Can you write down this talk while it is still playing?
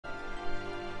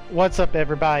What's up,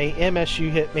 everybody?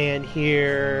 MSUHitman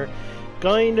here.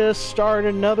 Going to start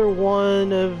another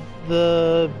one of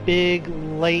the big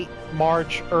late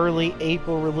March, early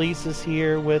April releases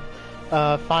here with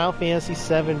Final Fantasy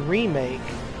VII Remake.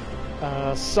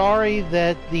 Sorry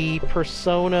that the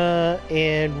Persona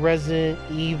and Resident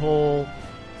Evil,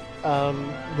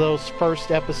 those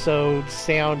first episodes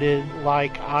sounded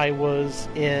like I was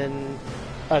in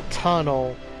a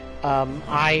tunnel.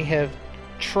 I have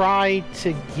tried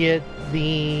to get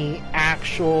the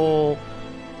actual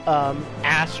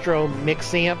Astro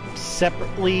mix amp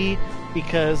separately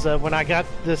because when I got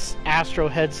this Astro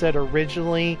headset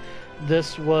originally,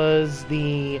 this was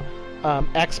the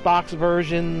Xbox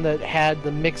version that had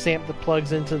the mix amp that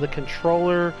plugs into the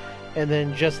controller and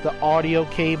then just the audio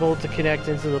cable to connect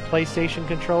into the PlayStation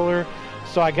controller.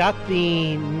 So I got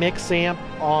the mix amp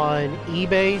on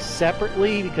eBay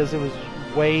separately because it was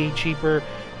way cheaper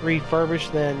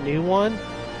refurbished than a new one,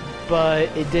 but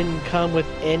it didn't come with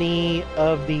any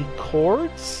of the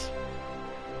cords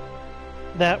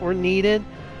that were needed.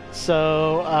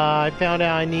 So I found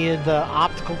out I needed the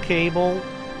optical cable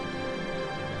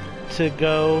to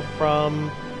go from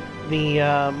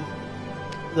the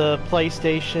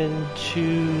PlayStation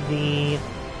to the...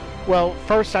 Well,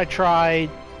 first I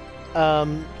tried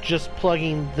just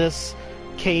plugging this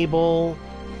cable.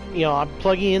 You know, I'm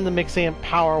plugging in the mix amp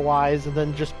power-wise, and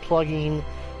then just plugging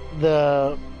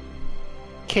the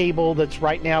cable that's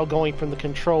right now going from the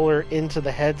controller into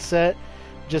the headset,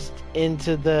 just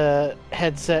into the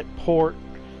headset port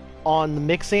on the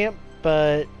mix amp.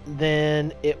 But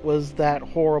then it was that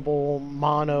horrible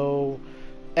mono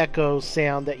echo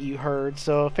sound that you heard.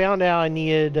 So I found out I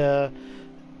needed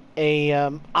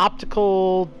a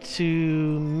optical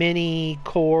to mini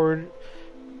cord.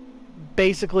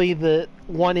 Basically, the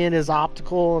one end is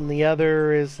optical and the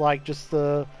other is like just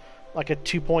a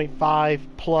 2.5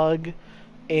 plug.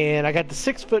 And I got the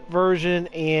 6-foot version,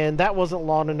 and that wasn't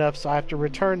long enough, so I have to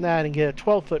return that and get a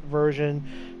 12-foot version.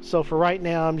 So for right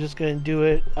now, I'm just going to do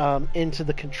it into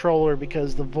the controller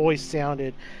because the voice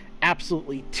sounded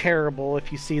absolutely terrible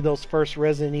if you see those first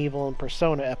Resident Evil and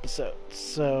Persona episodes.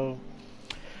 So,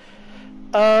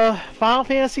 Final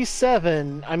Fantasy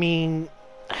VII, I mean,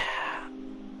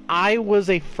 I was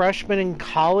a freshman in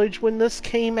college when this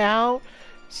came out,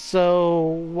 so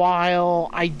while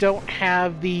I don't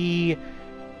have the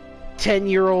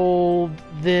 10-year-old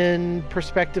then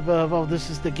perspective of, oh, this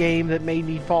is the game that made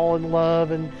me fall in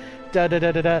love and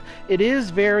da-da-da-da-da, it is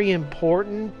very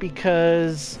important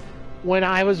because when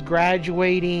I was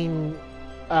graduating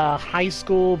high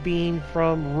school, being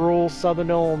from rural southern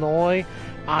Illinois,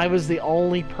 I was the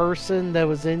only person that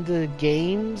was into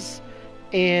games.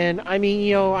 And, I mean,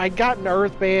 you know, I'd gotten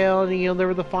Earthbound, and, you know, there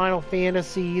were the Final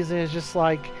Fantasies, and it's just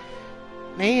like,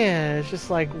 man, it's just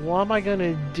like, what am I going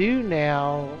to do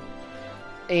now?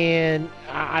 And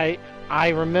I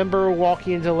remember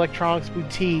walking into Electronics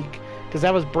Boutique, because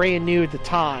that was brand new at the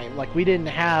time. Like, we didn't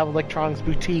have Electronics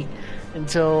Boutique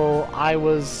until I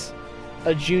was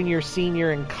a junior,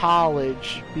 senior in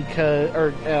college,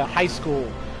 or high school,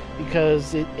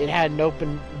 because it hadn't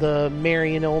opened. The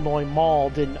Marion, Illinois Mall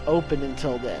didn't open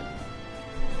until then.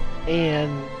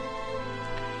 And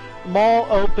mall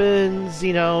opens,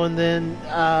 you know, and then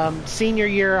senior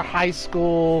year of high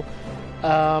school,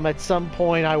 at some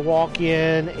point I walk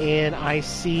in and I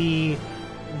see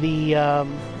the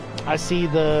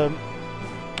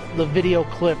video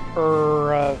clip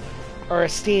or a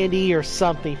standee or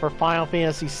something for Final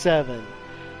Fantasy VII.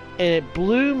 And it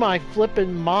blew my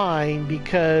flippin' mind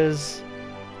because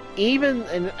even...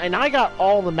 And I got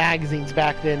all the magazines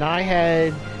back then. I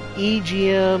had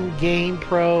EGM,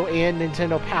 GamePro, and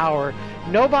Nintendo Power.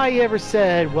 Nobody ever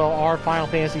said, well, our Final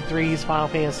Fantasy 3 is Final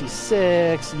Fantasy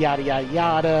 6, yada, yada,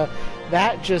 yada.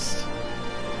 That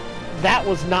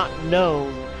was not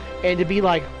known. And to be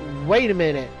like, wait a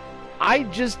minute, I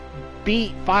just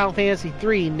beat Final Fantasy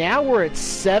 3. Now we're at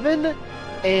 7?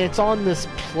 And it's on this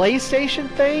PlayStation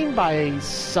thing by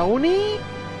Sony?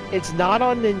 It's not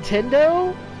on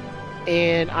Nintendo?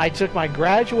 And I took my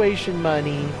graduation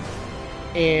money,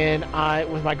 and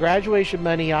with my graduation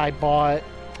money, I bought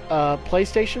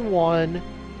PlayStation 1,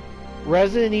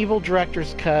 Resident Evil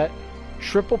Director's Cut,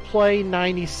 Triple Play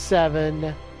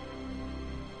 97,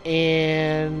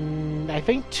 and I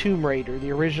think Tomb Raider,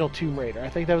 the original Tomb Raider. I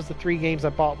think that was the 3 games I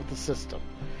bought with the system.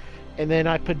 And then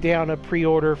I put down a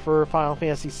pre-order for Final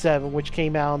Fantasy VII, which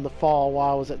came out in the fall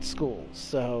while I was at school.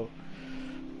 So,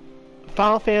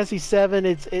 Final Fantasy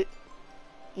VII,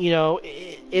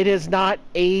 it has not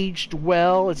aged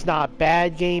well. It's not a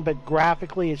bad game, but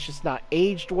graphically, it's just not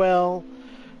aged well.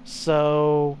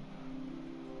 So,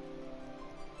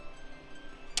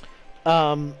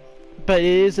 Um, but it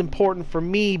is important for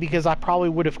me because I probably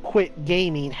would have quit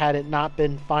gaming had it not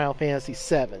been Final Fantasy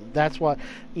VII. That's what,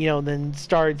 then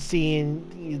started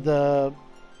seeing the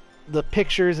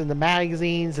pictures and the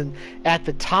magazines, and at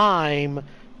the time,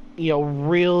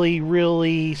 really,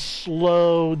 really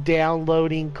slow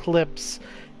downloading clips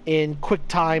in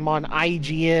QuickTime on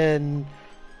IGN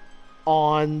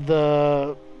on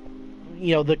the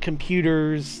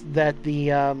computers that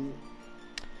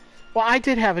well, I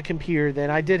did have a computer then.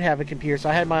 I did have a computer, so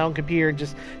I had my own computer and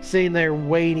just sitting there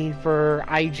waiting for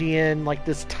IGN, like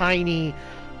this tiny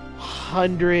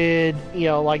 100,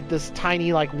 like this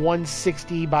tiny, like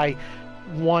 160 by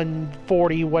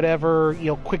 140, whatever,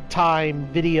 QuickTime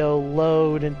video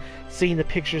load, and seeing the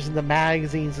pictures in the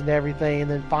magazines and everything, and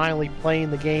then finally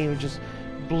playing the game. It just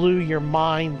blew your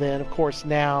mind then. Of course,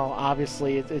 now,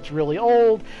 obviously, it's really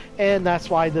old, and that's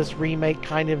why this remake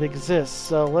kind of exists.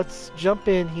 So let's jump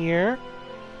in here.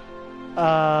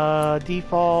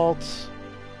 Default.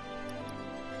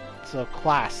 So,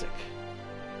 classic.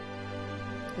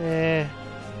 We're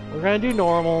gonna do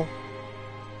normal.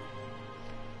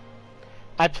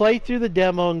 I played through the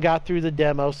demo and got through the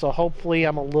demo, so hopefully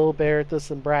I'm a little better at this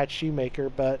than Brad Shoemaker,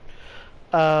 but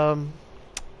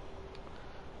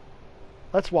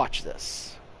let's watch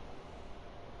this.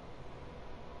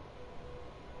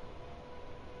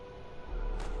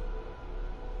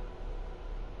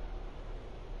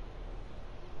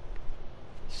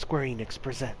 Square Enix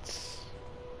presents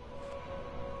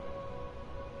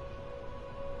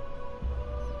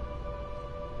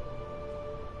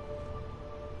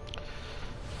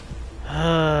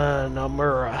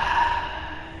Nomura.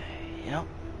 Yep.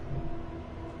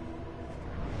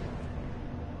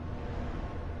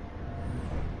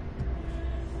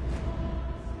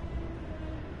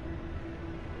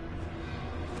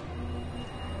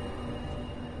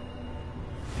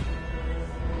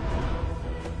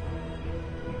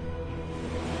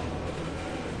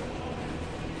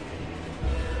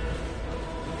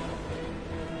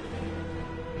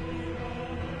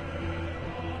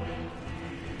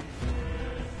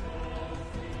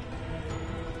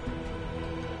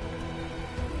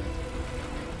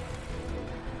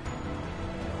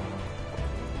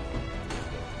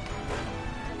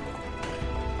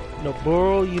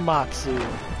 Noboru Uematsu.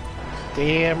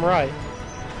 Damn right.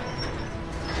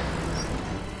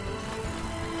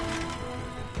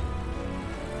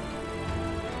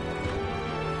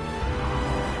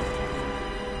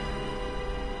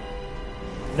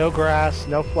 No grass,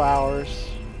 no flowers.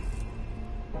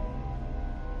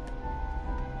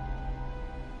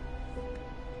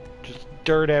 Just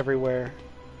dirt everywhere.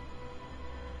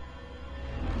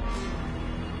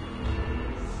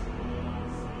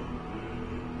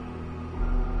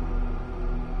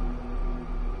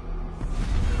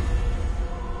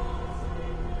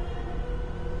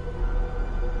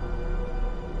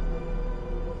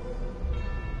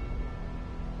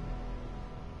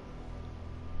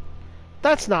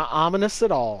 That's not ominous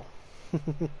at all.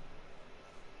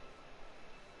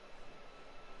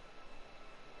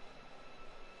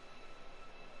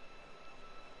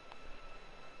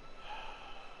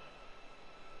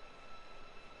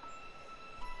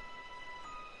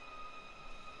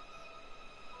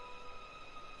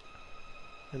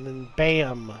 And then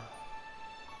bam.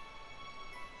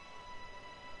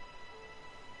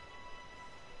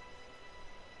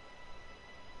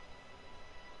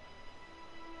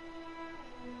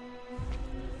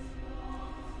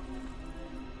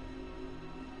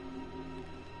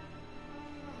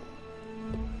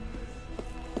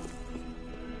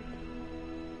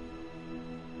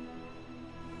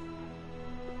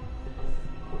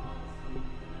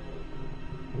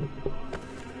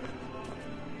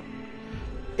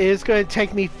 It's going to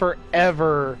take me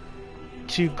forever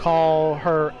to call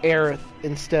her Aerith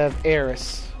instead of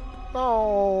Eris.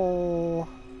 Oh.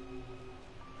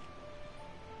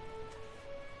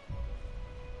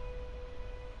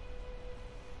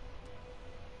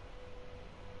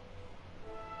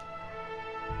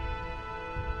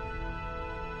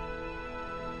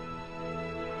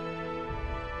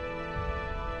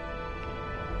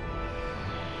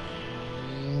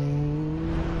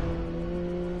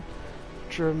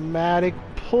 Dramatic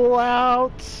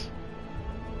pullout.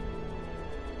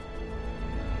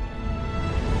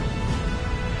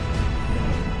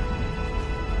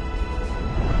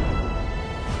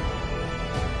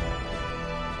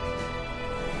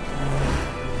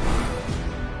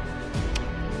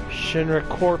 Shinra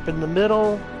Corp in the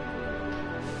middle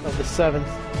of the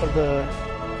of the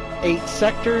 8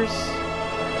 sectors.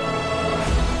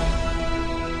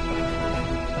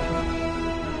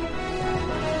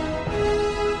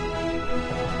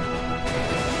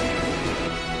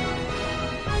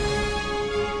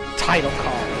 title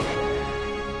card.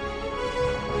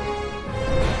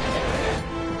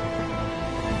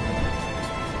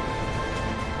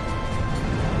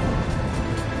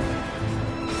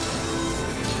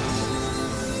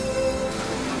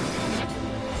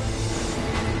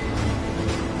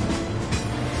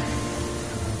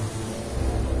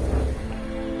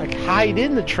 Like, hide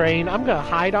in the train, I'm gonna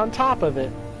hide on top of it.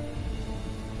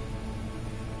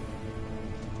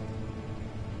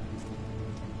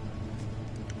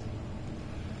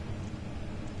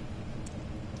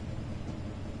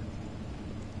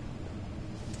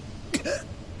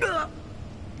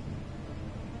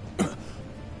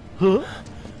 Huh?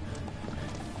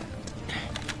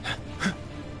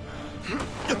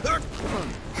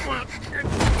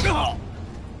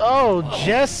 Oh,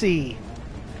 Jesse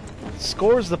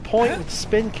scores the point with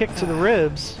spin kick to the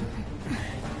ribs.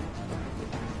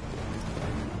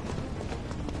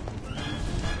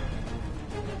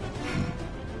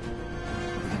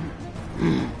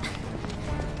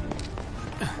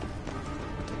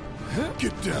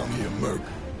 Get down here, Merc.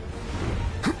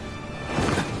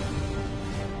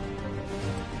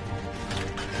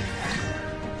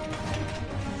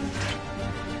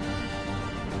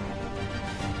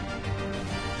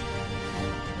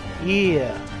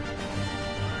 Yeah.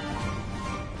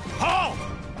 Halt!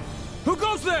 Who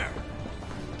goes there?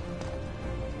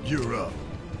 You're up.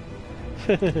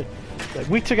 Like,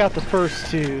 we took out the first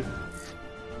two.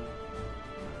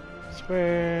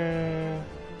 Swear.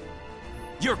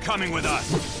 You're coming with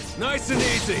us. Nice and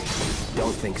easy.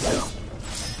 Don't think so.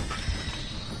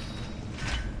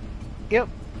 Yep.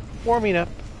 Warming up.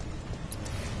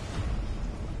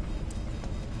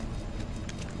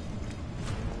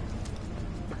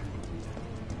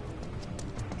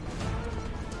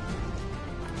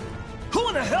 Who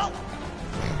in the hell?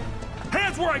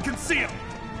 Hands where I can see him.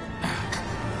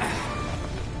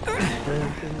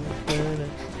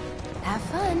 Have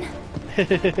fun.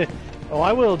 Oh,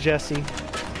 I will, Jesse.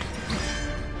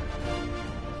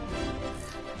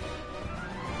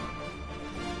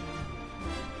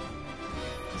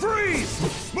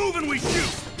 Freeze! Move and we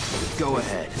shoot. Go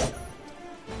ahead.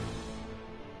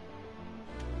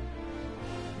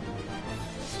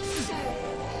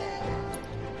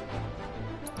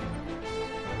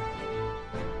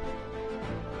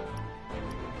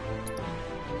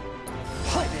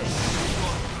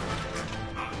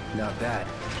 Not bad.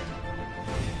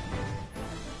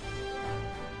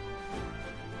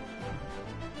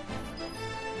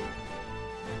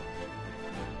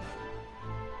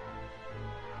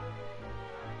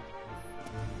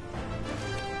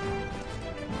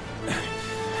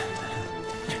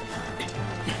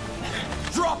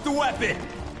 Drop the weapon.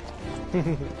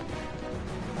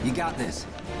 You got this.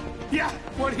 Yeah,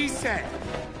 what he said.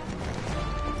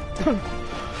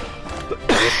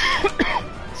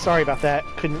 Sorry about that.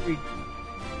 Couldn't read.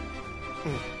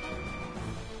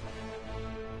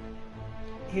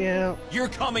 Yeah. You're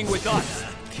coming with us.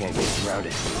 Can't get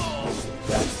surrounded.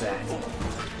 That's that.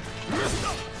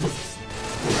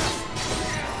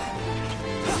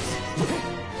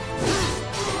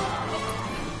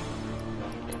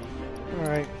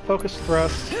 Alright. Focus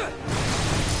thrust.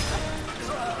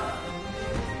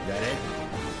 That it?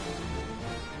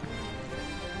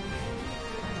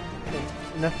 Okay.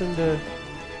 Nothing to.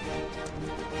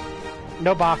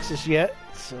 No boxes yet.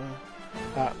 So.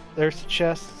 There's the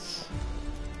chests.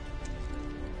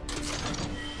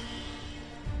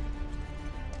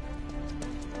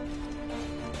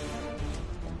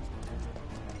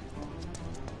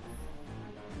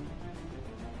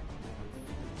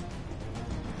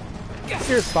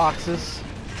 Here's boxes.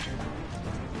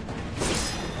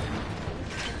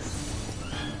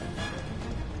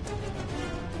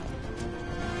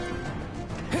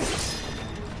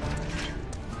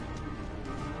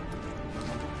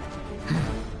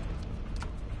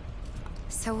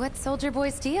 So what's Soldier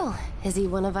Boy's deal? Is he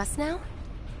one of us now?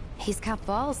 He's got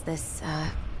balls, this,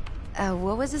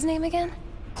 what was his name again?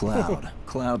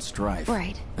 Cloud Strife.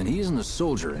 Right. And he isn't a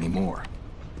soldier anymore.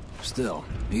 Still,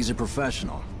 he's a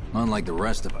professional, unlike the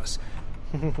rest of us.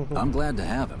 I'm glad to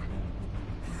have him.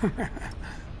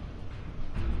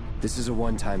 This is a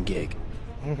one-time gig.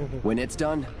 When it's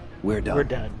done, we're done. We're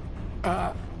done.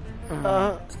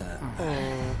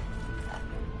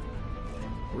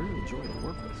 Real joy to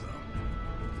work with, though.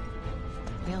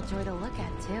 Real joy to look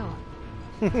at, too.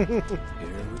 Here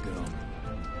we go.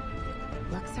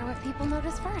 Looks are what people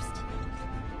notice first.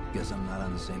 Guess I'm not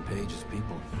on the same page as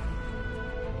people.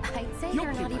 I'd say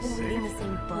you're not even reading the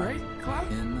same book. Right,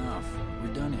 Cloud? Enough.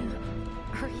 We're done here.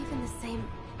 Or even the same...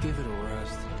 Give it a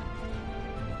rest.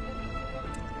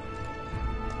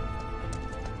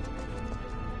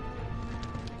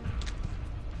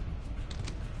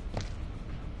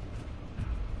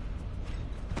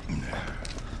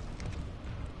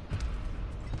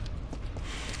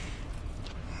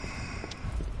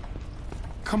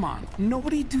 come on.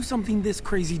 Nobody do something this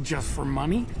crazy just for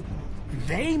money.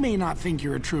 They may not think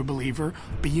you're a true believer,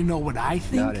 but you know what I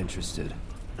think? Not interested.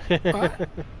 What?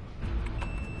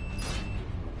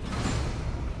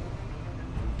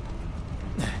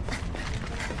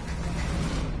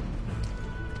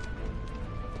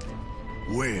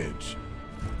 Wedge.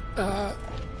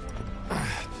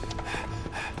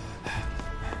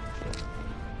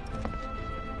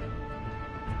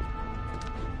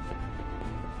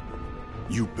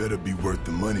 You better be worth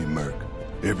the money, Merc.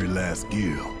 Every last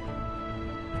gill.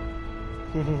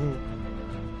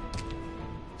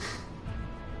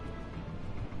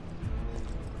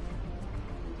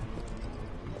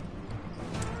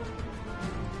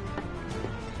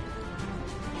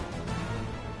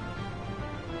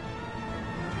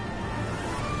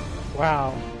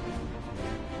 Wow.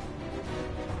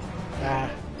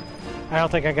 I don't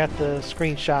think I got the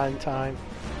screenshot in time.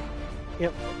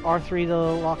 Yep, R3 to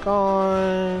lock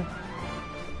on.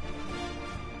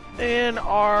 And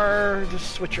R,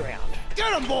 just switch around.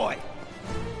 Get him, boy!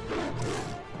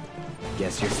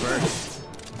 Guess you're first.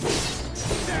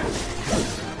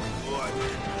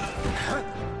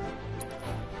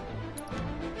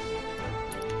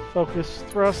 Focus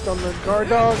thrust on the guard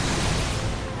dog.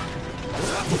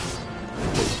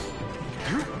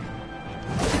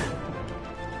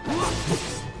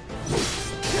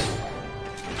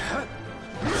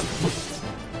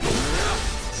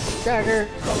 Dagger.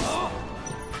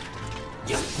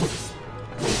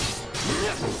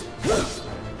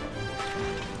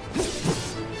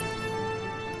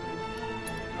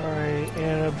 Alright,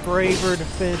 and a braver to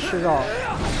finish it off.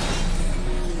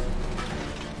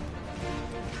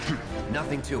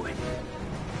 Nothing to it.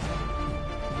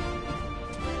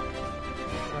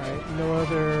 Alright, no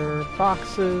other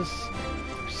boxes.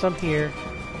 There's some here.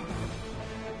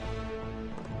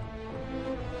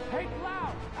 Hey,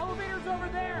 Cloud! Elevator's over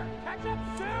there! Catch up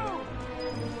soon!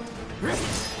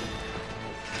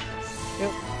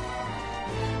 Yep.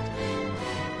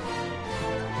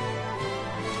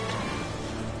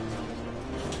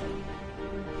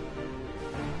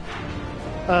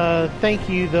 Thank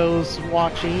you, those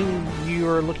watching. You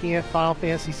are looking at Final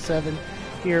Fantasy VII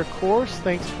here, of course.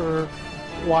 Thanks for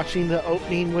watching the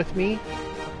opening with me.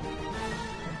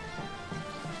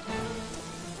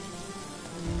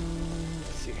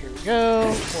 Let's see, here we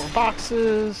go. More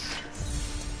boxes.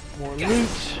 More loot.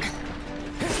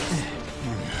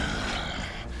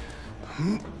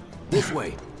 This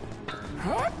way.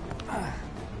 Huh,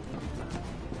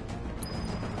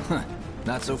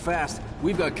 not so fast.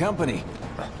 We've got company.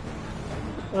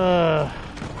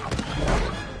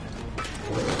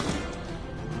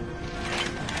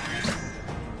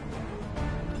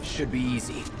 Should be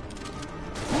easy.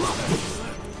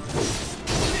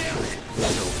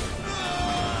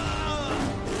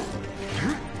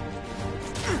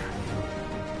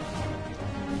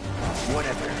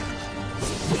 Whatever.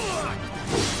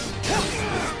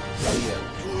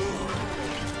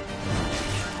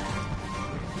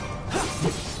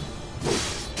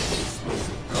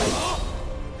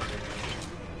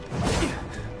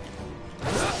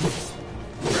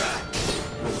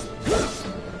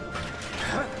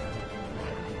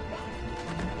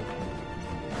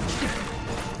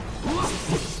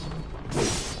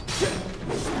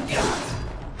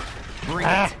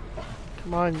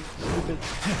 Come on, you stupid.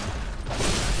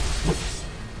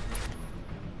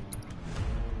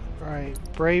 Alright,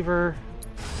 braver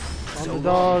on the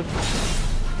dog.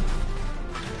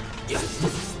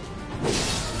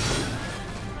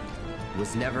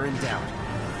 Was never in doubt.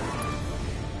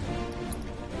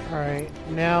 Alright,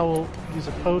 now we'll use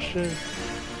a potion.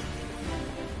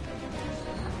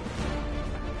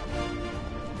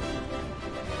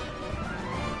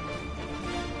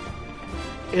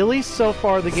 At least so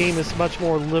far the game is much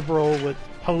more liberal with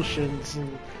potions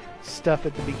and stuff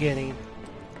at the beginning.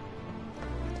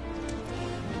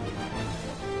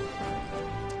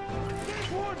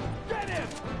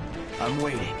 I'm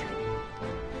waiting.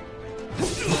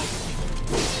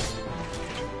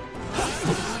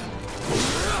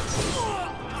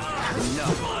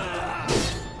 Enough.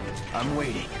 I'm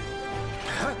waiting.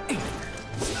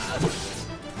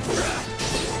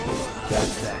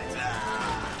 That's that.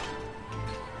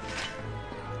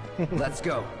 Let's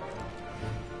go.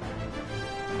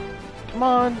 Come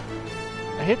on.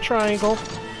 I hit triangle.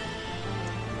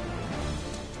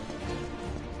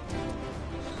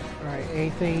 Alright,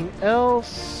 anything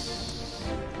else?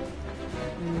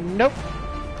 Nope.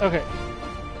 Okay.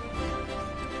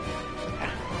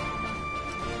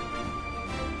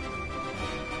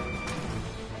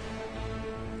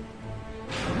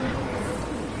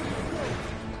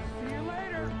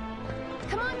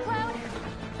 Come on, Cloud.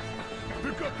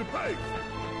 have to pay.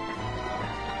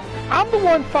 I'm the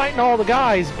one fighting all the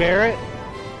guys, Barrett.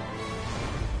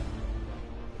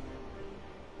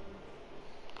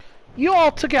 You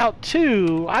all took out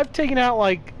 2. I've taken out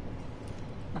like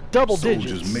double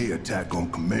digits. Soldiers may attack on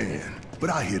command, but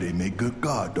I hear they make good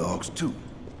guard dogs too.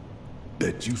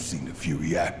 Bet you've seen a few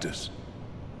reactors.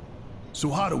 So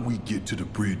how do we get to the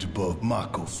bridge above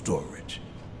Mako storage?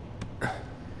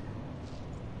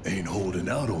 Ain't holding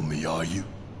out on me, are you?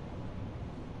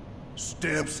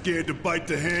 Stamp scared to bite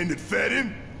the hand that fed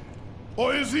him?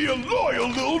 Or is he a loyal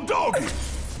little doggy?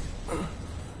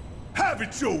 Have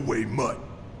it your way, Mutt.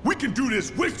 We can do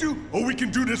this with you, or we can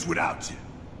do this without you.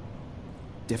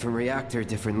 Different reactor,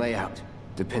 different layout.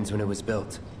 Depends when it was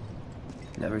built.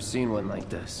 Never seen one like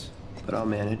this, but I'll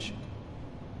manage.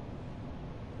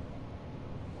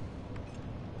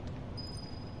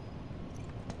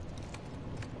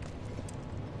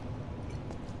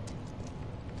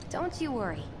 Don't you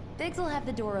worry. Biggs will have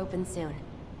the door open soon.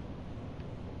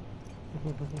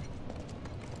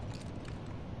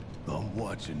 I'm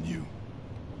watching you.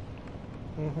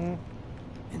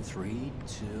 In 3,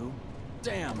 2...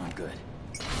 Damn, I'm good.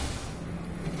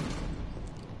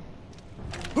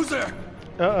 Who's there?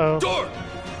 Uh-oh. Door!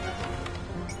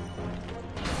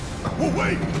 Oh,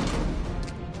 wait!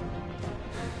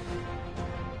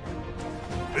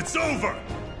 It's over!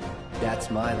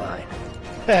 That's my line.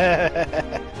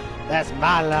 That's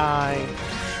my line.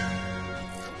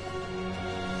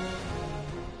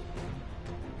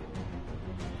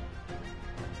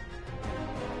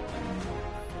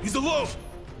 He's alone!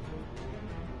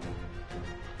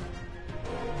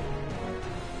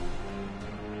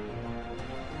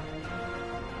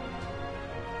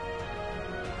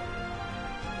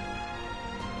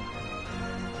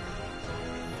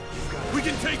 We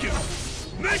can take him!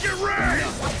 Make it rain!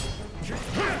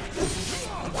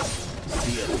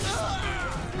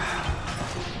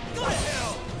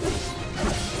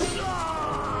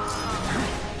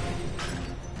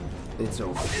 It's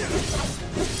over.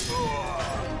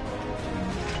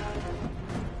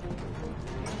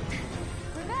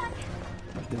 We're back.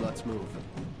 Then let's move.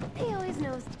 He always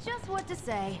knows just what to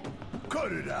say.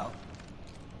 Cut it out.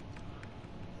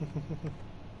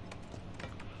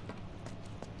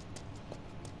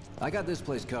 I got this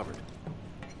place covered.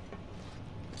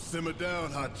 Simmer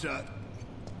down, hotshot.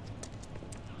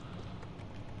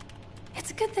 It's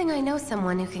a good thing I know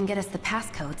someone who can get us the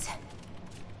passcodes.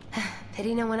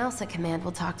 Pity no one else at command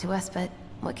will talk to us, but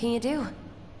what can you do?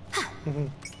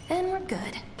 And we're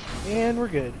good. And we're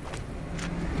good.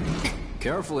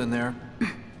 Careful in there.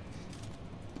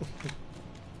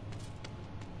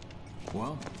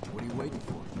 Well, what are you waiting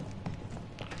for?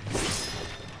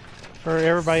 For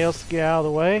everybody else to get out of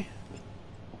the way.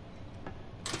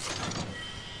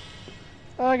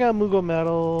 I got Mugo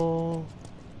Metal.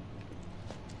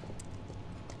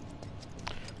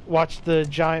 Watch the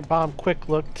giant bomb quick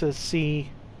look to see.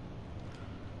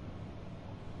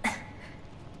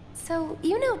 So,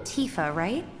 you know Tifa,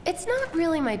 right? It's not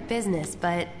really my business,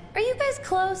 but are you guys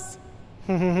close?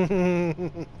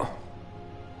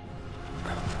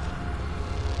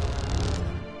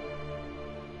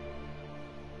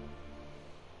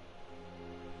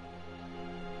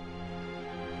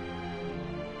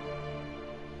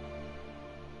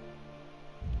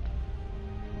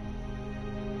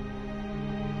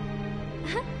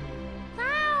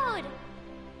 Cloud!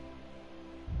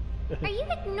 Are you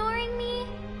ignoring me?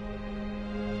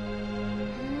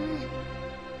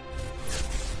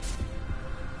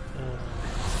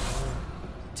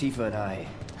 Tifa and I.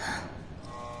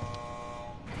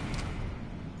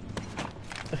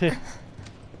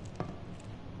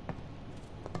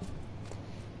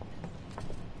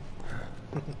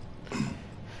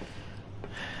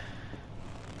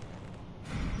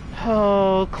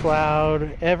 Oh,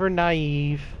 Cloud, ever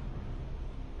naive.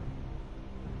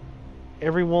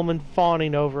 Every woman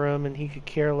fawning over him and he could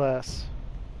care less.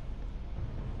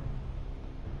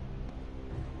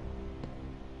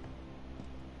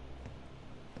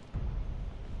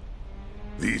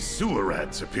 These sewer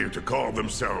rats appear to call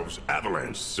themselves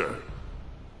Avalanche, sir.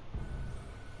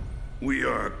 We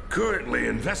are currently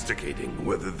investigating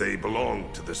whether they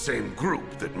belong to the same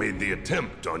group that made the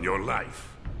attempt on your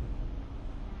life.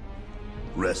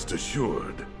 Rest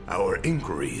assured, our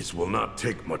inquiries will not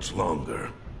take much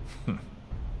longer.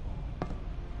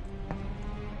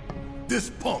 This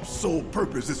pump's sole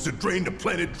purpose is to drain the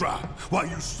planet dry. While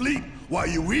you sleep, while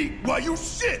you eat, while you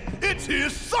shit, it's here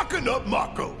sucking up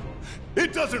Mako.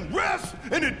 It doesn't rest,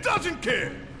 and it doesn't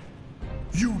care.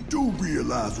 You do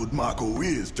realize what Mako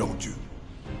is, don't you?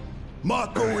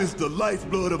 Mako is the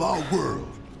lifeblood of our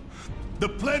world. The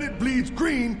planet bleeds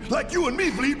green like you and me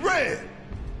bleed red.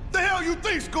 The hell you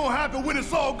think's gonna happen when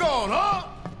it's all gone, huh?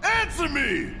 Answer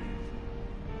me!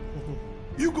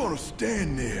 You gonna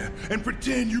stand there and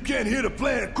pretend you can't hear the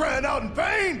planet crying out in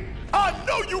pain? I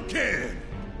know you can!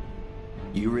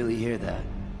 You really hear that?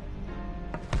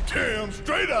 Damn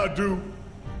straight I do!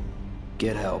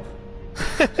 Get help.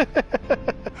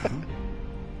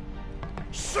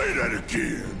 Say that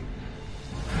again!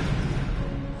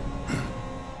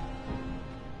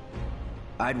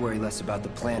 I'd worry less about the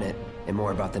planet and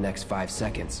more about the next 5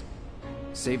 seconds.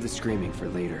 Save the screaming for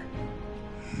later.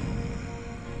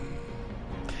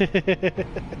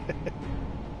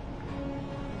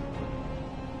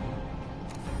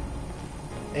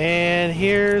 And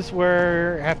here's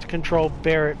where I have to control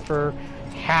Barrett for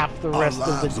half the rest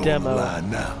of the demo.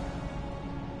 Now.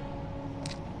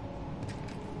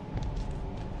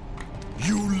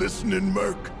 You listening,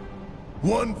 Merc?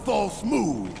 One false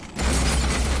move,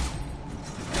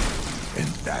 and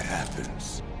that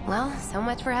happens. Well, so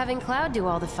much for having Cloud do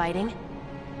all the fighting.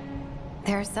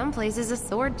 There are some places a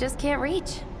sword just can't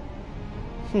reach.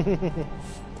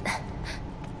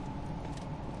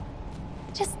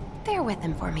 Just bear with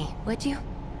him for me, would you?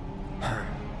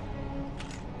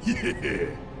 Yeah.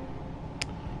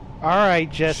 All right,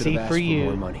 Jesse, Should've asked for you.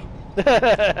 more money.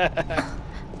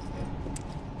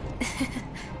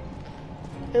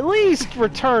 At least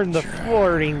return the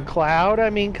flirting, Cloud. I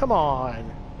mean, come on.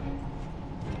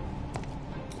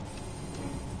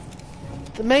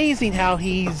 It's amazing how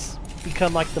he's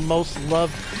become like the most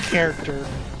loved character,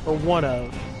 or one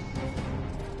of.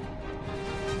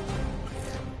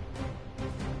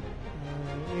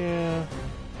 Yeah.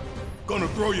 Gonna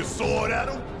throw your sword at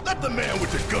him? Let the man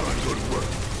with the gun go to work.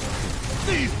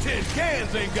 These tin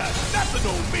cans ain't got nothing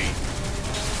on me.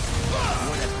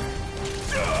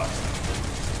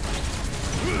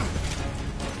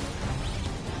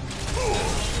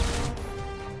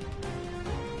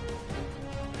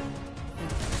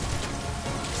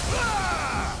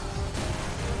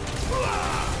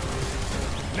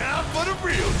 Now for the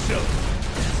real show.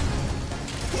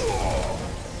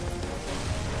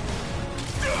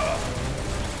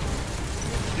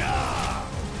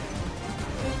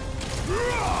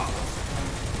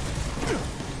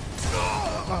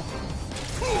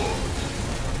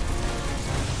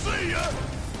 See ya.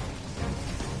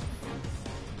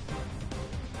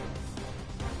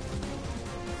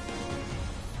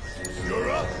 You're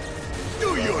up. Do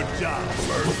your job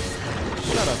first.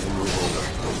 Shut up and move over.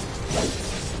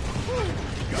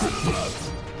 Enough.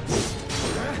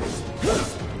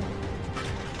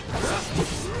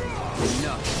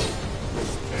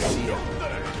 See ya.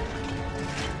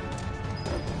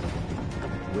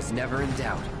 Was never in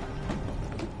doubt.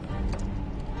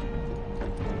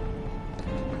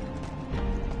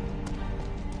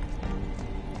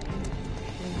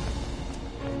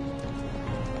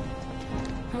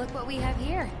 Look what we have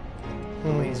here. The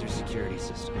laser security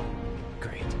system.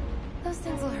 Great. Those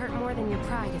things will hurt more than your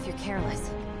pride if you're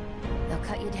careless. They'll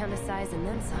cut you down to size and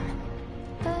then some.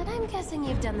 But I'm guessing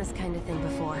you've done this kind of thing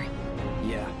before.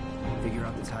 Yeah. Figure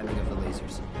out the timing of the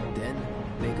lasers. Then,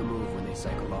 make a move when they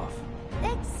cycle off.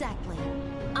 Exactly.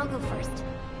 I'll go first.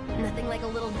 Nothing like a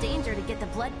little danger to get the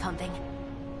blood pumping.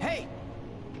 Hey!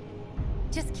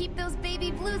 Just keep those baby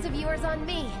blues of yours on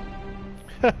me.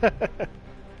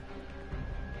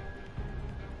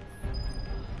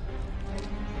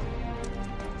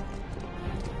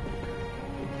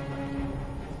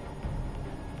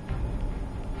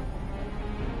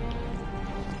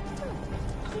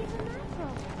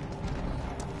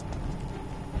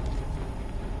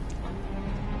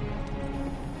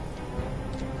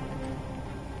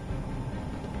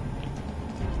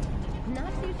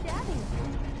 Not too shabby.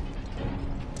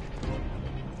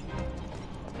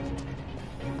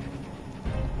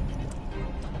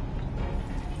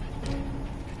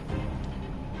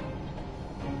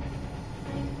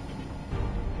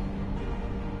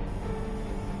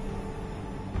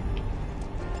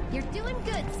 You're doing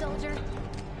good, soldier.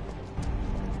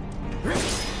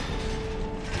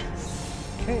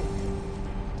 Okay.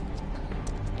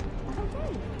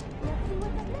 Okay, let's see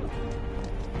what's up next.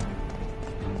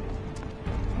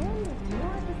 And there's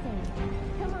more of the same.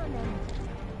 Come on then.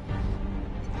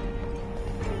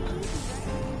 Pretty easy,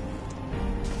 right?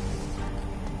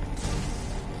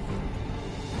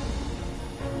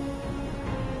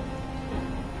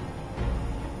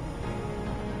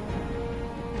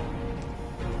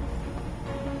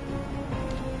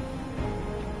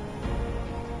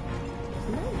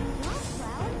 Nice job,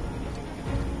 Cloud.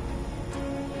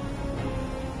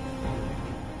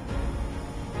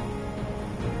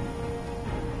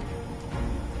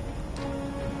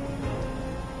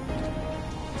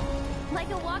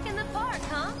 Like a walk in the park,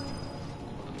 huh?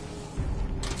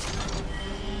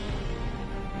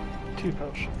 2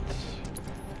 potions.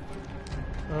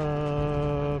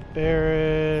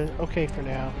 Barret. Okay for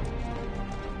now.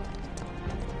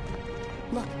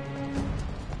 Look.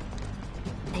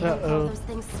 They don't call those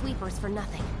things sweepers for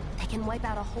nothing. They can wipe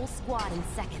out a whole squad in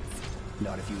seconds.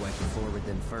 Not if you wipe it forward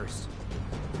them first.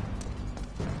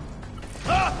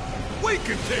 Ha! We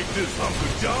can take this hunk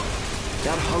of junk!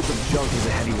 That hunk of junk is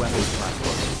a heavy weapons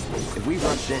platform. If we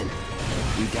rush in,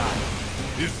 we die.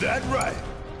 Is that right?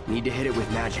 Need to hit it with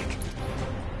magic.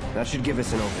 That should give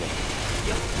us an opening.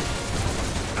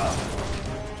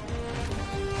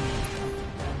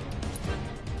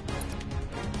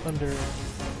 Thunder.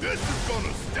 This is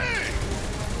gonna sting!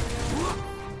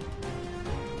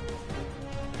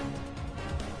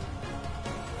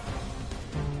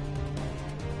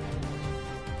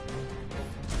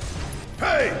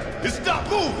 Hey! It stopped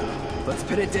moving! Let's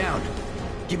pin it down.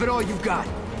 Give it all you've got.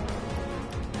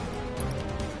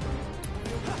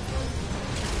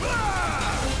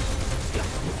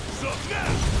 Suck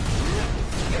now!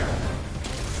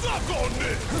 Suck on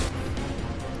this!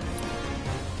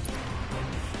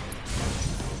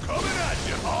 Coming at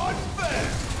you hard and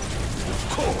fast! Of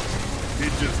course!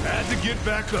 It just had to get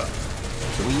back up.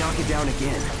 So we knock it down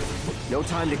again. No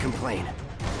time to complain.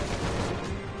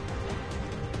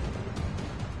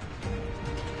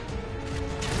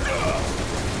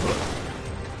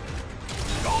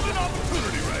 Golden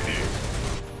opportunity right here!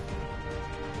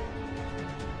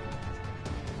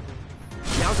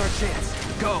 Now's our chance.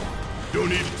 Go! Don't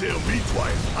need to tell me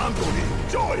twice. I'm gonna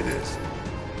enjoy this.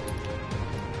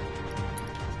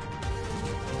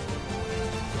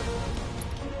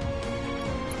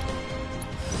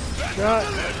 Shot.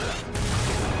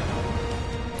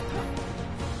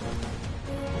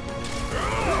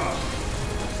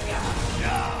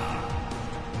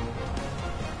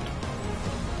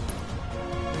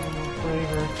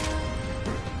 Braver.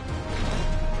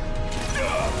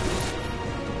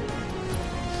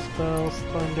 Spells,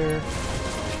 thunder.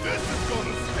 This is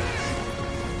gonna sting!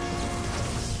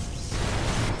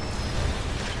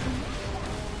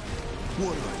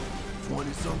 What are you,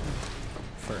 20-something?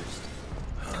 First.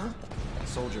 Huh?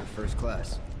 Soldier first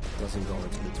class. Doesn't go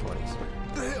into the 20s.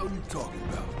 The hell you talking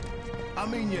about? I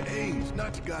mean your age,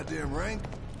 not your goddamn rank.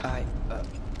 Though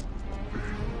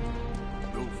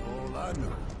for all I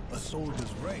know, a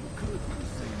soldier's rank could be the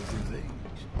same as his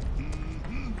age.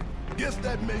 Mm-hmm. Guess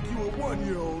that make you a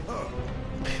 1-year-old, huh?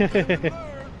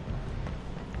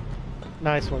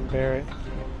 Nice one, Barret.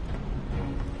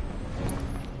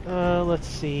 Let's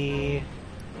see.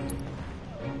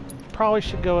 Probably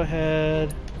should go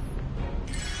ahead.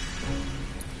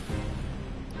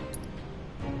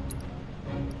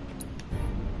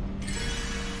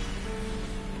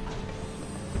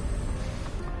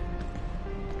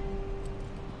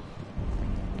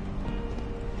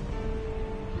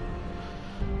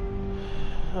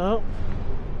 Oh.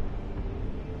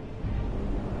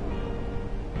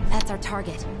 That's our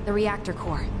target, the reactor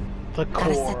core. The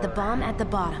Gotta core. set the bomb at the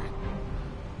bottom.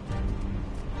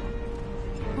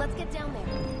 Let's get down there.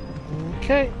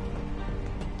 Okay.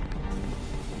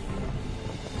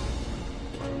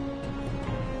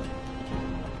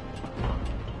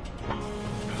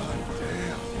 God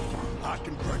damn. I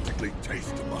can practically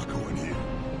taste tobacco in here.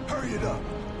 Hurry it up.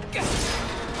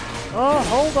 Oh,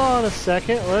 hold on a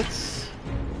second. Let's...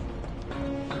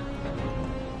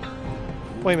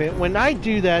 Wait a minute. When I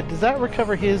do that, does that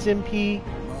recover his MP?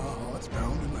 My heart's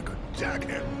pounding like a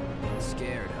jackhammer.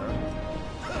 scared,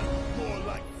 huh? More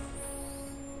like...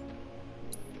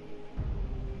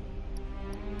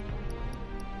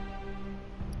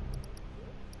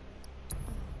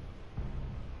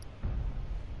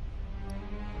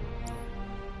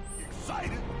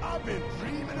 Excited? I've been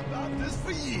dreaming about this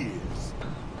for years.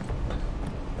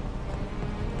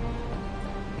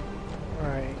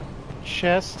 Alright.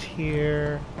 Chest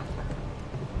here.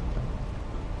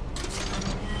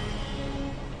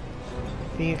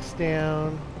 Phoenix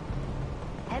down.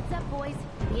 Heads up, boys.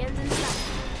 The end's in sight.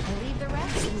 I leave the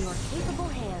rest in your capable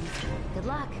hands. Good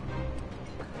luck.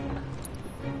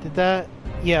 Did that...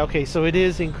 Yeah, okay, so it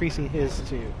is increasing his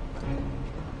too.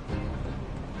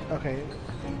 Okay.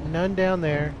 None down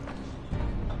there.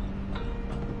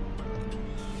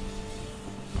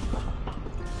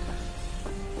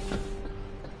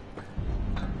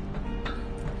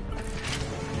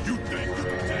 You think you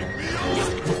can take me on?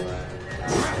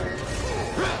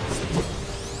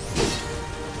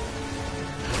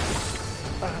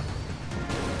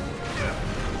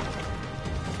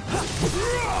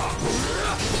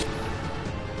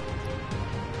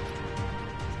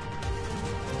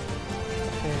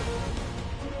 Okay.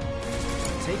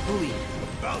 believe.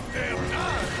 About damn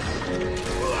time!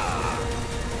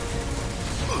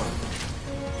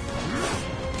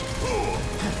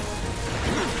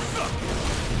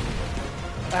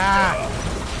 Ah!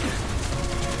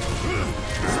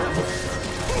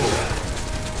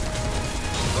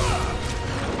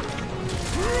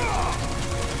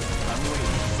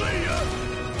 See ya!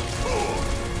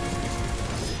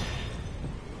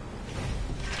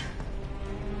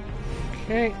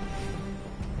 Okay.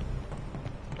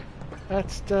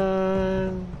 That's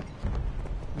done.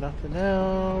 Nothing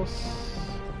else.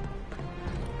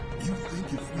 You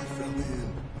think if we fell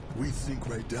in, we'd sink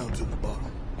right down to the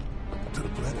bottom? To the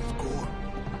planet's core?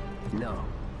 No.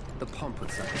 The pump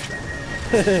would suck us back.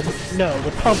 No,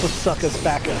 the pump would suck us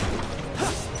back up.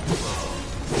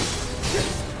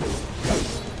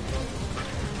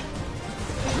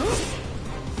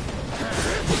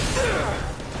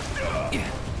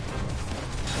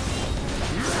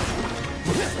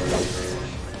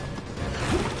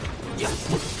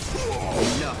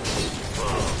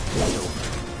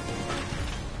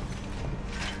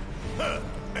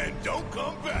 And don't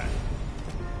come back!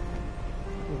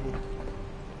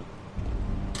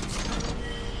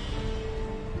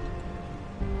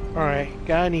 Alright,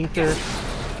 got an ether.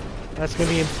 That's going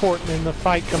to be important in the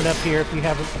fight coming up here if you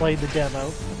haven't played the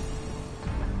demo.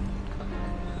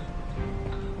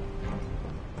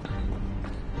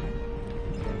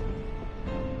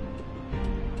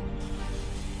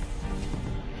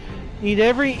 Need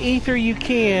every ether you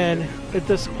can at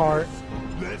this part.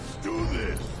 Let's do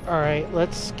this! Alright,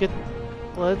 let's get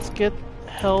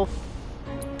health.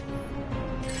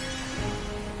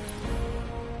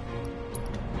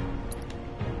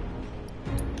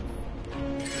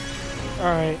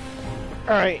 Alright.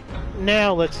 Alright,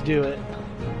 now let's do it.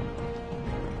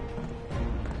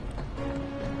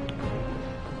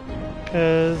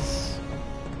 Because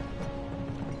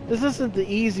this isn't the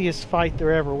easiest fight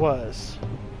there ever was.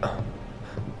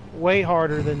 Way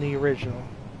harder than the original.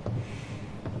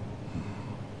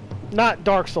 Not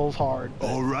Dark Souls hard.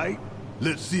 All right,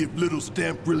 let's see if Little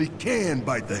Stamp really can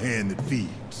bite the hand that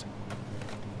feeds.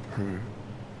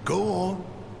 Go on,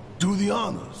 do the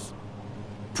honors.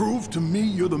 Prove to me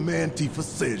you're the man Tifa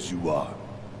says you are.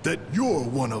 That you're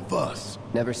one of us.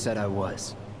 Never said I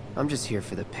was. I'm just here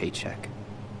for the paycheck.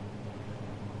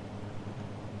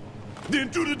 Then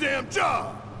do the damn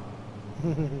job!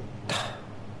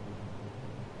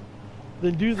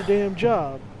 Then do the damn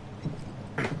job.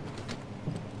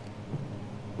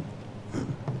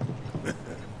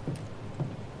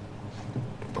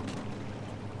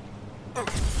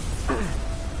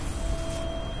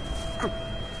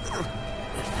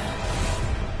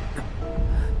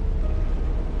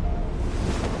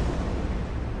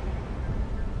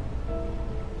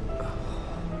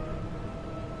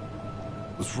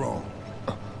 What's wrong?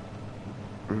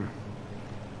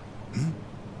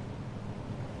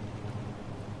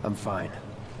 I'm fine.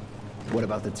 What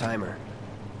about the timer?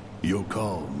 Your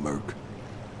call, Merc.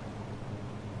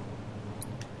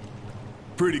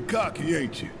 Pretty cocky,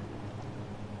 ain't you?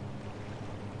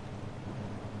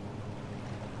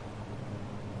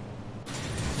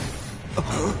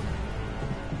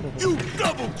 You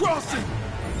double-crossing!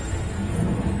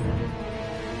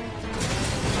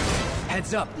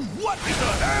 Heads up! What in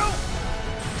the hell?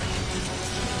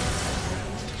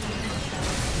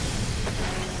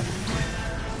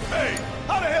 Hey,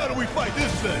 how the hell do we fight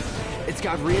this thing? It's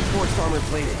got reinforced armor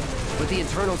plating, but the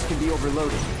internals can be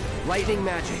overloaded. Lightning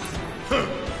magic. Huh.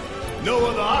 No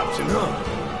other option, huh?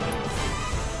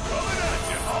 Coming at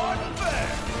you hard and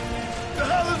fast. The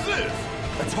hell is this?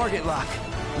 A target lock.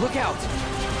 Look out!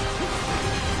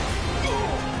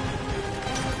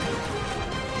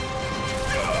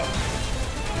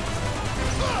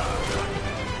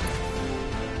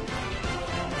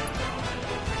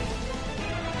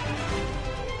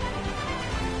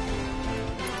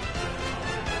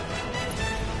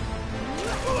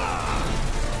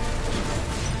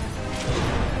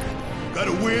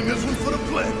 Gotta win this one for the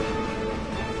planet.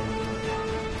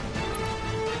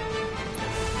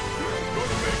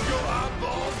 Gonna make your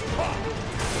eyeballs pop.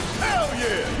 Hell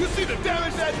yeah! You see the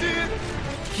damage that did?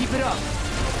 Keep it up!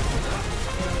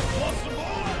 Want some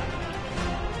more?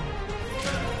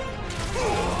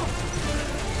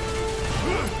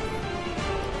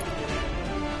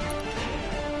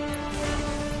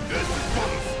 This is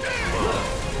gonna stay!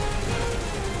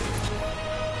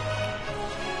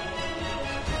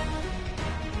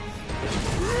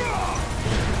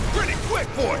 Pretty quick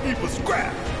for a heap of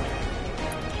scrap!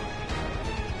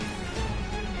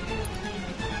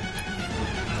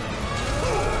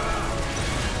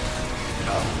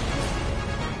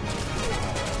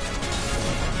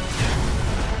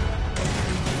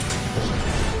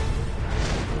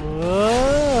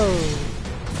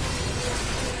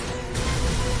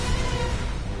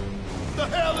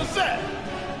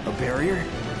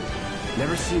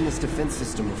 Never seen this defense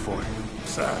system before.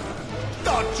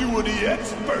 Thought you were the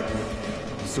expert.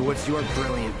 So what's your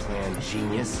brilliant plan,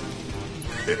 genius?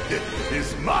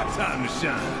 It's my time to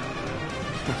shine.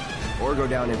 Or go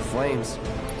down in flames.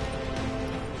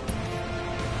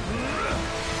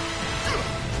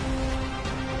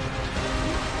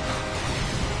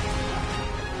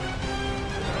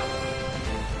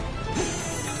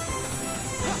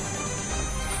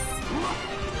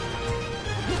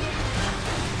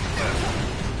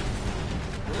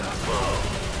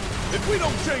 If we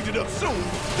don't change it up soon,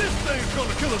 this thing's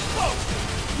gonna kill us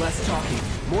both. Less talking,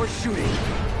 more shooting.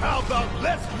 How about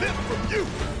less lip from you?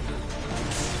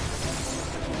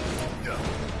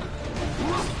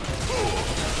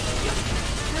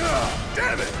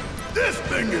 Damn it! This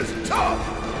thing is tough!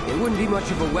 It wouldn't be much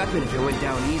of a weapon if it went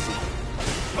down easy.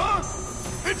 Huh?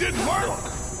 It didn't work!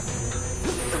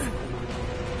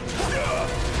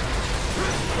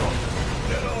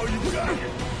 That all you got?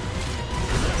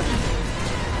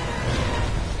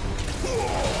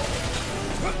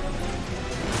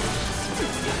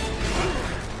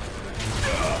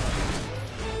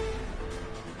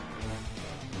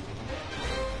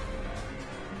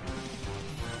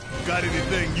 Got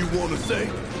anything you want to say?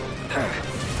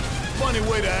 Funny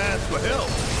way to ask for help.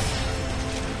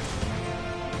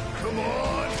 Come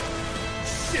on.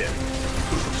 Shit.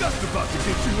 Was just about to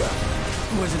get you out.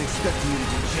 Wasn't expecting you to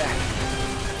do jack.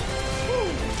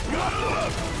 Ooh, got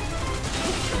up.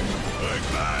 Bang,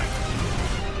 bang.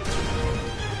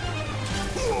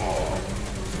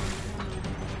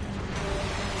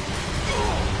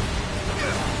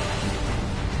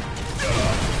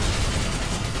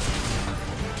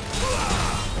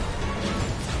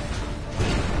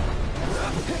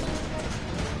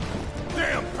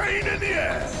 Damn pain in the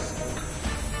ass!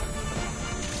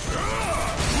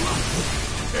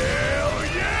 Hell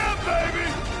yeah, baby!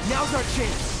 Now's our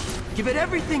chance. Give it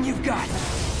everything you've got.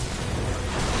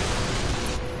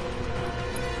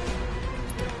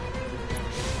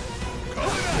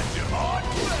 Coming at you, hard.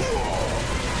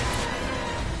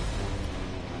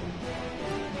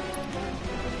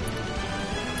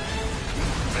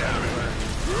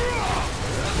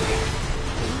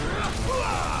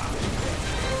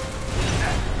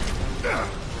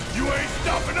 You ain't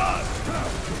stopping us!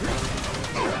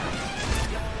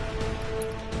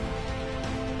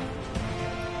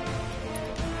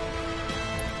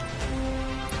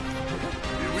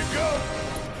 Here we go!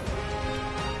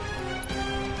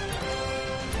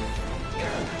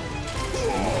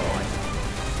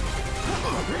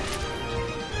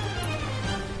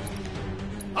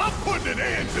 I'm putting an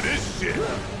end to this shit!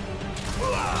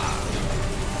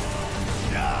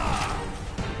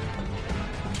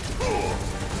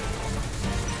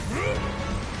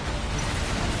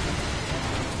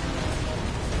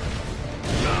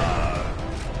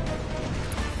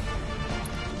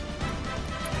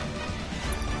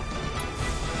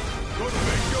 Gonna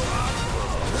make your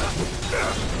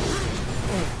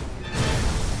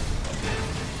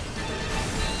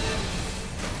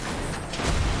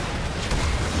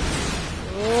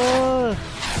Oh.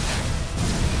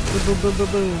 Boom, boom, boom,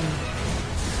 boom, boom.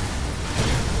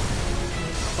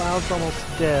 Cloud's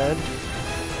almost dead.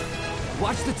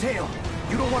 Watch the tail.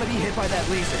 You don't want to be hit by that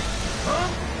laser. Huh?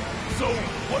 So,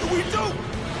 what do we do?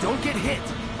 Don't get hit.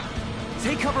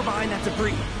 Take cover behind that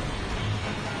debris.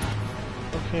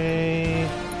 Okay.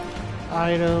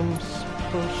 Items.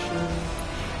 Potion.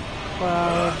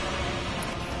 Cloud.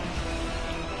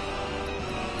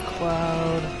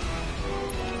 Cloud.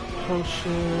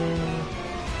 Potion.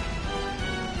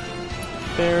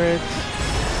 Barrett.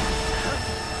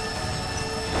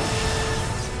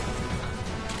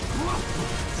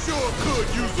 Sure could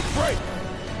use a break.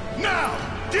 Now,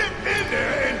 get in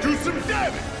there and do some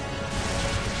damage.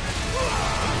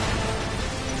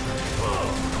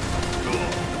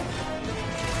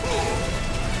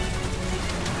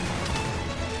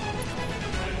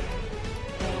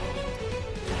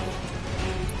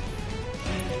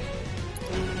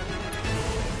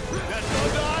 That's no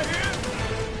die here.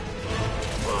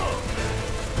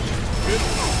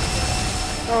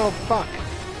 Oh, fuck.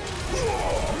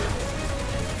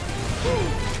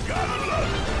 Gotta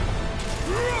love it.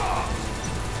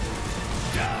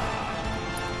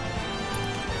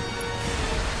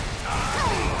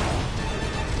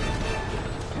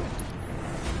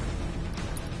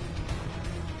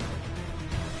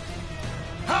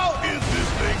 How is this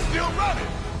thing still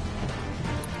running?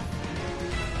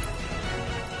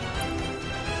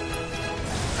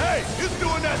 Hey, it's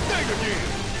doing that thing again.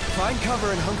 Find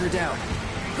cover and hunker down.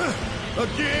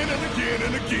 Again and again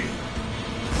and again.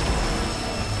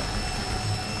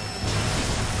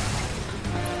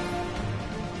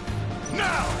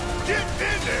 Get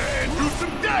in there and do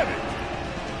some damage!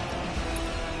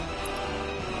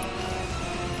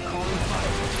 Calling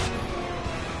fire.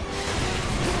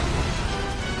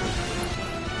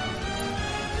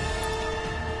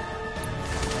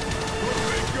 Gonna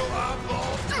make your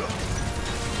eyeballs look.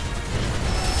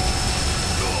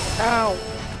 Ow!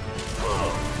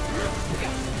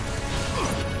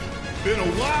 Been a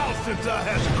while since I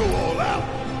had to go all out.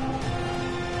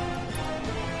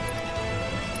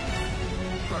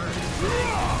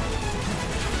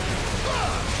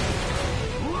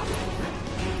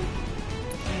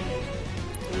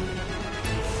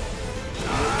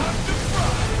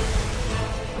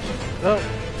 Oh.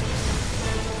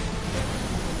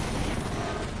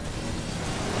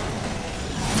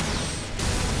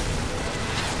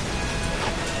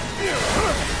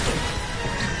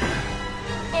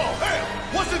 Oh, hell!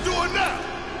 What's it doing now?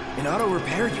 An auto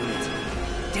repair unit.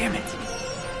 Damn it.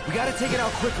 We gotta take it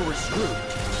out quick or we're screwed.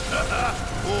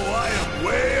 Oh, I am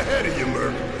way ahead of you,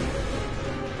 Merc.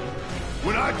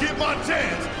 When I get my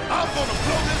chance, I'm gonna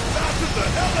blow this bastard the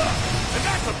hell up! And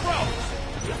that's a promise!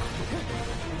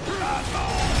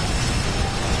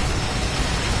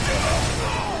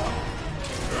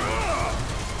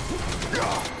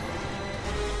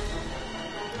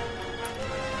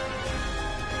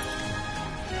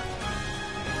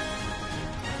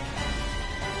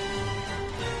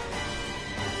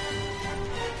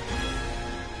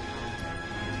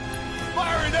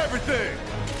 Firing everything!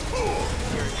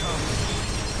 Here it comes.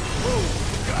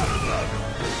 Gotta love it.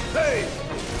 Hey,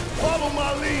 follow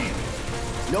my lead.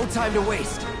 No time to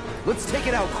waste. Let's take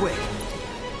it out quick.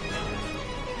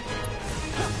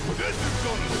 This is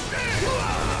gonna sting!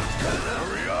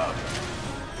 Hurry up!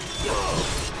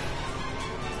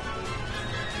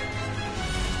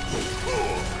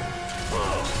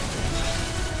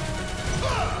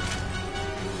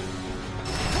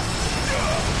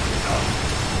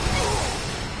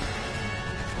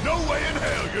 No way in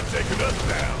hell you're taking us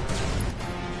down!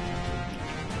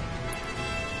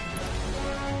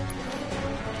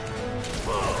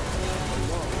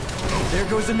 There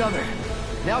goes another.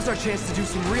 Now's our chance to do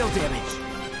some real damage.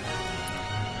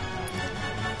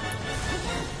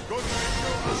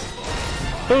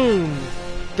 Boom!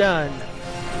 Done.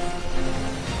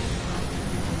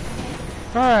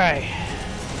 Alright.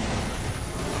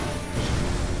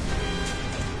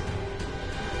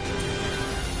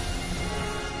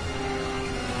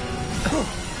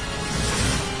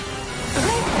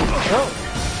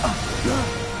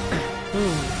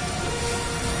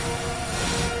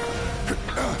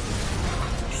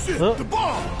 Shit, Oh. the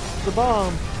bomb! The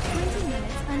bomb. 20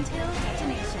 minutes until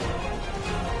detonation.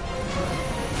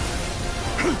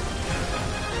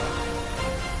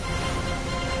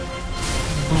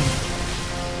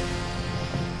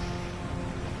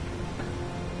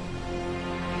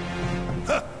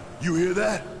 Ha! You hear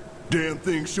that? Damn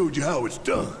thing showed you how it's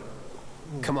done.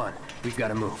 Come on, we've got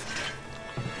to move.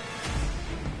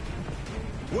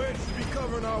 Wedge should be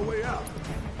covering our way out.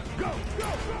 Go, go,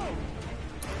 go!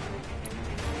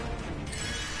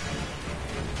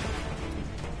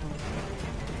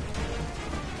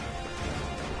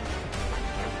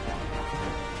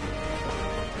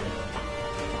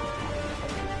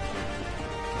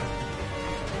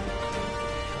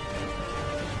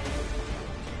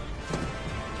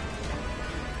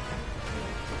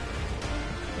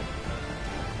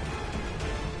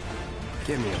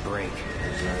 Give me a break.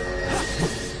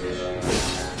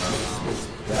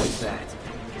 That's that.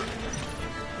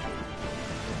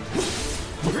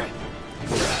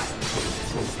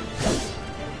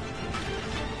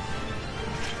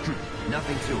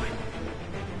 Nothing to it.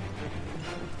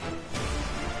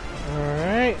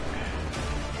 Alright.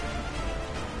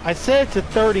 I set it to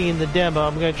 30 in the demo.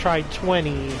 I'm going to try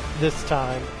 20 this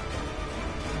time.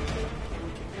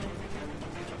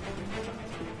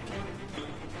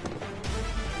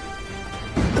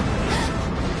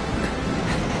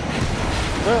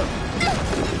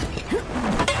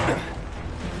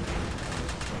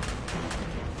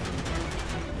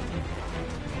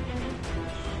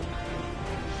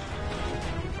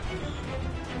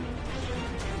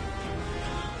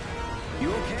 You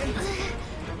okay?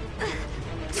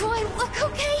 Do I look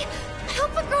okay?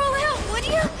 Help a girl out, would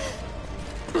you?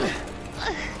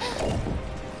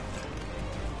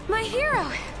 My hero.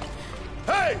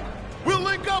 Hey! We'll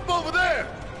link up over there!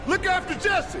 Look after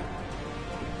Jesse!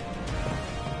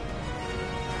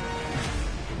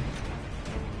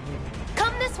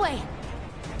 Come this way.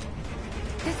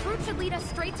 This route should lead us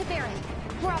straight to Barry.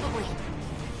 Probably.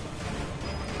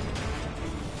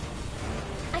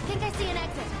 I think I see an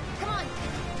exit. Come on.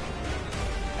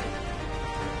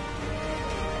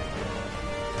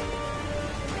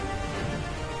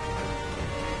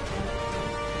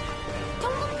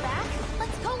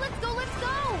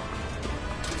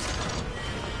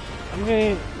 I'm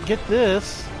gonna get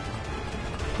this.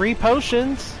 Free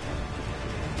potions.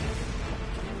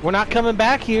 We're not coming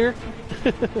back here.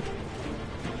 We're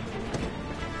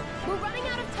running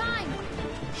out of time.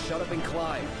 Shut up and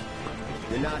climb.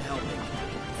 You're not helping.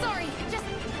 Sorry,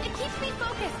 it keeps me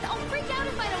focused. I'll freak out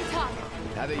if I don't talk.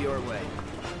 Have it your way.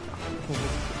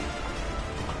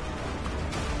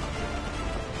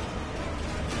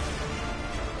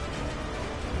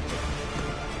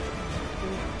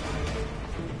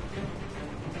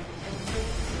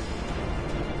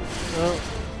 Oh.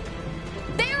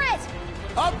 There it!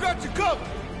 I've got you covered.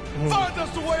 Find us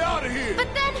the way out of here. But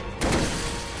then...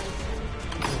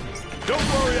 Don't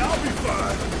worry, I'll be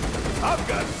fine. I've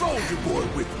got Soldier Boy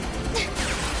with me.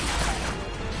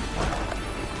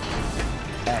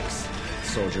 X,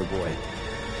 Soldier Boy.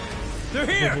 They're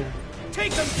here.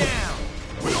 Take them down.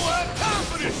 We don't have time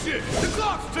for this shit. The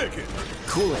clock's ticking.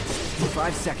 Cool it.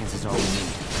 5 seconds is all we need.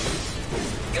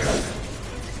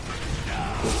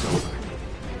 It's over.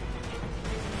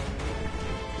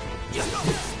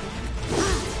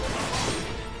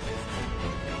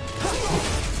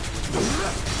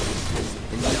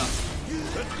 Enough.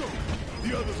 Let's go.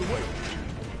 The others are waiting.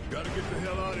 Gotta get the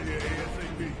hell out of here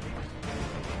ASAP.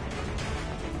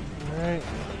 Alright.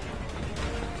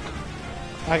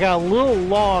 I got a little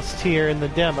lost here in the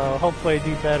demo. Hopefully I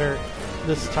do better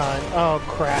this time. Oh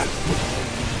crap. You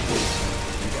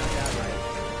got that right.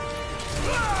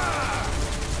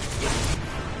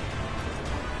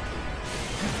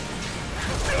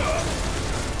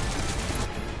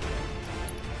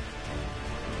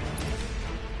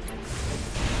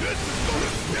 This is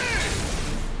gonna sting!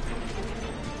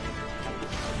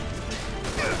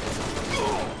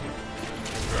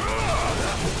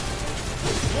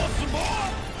 Want some more?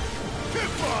 Hit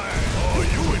fire! Oh,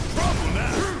 you in trouble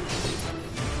now!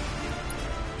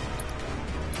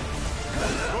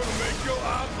 Gonna make your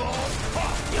eyeballs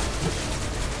pop!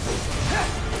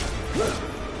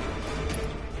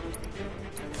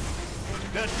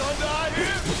 That thunder I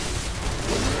hear?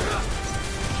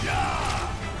 Yeah!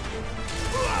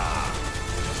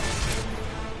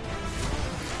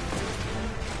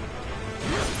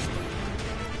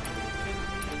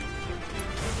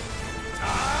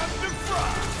 Time to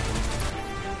fry!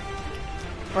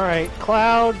 Alright,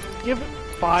 Cloud, give it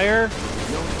fire.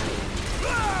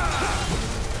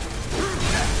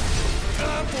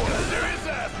 Time for a serious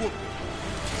ass whooping!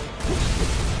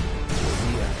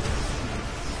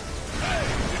 Hey,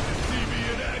 did you see me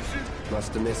in action?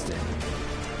 Must have missed it.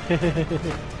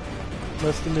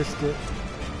 Must have missed it.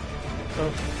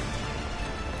 Oh.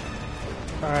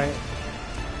 Alright.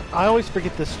 I always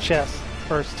forget this chest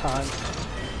first time.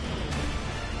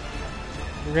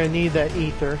 We're gonna need that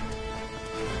ether.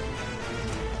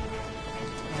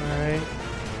 Alright.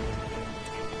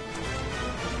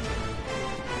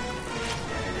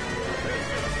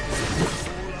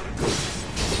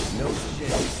 No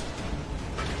shit.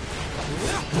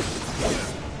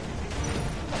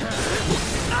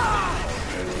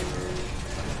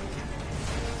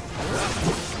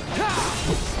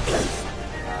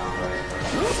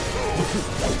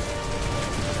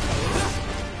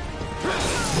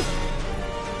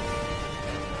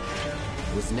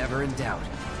 Was never in doubt.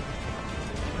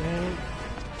 And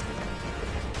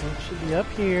it should be up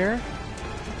here.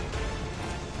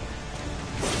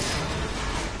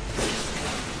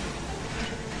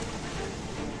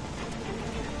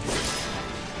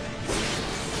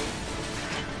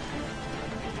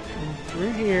 And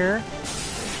through here.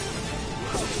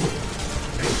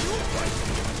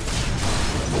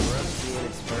 We're up seeing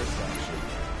its first action.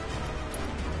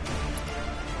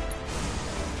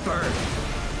 Burn!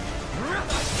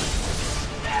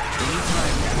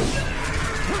 Anytime now.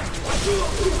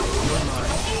 You're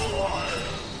mine.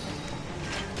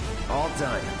 All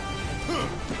done.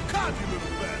 God, you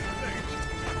little bastard, ain't you?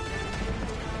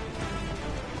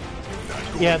 Not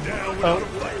going Yeah, down without a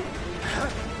fight.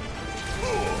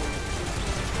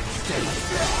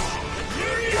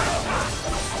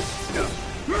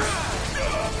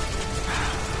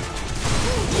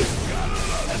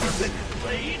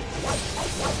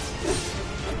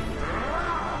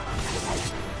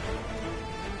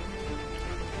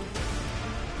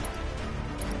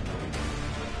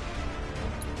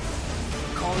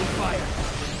 Calling fire.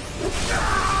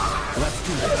 Let's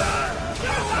do it.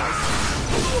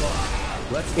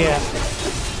 Let's go. Yeah.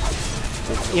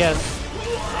 Yeah.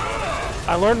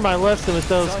 I learned my lesson with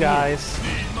those guys.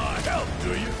 Need my help, do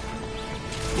you?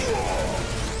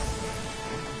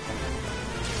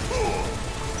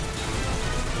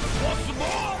 Want some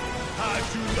more? How'd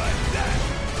you like that?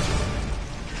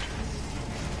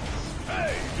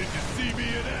 Hey, did you see me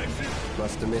in action?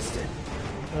 Must have missed it.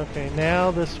 Okay,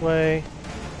 now this way.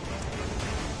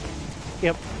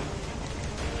 Yep.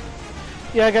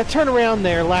 Yeah, I got turned around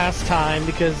there last time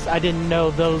because I didn't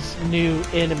know those new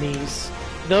enemies.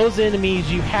 Those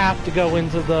enemies, you have to go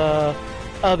into the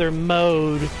other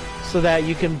mode so that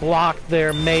you can block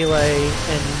their melee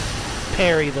and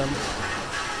parry them.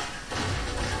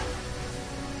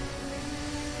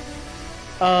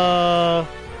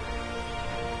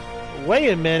 Wait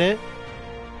a minute.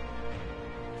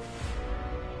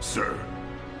 Sir.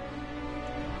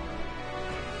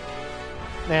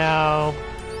 Now,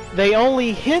 they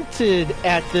only hinted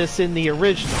at this in the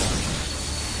original.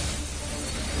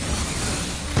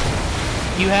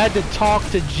 You had to talk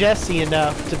to Jesse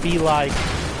enough to be like,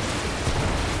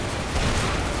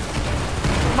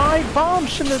 my bomb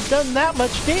shouldn't have done that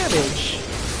much damage.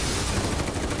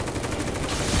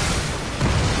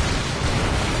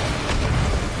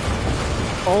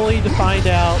 Only to find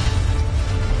out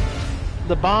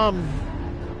the bomb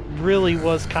really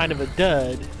was kind of a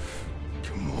dud.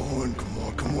 Come on, come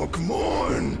on, come on, come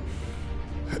on!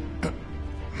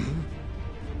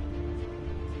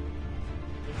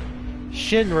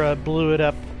 Shinra blew it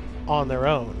up on their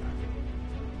own.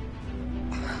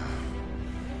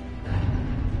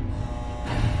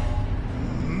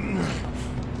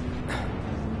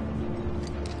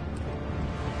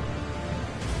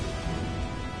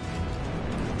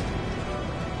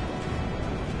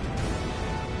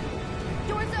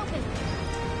 Doors open.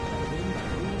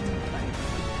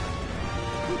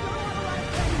 We don't have a lot of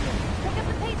time here. Pick up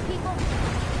the pace, people.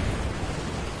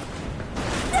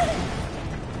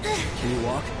 Can you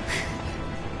walk?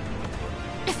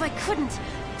 If I couldn't,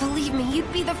 believe me,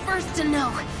 you'd be the first to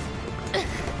know.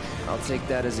 I'll take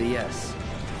that as a yes.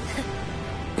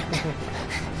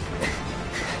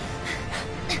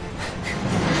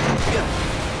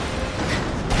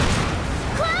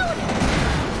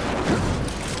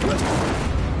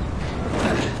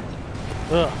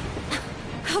 Ugh.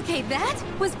 Okay, that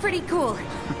was pretty cool.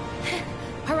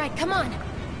 All right, come on.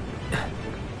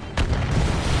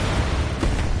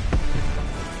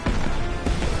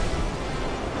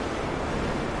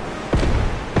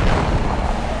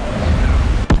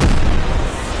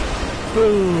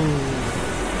 Boom.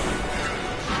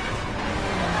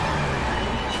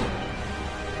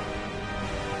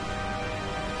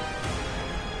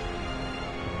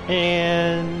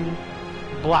 And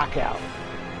blackout.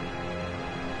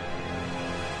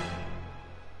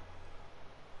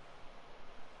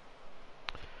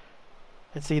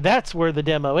 And see, that's where the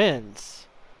demo ends.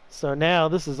 So now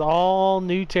this is all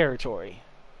new territory.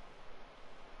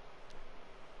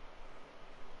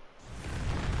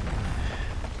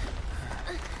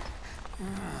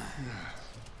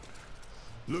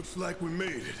 Looks like we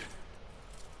made it.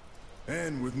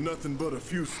 And with nothing but a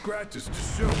few scratches to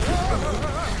show.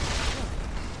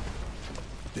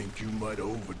 Think you might have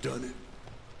overdone it?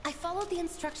 I followed the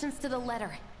instructions to the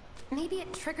letter. Maybe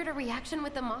it triggered a reaction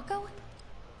with the Mako?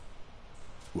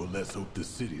 Well, let's hope the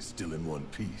city's still in one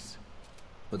piece.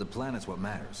 But the planet's what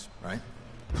matters, right?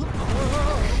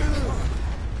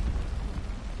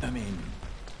 I mean,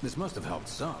 this must have helped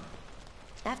some.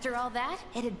 After all that,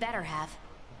 it had better have.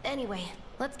 Anyway,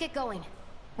 let's get going.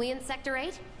 We in Sector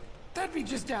 8? That'd be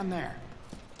just down there.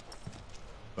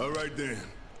 All right then,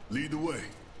 lead the way.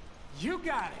 You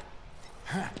got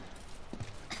it.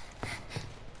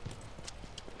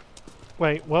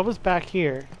 Wait, what was back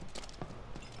here?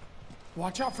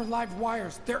 Watch out for live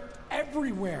wires. They're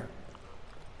everywhere.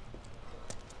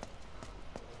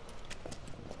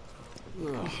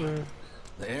 Ugh.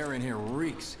 The air in here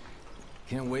reeks.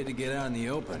 Can't wait to get out in the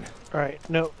open. Alright,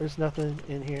 no, there's nothing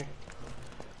in here.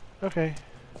 Okay.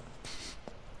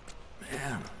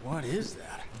 Man, what is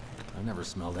that? I've never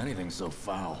smelled anything so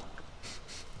foul.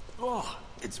 Oh,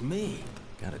 it's me.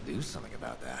 Gotta do something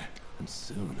about that. And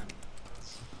soon.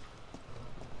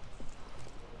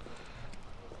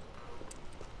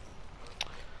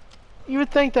 You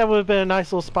would think that would have been a nice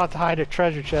little spot to hide a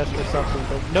treasure chest or something,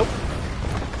 but nope.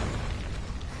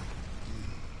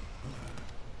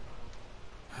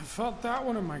 I felt that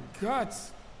one in my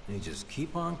guts. They just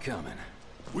keep on coming.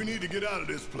 We need to get out of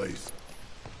this place.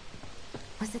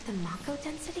 Was it the Mako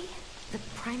density? The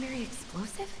primary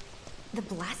explosive? The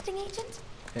blasting agent?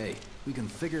 Hey, we can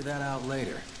figure that out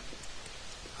later.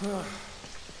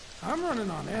 I'm running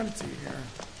on empty here.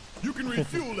 You can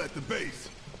refuel at the base.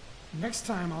 Next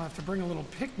time I'll have to bring a little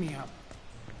pick-me-up.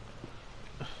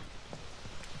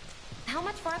 How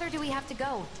much farther do we have to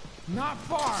go? Not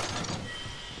far.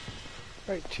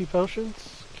 Alright, 2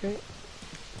 potions. Okay.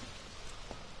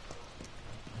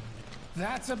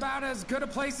 That's about as good a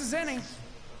place as any.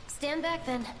 Stand back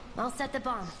then. I'll set the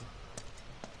bomb.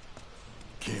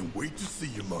 Can't wait to see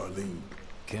you, Marlene.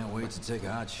 Can't wait to take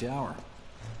a hot shower.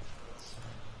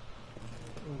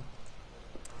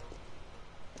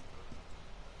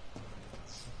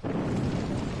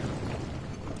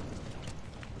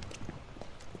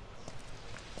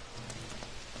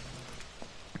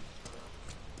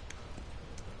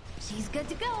 She's good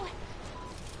to go.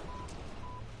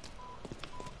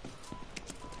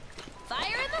 Fire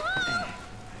in the hole!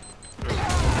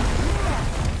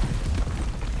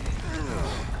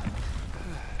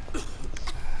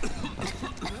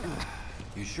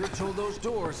 You sure told those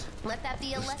doors. Let that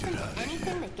be a lesson to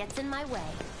anything that gets in my way.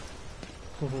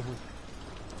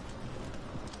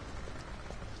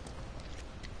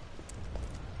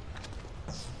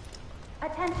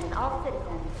 Attention all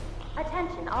citizens.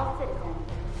 Attention all citizens.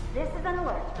 This is an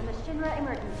alert from the Shinra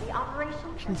Emergency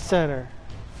Operations Center.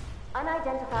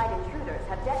 Unidentified intruders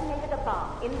have detonated a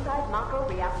bomb inside Mako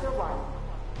Reactor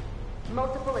 1.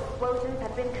 Multiple explosions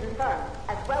have been confirmed,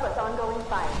 as well as ongoing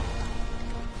fire.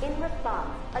 In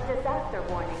response, a disaster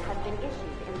warning has been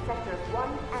issued in Sectors 1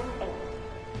 and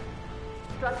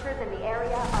 8. Structures in the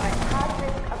area are at high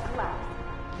risk of collapse,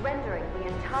 rendering the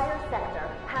entire sector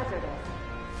hazardous.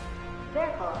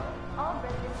 Therefore, all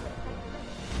residents of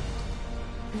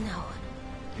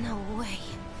No way.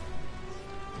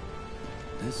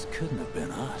 This couldn't have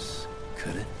been us,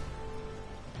 could it?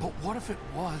 But what if it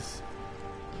was?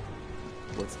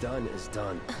 What's done is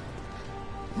done.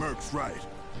 Merc's right.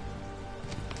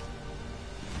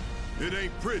 It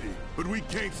ain't pretty, but we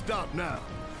can't stop now.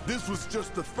 This was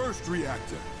just the first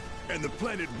reactor, and the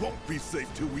planet won't be safe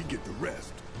till we get the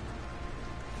rest.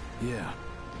 Yeah.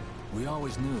 We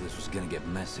always knew this was gonna get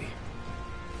messy.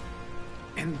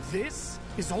 And this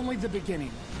is only the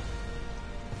beginning.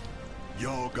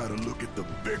 Y'all gotta look at the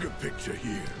bigger picture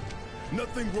here.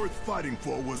 Nothing worth fighting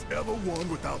for was ever won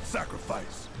without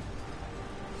sacrifice.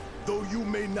 Though you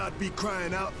may not be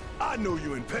crying out, I know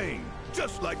you're in pain,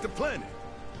 just like the planet.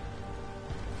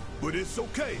 But it's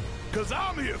okay, cause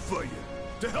I'm here for you,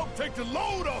 to help take the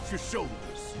load off your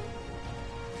shoulders.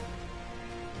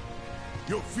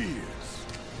 Your fears,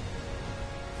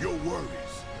 your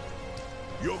worries,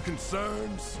 your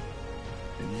concerns,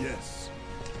 and yes,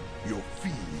 your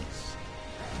feelings.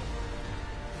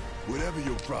 Whatever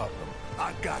your problem,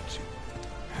 I got you.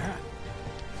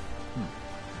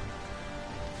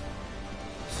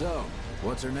 So,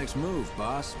 what's our next move,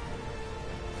 boss?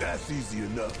 That's easy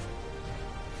enough.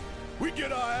 We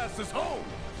get our asses home.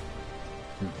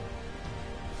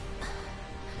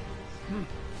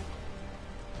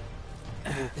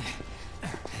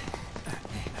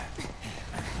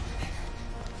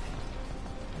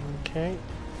 Okay.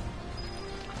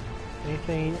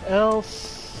 Anything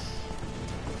else?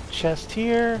 Chest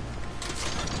here.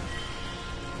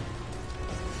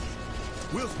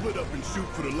 We'll split up and shoot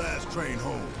for the last train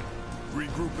home.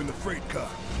 Regroup in the freight car.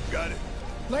 Got it?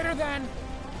 Later then.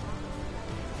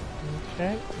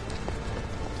 Okay.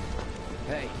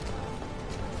 Hey.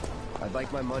 I'd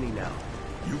like my money now.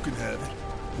 You can have it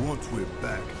once we're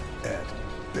back at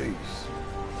base.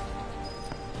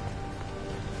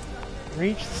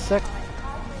 Reach the sec.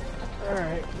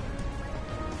 Alright.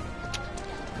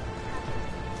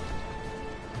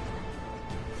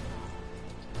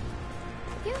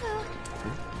 Yoo-hoo.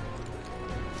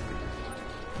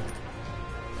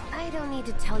 I don't need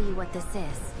to tell you what this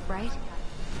is, right?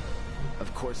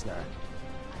 Of course not.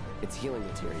 It's healing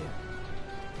materia.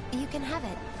 You can have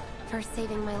it for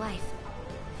saving my life.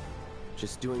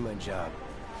 Just doing my job.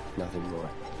 Nothing more.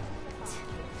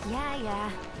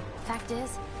 Yeah. Fact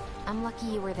is, I'm lucky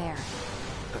you were there.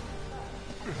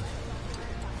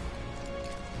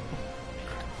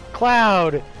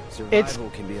 Cloud! Survival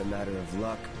can be a matter of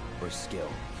luck or skill.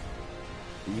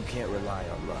 And you can't rely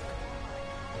on luck.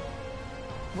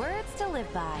 Words to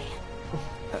live by.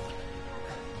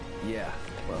 Yeah,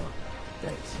 well,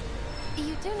 thanks.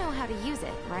 You do know how to use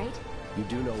it, right? You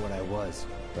do know what I was,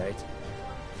 right?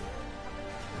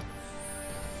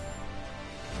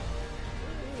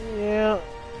 Yeah.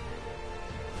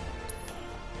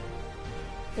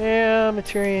 Yeah,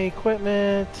 materia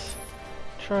equipment.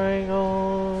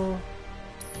 Triangle.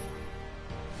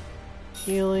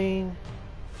 Healing.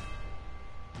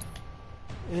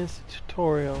 Instant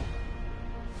tutorial.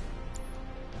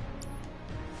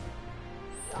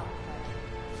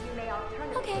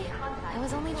 Okay, I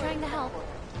was only trying to help.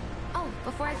 Oh,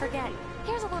 before I forget,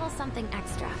 here's a little something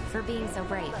extra for being so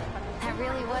brave. That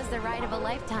really was the ride of a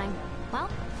lifetime. Well,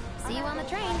 see you on the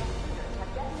train.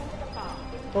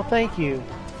 Well, thank you.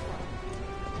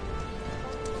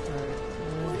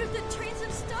 What if the trains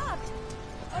have stopped?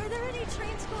 Are there any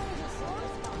trains going to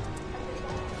Source?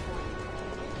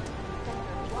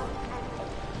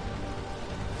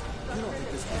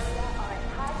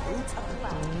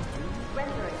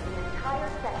 rendering the entire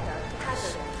sector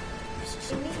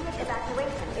hazardous. Immediate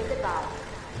evacuation is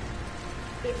advised.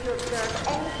 If you observe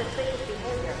any suspicious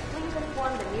behavior, please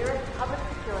inform the nearest public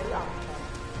security officer.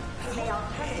 You may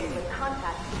alternatively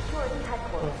contact security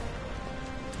headquarters.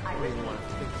 I repeat.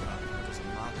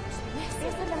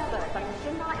 This is an alert from the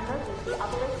Shinra Emergency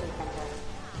Operations Center.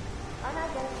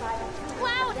 Unidentified intruder.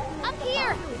 Cloud! Up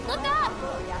here! Look up!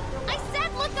 I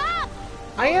said look up!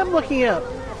 I am looking up.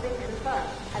 Have been confirmed,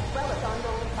 as well as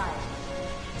ongoing fire.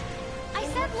 I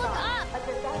said look up! A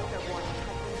disaster warning has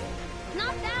been issued.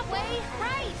 Not that way!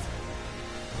 Right!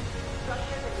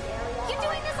 Structures in the area You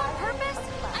doing this on purpose?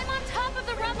 I'm on top of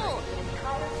the rubble! the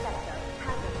entire sector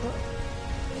hazardous.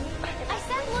 I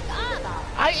said look up!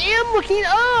 I am looking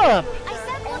up! I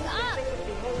said look up! Suspicious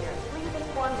behavior, please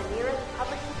inform the nearest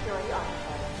public security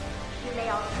officer. You may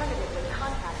alternatively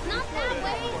contact Not that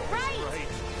way! Right!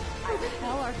 I repeat,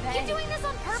 Hell are they? You doing this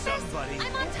on purpose?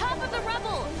 I'm on top of the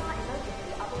rubble!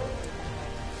 Emergency Operations Center.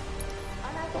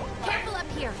 Unidentified Careful up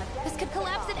here. This could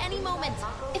collapse at any moment.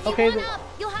 If you Okay, run the- up,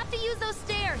 you'll have to use those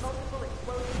stairs. multiple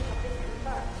explosions have been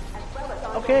confirmed, as well as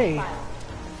ongoing Okay. fire.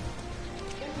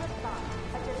 In response,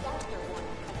 a disaster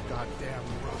warning has been Goddamn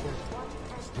rubber.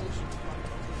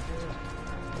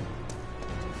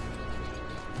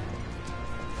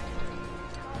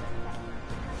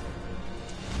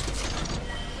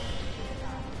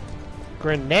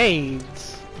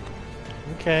 Grenades.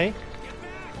 Okay.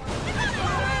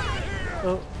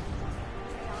 Oh.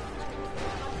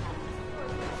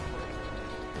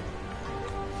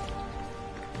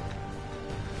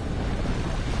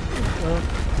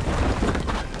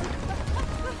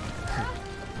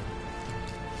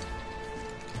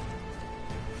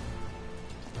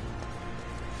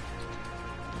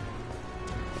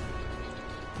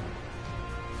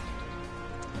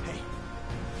 Hey,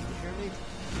 can you hear me?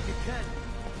 If you can,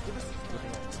 give us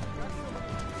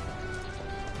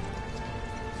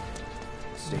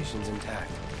Station's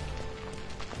intact.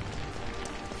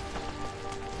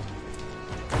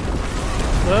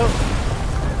 Oh.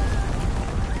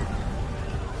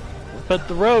 But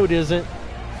the road isn't.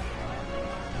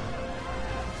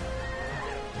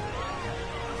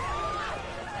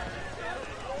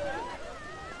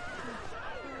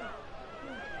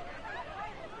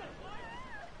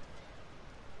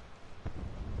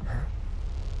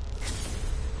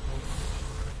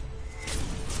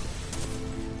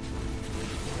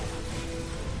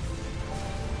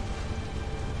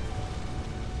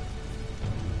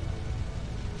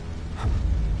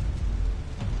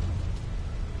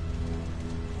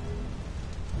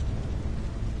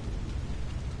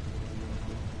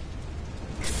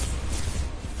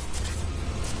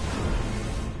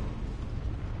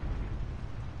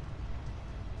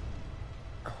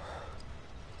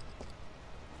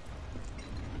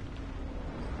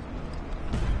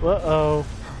 Uh-oh.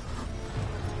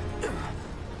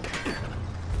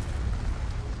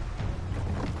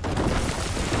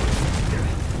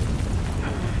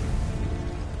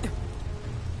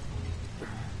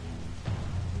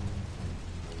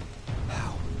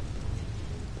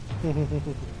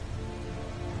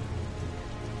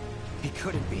 He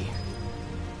couldn't be.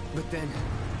 But then...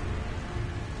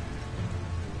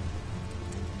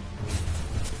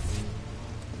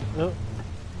 No.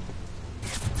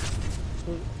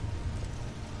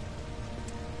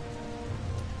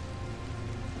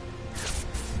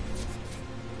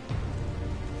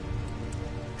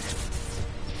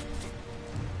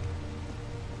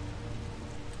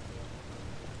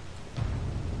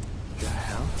 The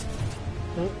hell?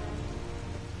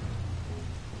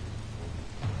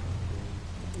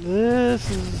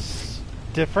 This is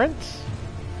different.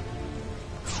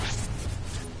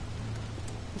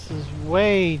 This is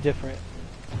way different.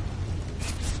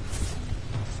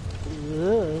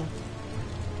 Ugh.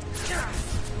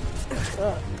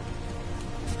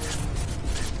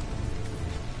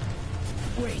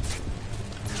 Wait.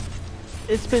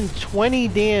 It's been 20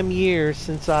 damn years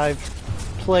since I've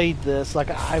played this. Like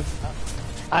I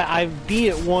beat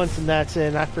it once and that's it.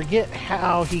 And I forget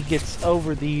how he gets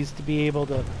over these to be able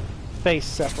to face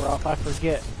Sephiroth. I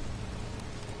forget.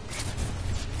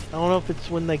 I don't know if it's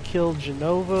when they killed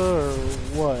Genova or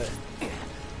what.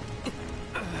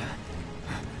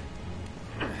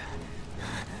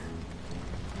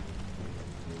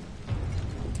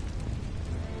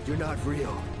 You're not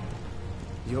real.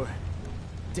 You're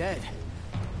dead.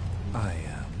 I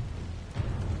am.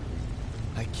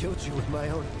 I killed you with my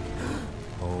own...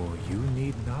 Oh, you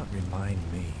need not remind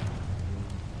me.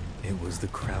 It was the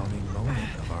crowning moment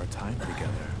of our time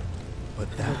together. But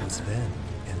that was then,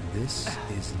 and this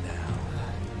is now.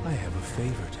 I have a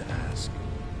favor to ask.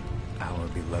 Our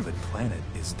beloved planet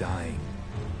is dying.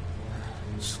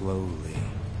 Slowly,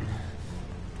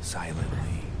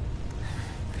 silently,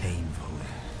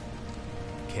 painfully.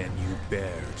 Can you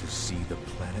bear to see the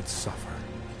planet suffer?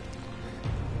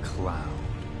 Cloud.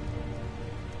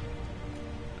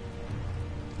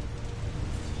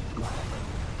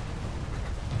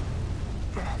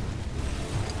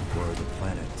 Were the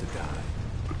planet to die,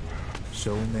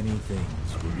 so many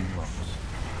things would be lost.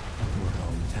 Your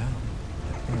hometown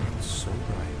had been so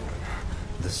bright.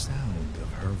 The sound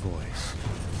of her voice,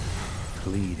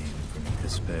 pleading from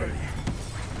despair.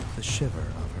 The shiver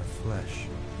of her flesh,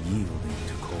 yielding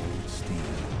to cold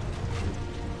steel.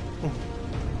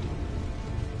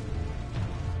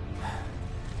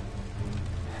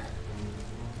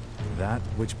 That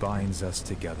which binds us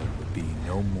together would be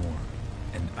no more,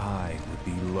 and I would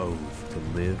be loath to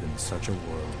live in such a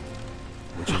world,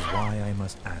 which is why I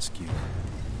must ask you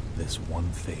this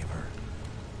one favor.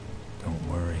 Don't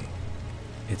worry,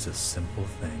 it's a simple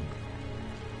thing.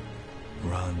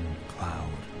 Run, Cloud.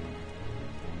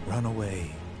 Run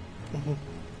away.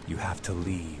 You have to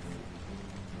leave.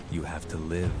 You have to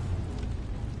live.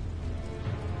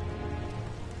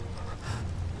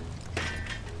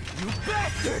 You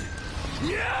bastard!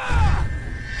 Yeah!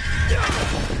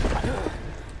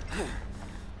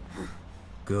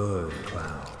 Good,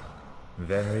 Cloud.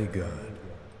 Very good.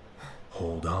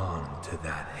 Hold on to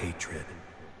that hatred.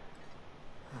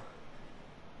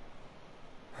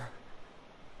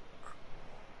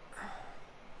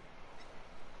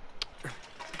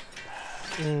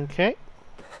 Okay.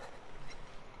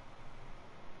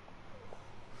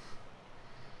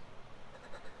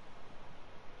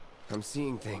 I'm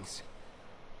seeing things.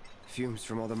 Fumes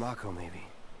from all the Mako, maybe.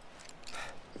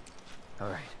 All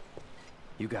right.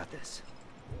 You got this.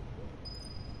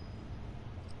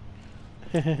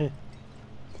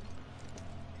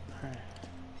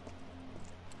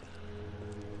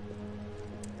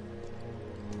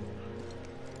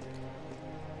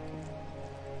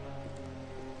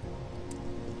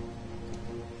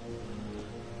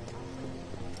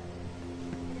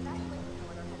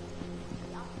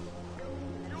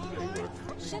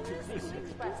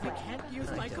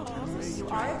 You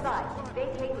are advised to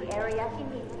vacate the area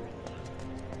immediately.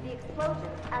 The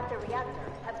explosions at the reactor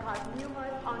have caused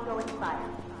numerous ongoing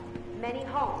fires. Many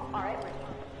homes are at risk.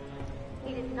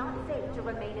 It is not safe to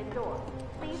remain indoors.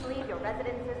 Please leave your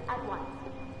residences at once.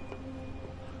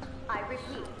 I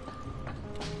repeat.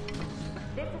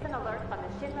 This is an alert from the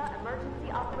Shinra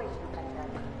Emergency Operations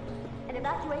Center. An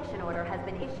evacuation order has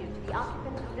been issued to the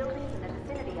occupants of buildings in the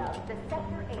vicinity of the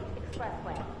Sector 8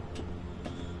 Expressway.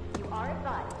 You are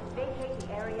advised to vacate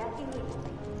the area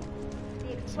immediately.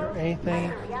 The explosion at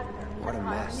the reactor has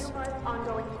caused numerous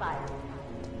ongoing fires.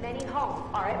 Many homes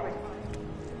are at risk.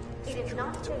 It is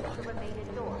not safe to remain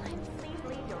indoors. Please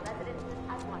leave your residences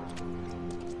at once.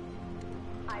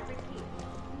 I repeat.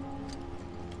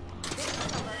 This is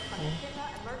an alert from the Shinra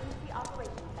Emergency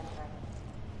Operations Center.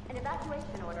 An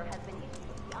evacuation order has been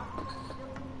issued to the occupants of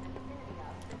buildings in the vicinity of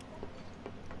the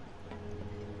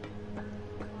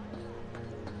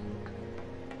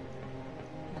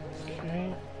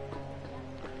Okay.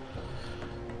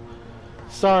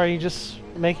 Sorry, just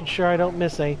making sure I don't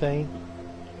miss anything.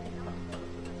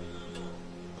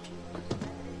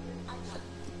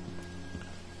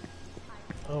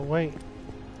 Oh wait.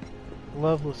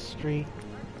 Loveless Street.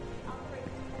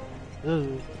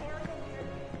 Ooh.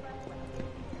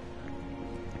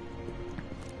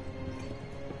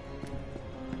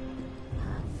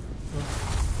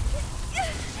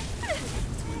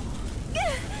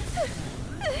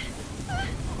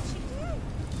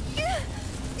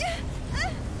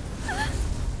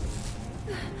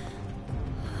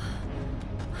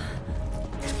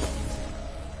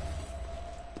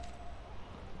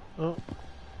 Oh.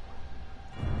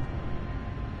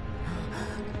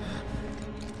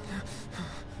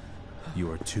 You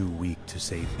are too weak to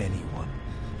save anyone.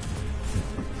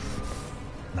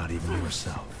 Not even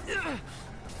yourself.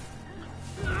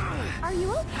 Are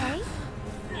you okay?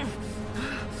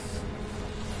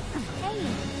 Hey,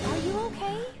 are you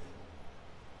okay?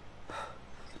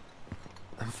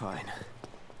 I'm fine.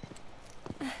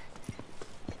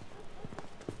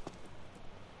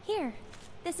 Here,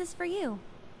 this is for you.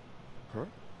 Huh?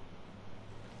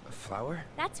 A flower?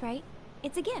 That's right.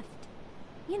 It's a gift.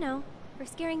 You know, for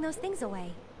scaring those things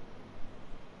away.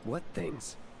 What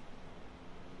things?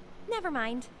 Never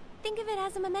mind. Think of it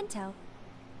as a memento.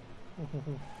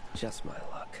 Just my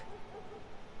luck.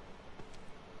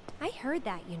 I heard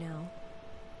that, you know.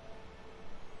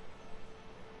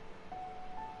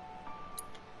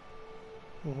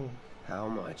 How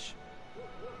much?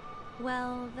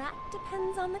 Well, that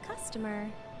depends on the customer.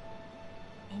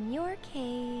 In your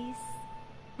case...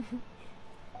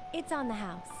 it's on the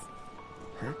house.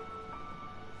 Huh?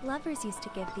 Lovers used to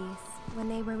give these when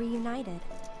they were reunited.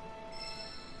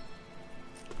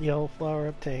 Yellow flower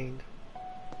obtained.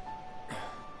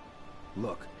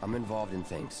 Look, I'm involved in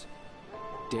things.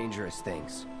 Dangerous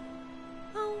things.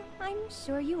 Oh, I'm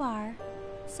sure you are.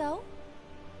 So?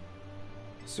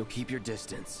 So keep your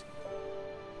distance.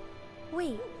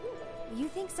 Wait, you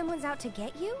think someone's out to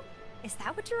get you? Is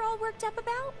that what you're all worked up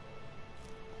about?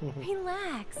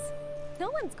 Relax. No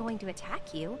one's going to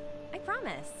attack you. I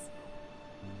promise.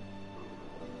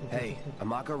 Hey, a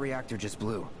Mako reactor just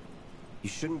blew. You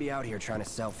shouldn't be out here trying to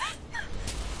sell...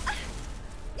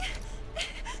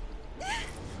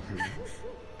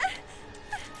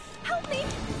 Help me!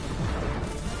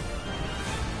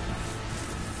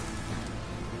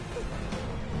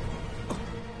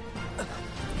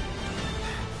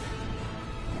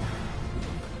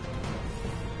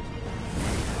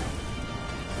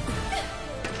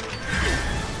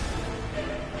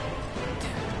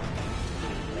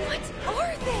 What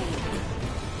are they?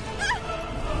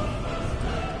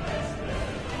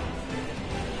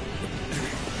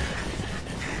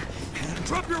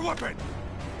 Drop your weapon!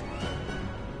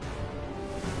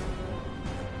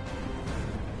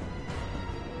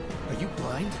 Are you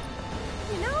blind?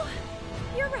 You know,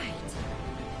 you're right.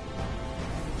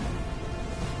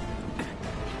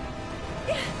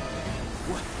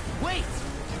 Wait!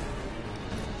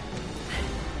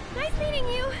 Nice meeting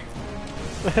you.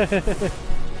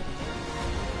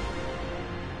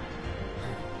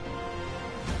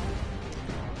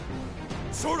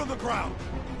 Sword on the ground!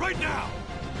 Right now!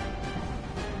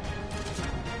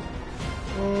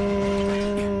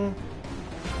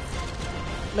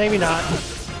 Maybe not.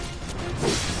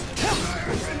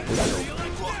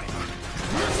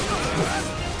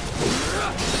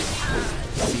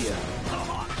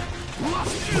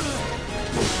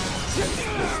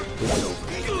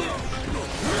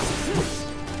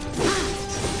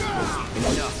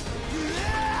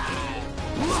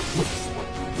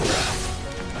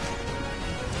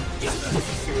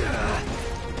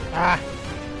 Ah.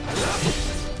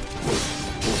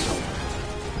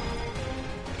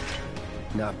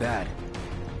 Not bad.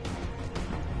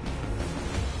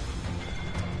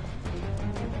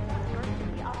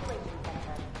 The operations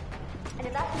center. An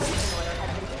evacuation order has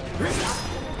been issued for the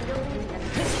oxygen building and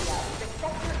area for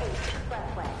Sector 8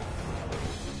 Expressway.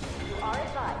 You are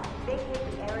advised to vacate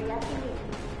the area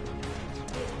immediately.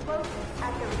 The explosions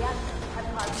at the reactor have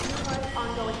caused numerous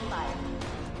ongoing fires.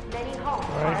 Many homes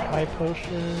are Alright, high at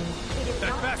potion.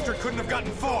 That bastard couldn't have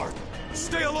gotten far!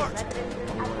 Stay alert!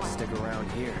 I want to stick around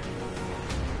here.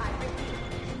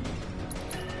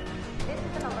 This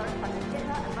is an alert from the VII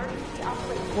Emergency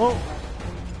Operations Whoa. Center.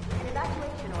 An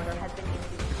evacuation order has been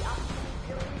issued to the oxygen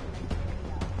building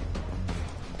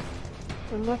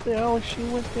and Isn't that the alley she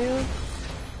went down?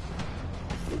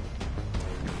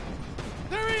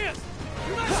 There he is!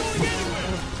 You're not going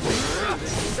anywhere!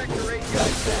 Sector 8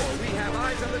 guys said we have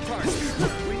eyes on the target.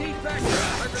 We need backup.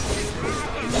 I repeat,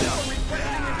 no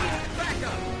requesting immediate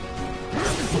backup.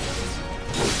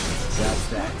 That's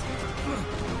that.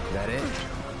 That it?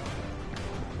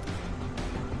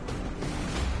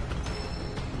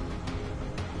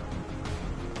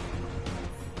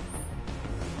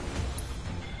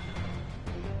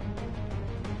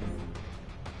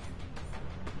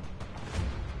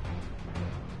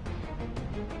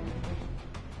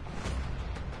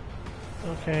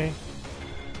 Okay.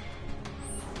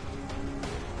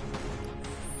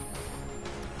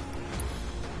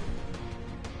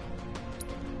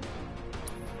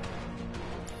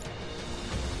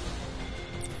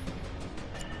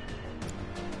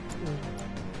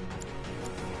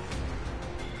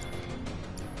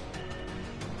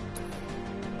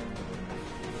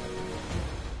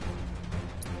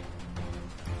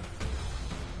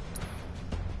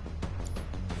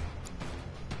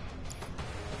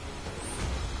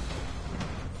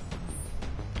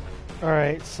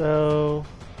 Alright, so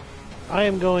I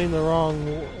am going the wrong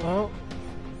well.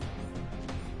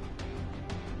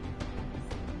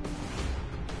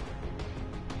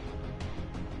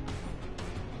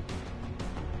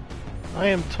 I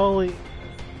am totally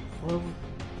well,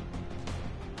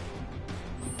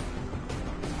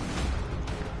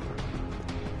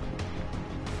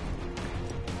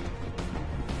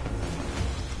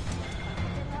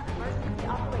 Emergency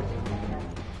Operations Center.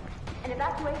 An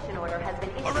evacuation order has been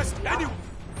issued. Arrest anyone!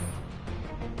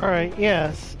 alright,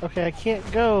 yes. Okay, I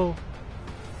can't go.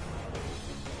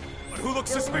 But who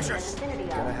looks suspicious?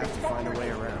 Gonna have to find a way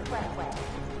around. You are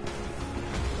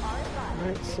advised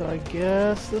Alright, so I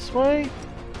guess this way?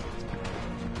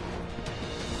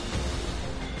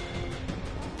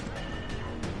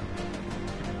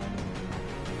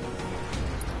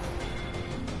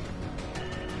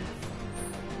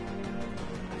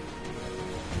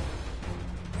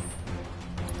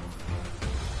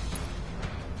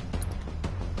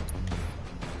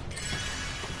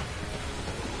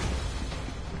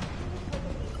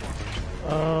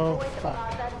 Oh, fuck.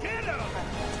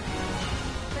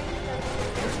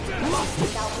 Oh,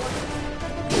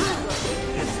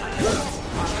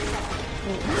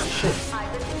 shit.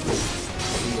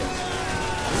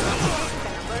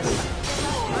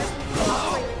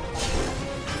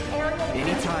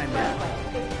 Anytime now.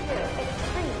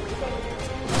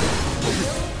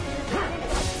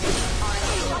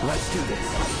 Let's do this.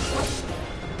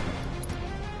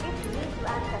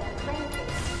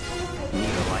 Need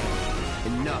a light.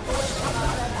 Enough.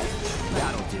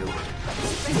 That'll do.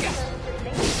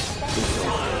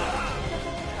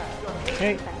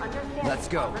 Okay. Let's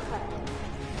go.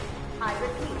 I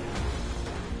repeat.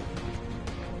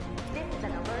 This is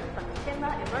an alert from the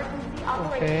Shinra Emergency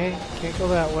Operations. Okay, can't go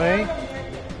that way. The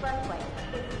expressway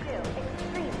is still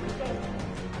extremely dangerous.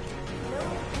 No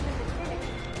vicinity.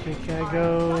 Okay, can I go?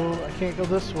 I can't go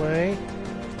this way.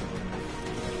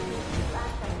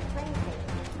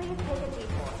 Please take a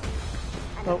detour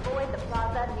and Oh. avoid the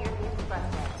plaza near the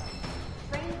expressway.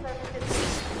 Train services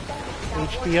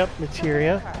HP up,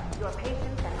 materia. Your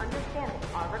patience and understanding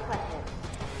are requested.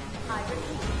 I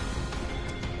repeat.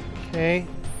 Okay.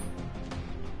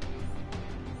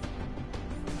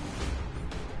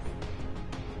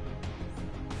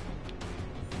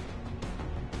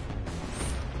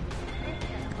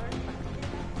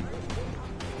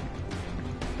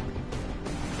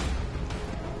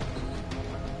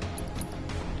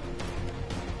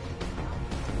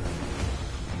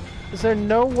 Is there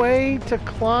no way to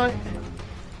climb?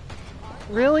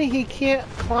 Really? He can't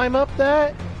climb up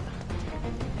that?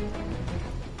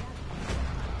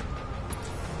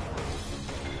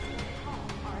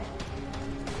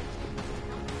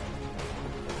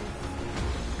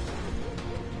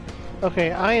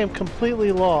 Okay, I am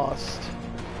completely lost.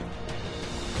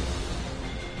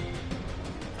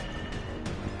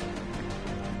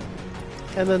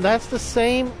 And then that's the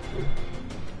same...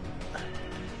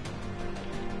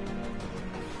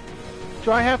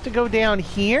 Do I have to go down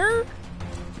here?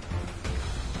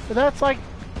 But that's like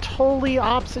totally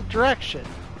opposite direction.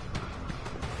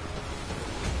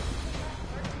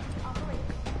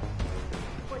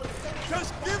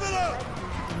 Just give it up!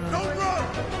 Don't run!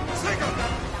 Sing 'em!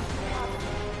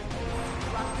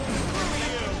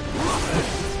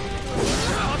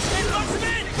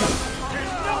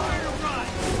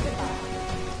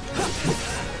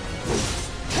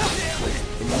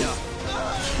 Enough.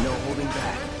 No holding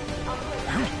back.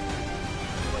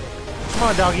 Come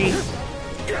on, doggy.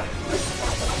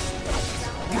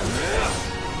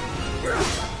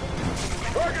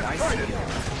 Target sighted!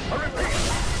 I repeat,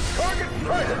 target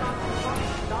sighted!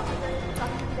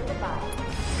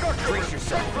 Brace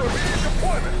yourself. For immediate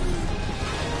deployment!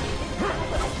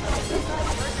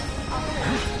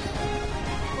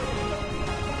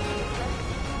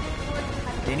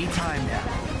 Anytime now.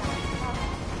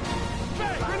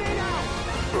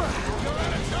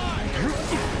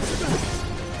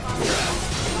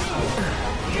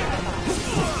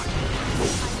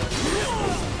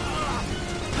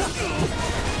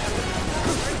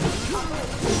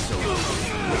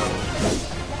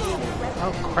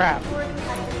 Oh crap.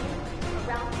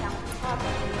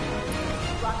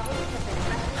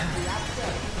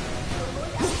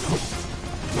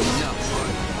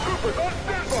 Troopers on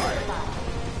standby!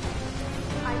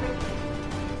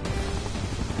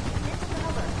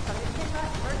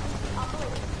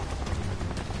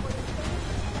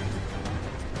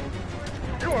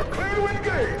 You are clear to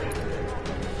engage!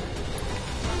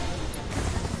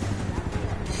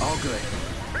 All good.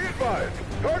 Be advised,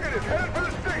 target is headed for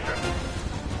the station!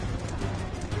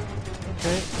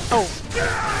 Okay. Oh.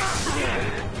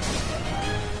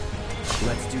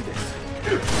 Let's do this.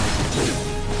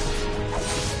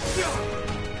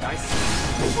 I see.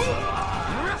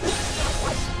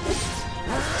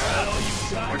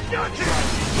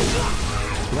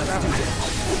 Let's do this.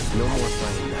 No more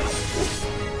fighting now.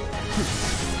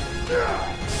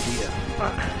 See ya.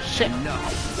 Shit.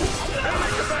 Enough. Enemy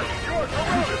combatant, you are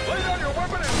surrounded! Lay down your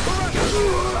weapon and surrender!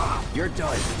 You're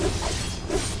done.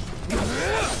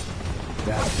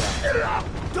 That's that.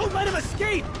 Don't let him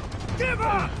escape! Give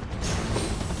up!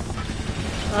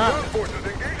 Ground forces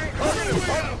engaging target in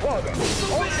Titan Plaza.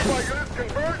 All nearby units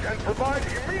converge and provide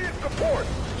immediate support.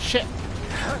 Shit.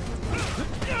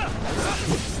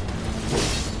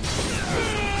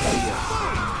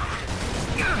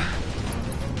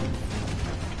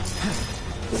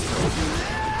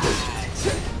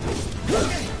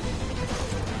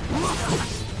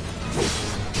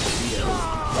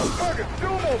 Target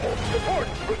still mobile. Support.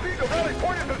 Proceed to rally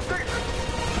point at the station.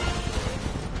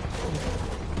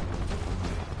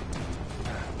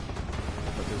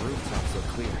 But the rooftops look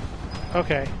clear.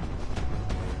 Okay.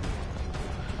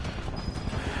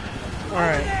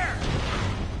 Alright.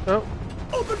 Oh.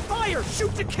 Open fire!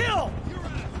 Shoot to kill!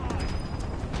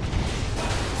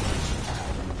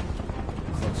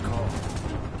 Close call.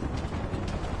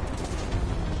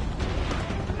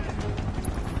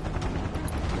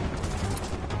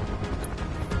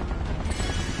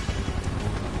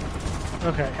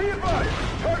 Okay. Be advised.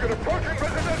 Target approaching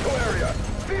residential area.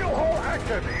 Steel hull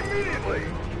active immediately.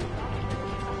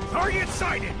 Target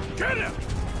sighted! Get him!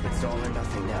 It's all or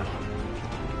nothing now.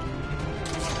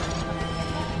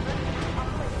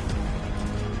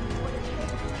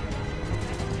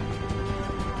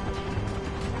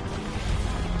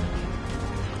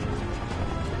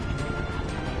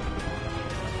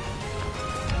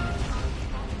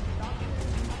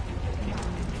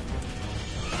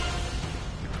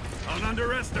 Don't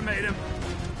underestimate him.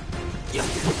 You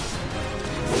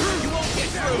won't get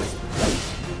through.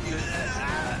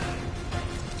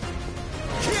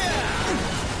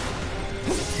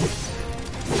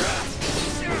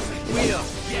 Wheel.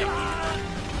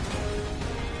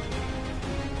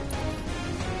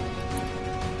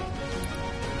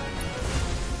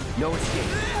 No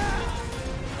escape.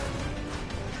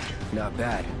 Not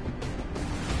bad.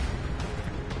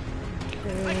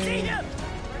 I see him!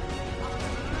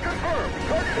 Confirmed.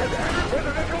 Target has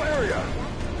entered residential area.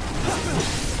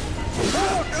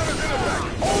 Lockdown is in effect.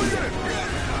 All units.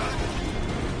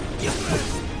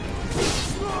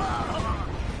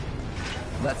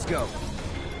 Let's go.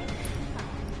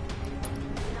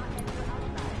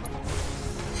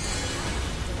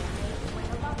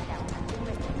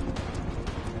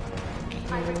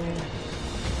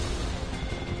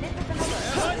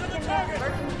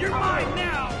 You're mine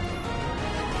now!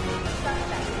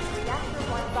 Reactor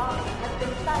 1 bombing has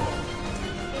been sighted.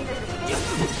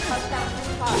 Investigation of South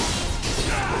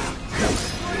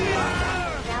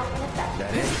now in effect.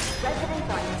 That it? Residents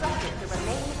are instructed to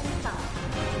remain inside.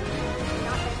 Do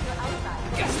not venture outside.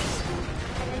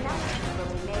 An announcement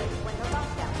will be made when the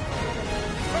lockdown is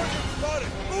Target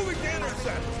spotted. Moving to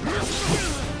intercept.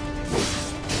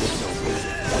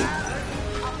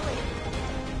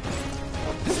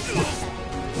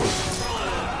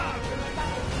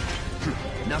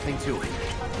 Nothing to it.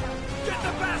 Get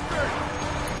the bastard!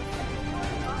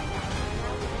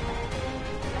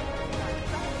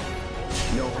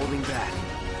 No holding back.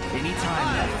 Anytime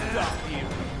now. Stop you!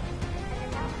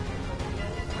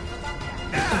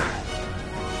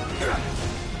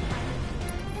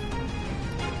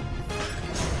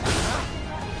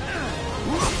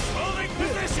 Holding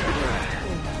position!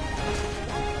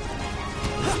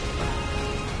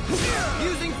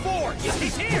 Using force!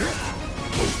 He's here!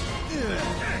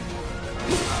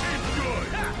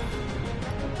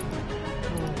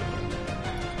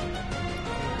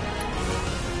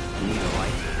 Need a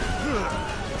light.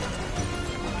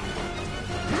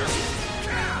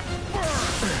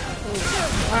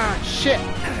 Ah, shit.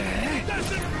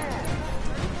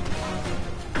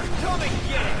 Come and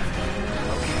get it!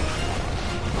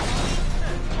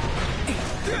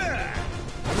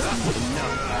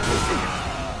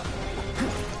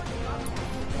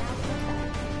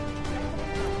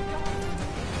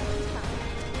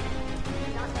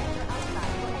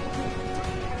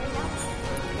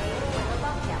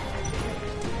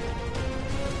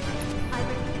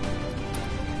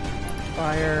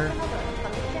 Fire.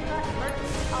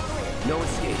 No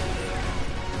escape.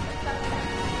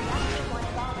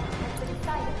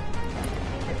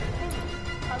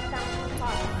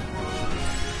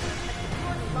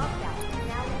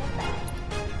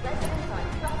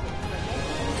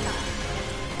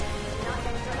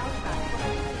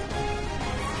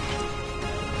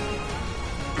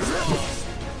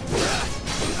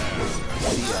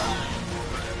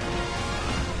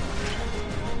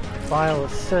 File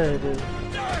of sedative.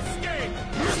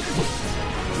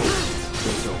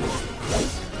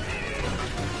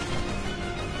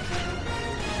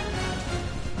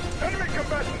 Enemy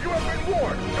combatants, you have been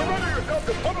warned. Surrender yourself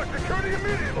to public security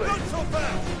immediately. Not so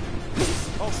fast.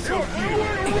 I'll show You have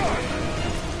nowhere to run.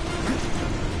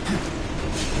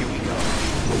 Here we go.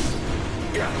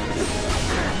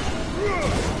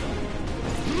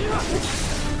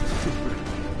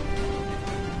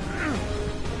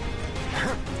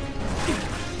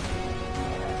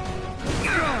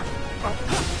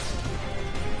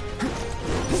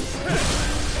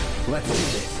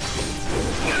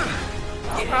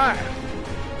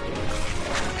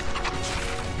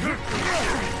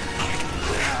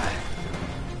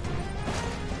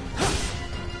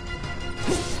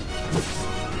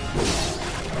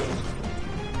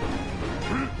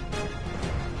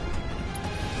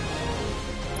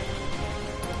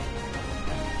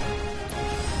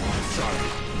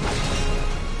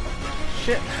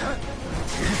 Shit.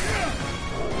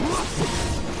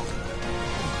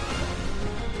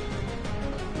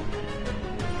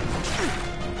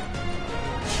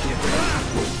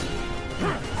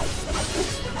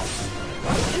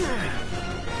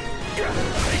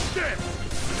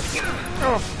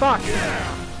 Oh, fuck.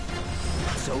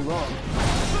 So long.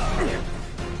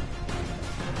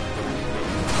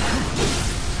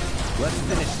 Let's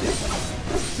finish this.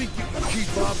 Think you can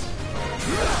keep up?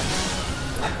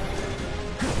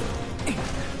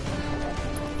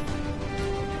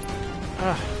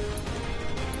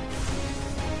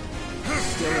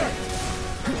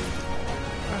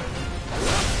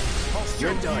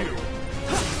 You're done.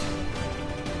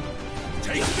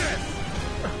 Take this!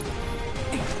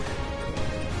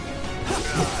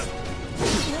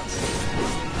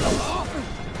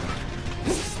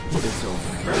 It's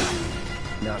over.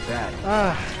 Not bad.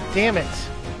 Damn it.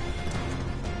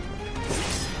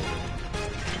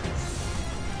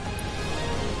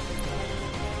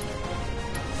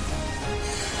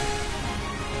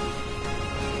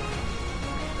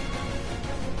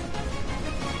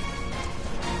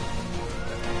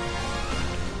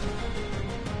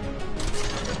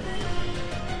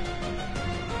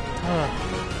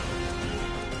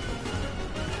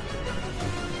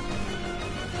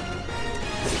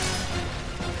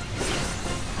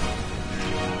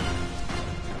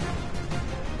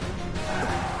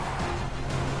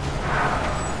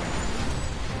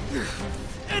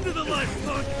 End of the life,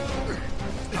 punk!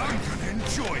 I'm gonna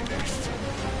enjoy this.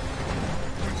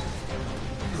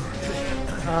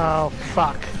 Oh,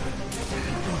 fuck.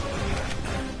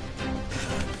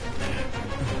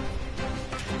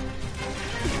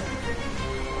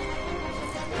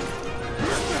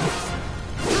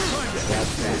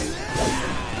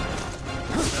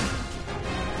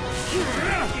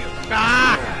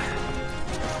 Ah!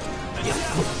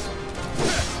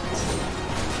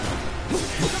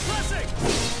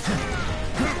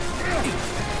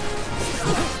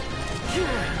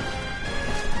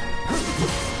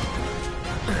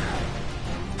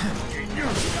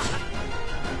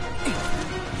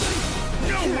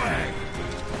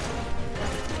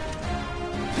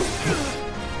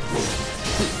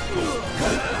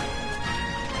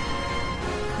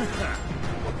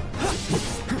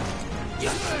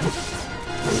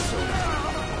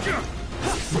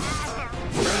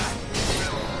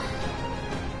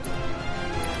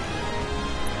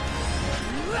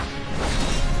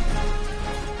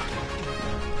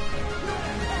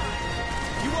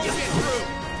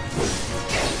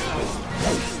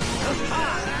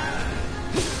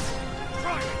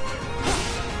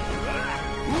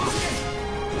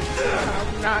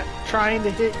 Not trying to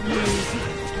hit you.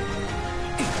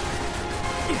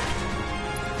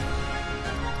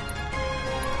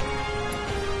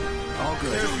 All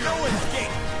good. There's no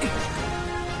escape!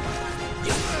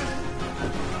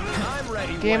 I'm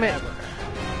ready. Damn it.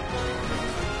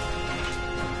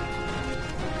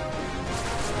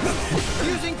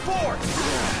 Using force!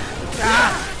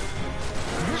 Ah!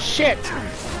 Shit!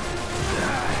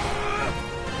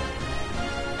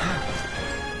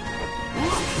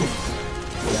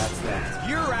 That's that.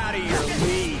 You're out of your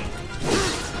league!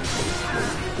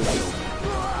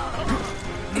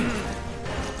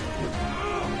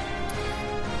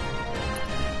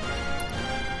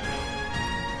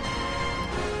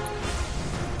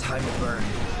 Time to burn.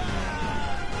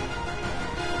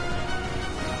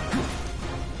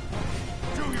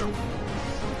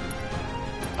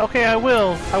 Okay, I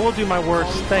will. I will do my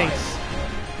worst. Thanks.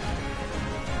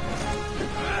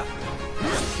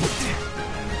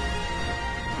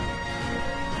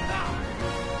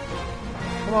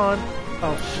 Come on.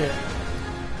 Oh, shit.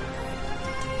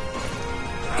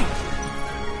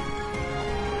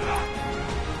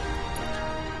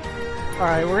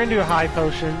 Alright, we're gonna do a high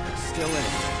potion. Still in it.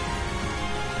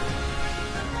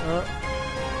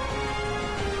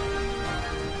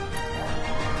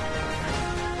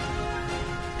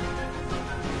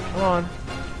 Come on.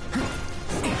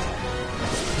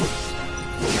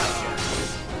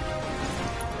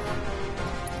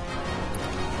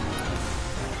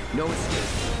 No escape.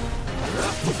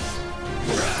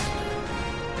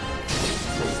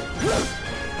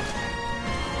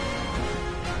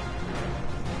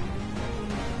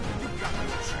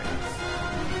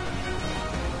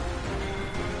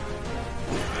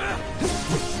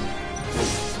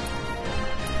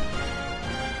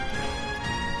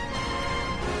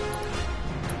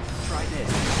 Try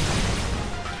this.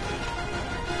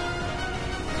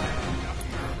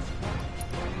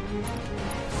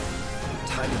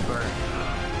 Time to burn.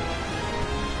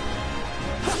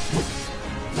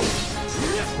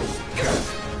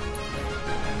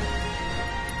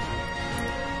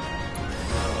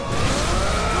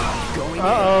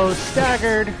 Uh-oh,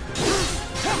 staggered.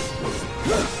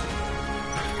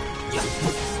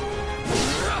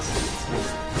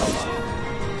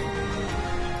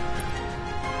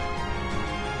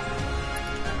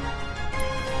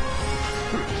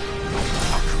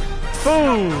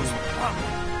 Boom! Move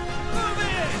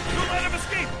in! Don't let him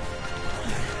escape!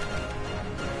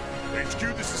 HQ,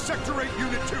 this is Sector 8,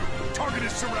 Unit 2. Target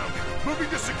is surrounded. Moving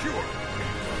to secure.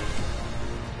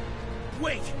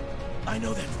 Wait! I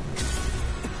know that.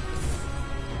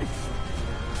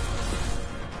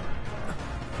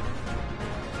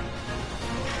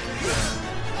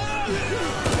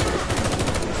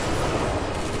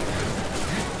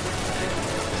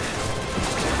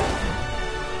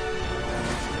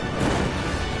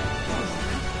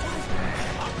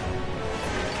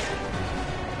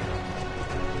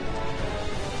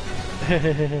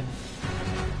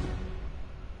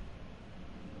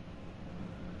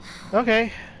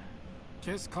 Okay.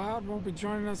 Guess Cloud won't be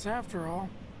joining us after all.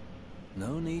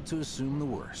 No need to assume the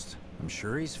worst. I'm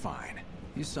sure he's fine.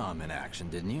 You saw him in action,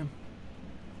 didn't you?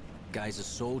 Guy's a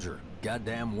soldier.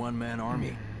 Goddamn one-man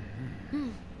army.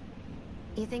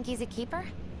 You think he's a keeper?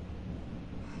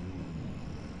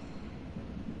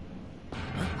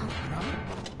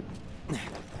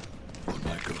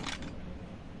 Michael.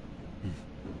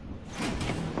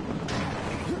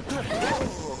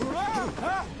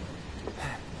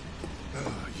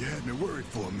 You had me worried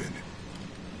for a minute.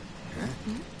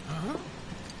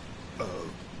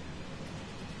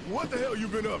 What the hell you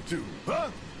been up to, huh?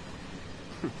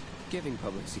 Giving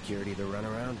public security the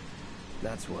runaround.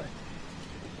 That's what.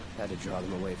 Had to draw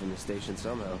them away from the station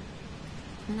somehow.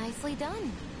 Nicely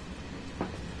done.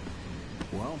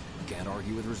 Well, can't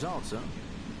argue with results, huh?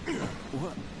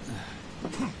 What?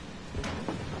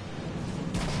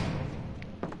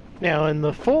 Now, in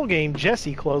the full game,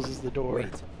 Jesse closes the door.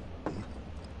 Wait.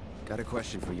 Got a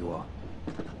question for you all.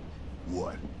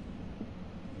 What?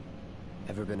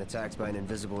 Ever been attacked by an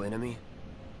invisible enemy?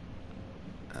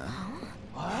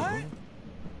 What?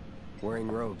 Wearing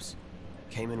robes.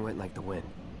 Came and went like the wind.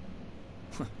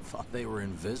 Thought they were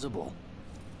invisible.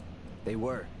 They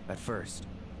were, at first.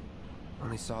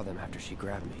 Only saw them after she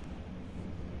grabbed me.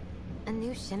 A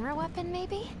new Shinra weapon,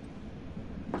 maybe?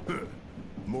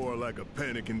 More like a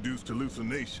panic-induced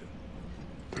hallucination.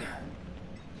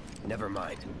 Never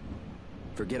mind.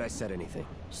 Forget I said anything.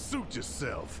 Suit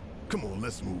yourself. Come on,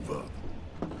 let's move up.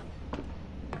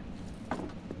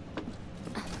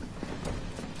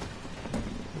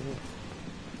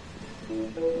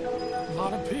 A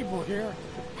lot of people here.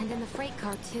 And in the freight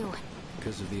car, too.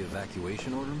 Because of the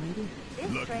evacuation order, maybe?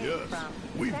 Lucky us.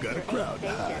 We've got a crowd to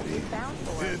hide in.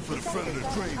 Head for the front of the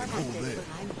train and hold there.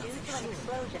 Due to an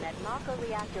explosion at Mako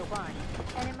Reactor 1,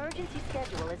 an emergency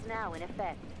schedule is now in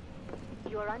effect.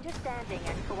 Your understanding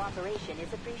and cooperation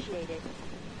is appreciated.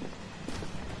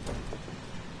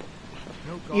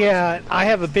 Yeah, I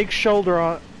have a big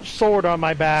sword on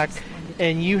my back,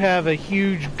 and you have a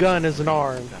huge gun as an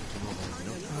arm.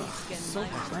 So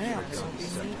cramped.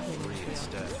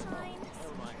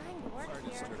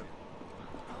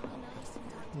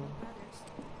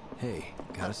 Hey,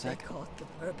 got a sec? Have they caught the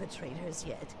perpetrators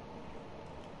yet?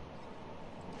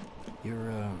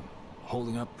 You're,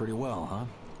 holding up pretty well, huh?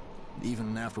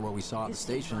 Even after what we saw at the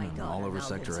station and all over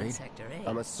Sector 8?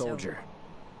 I'm a soldier.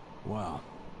 Wow.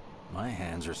 My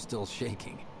hands are still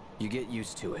shaking. You get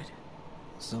used to it.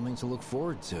 Something to look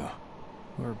forward to.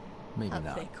 Or maybe Have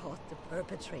not. they caught the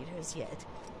perpetrators yet?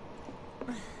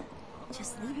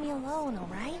 Just leave me alone, all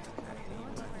right?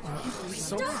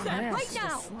 So Stop that right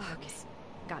cramped. now! Okay,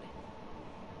 got it.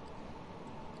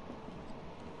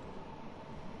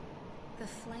 The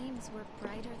flames were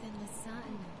brighter than the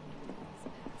sun.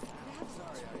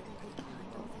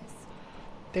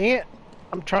 Dang it.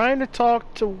 I'm trying to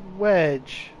talk to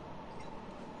Wedge.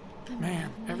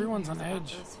 Man, everyone's on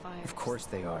edge. Of course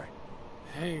they are.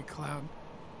 Hey, Cloud.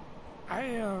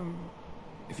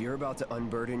 If you're about to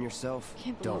unburden yourself,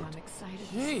 don't. I'm excited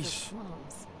Yeesh.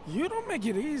 You don't make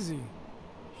it easy.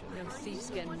 No thief's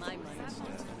getting my money.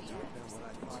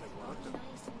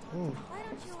 Why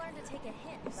don't you learn to take a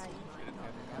hint, buddy?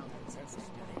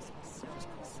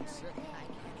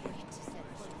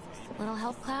 Little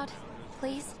help, Cloud?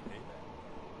 Please?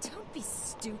 Don't be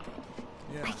stupid.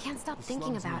 I can't stop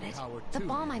thinking about it. The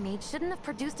bomb I made shouldn't have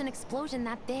produced an explosion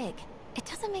that big. It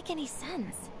doesn't make any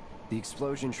sense. The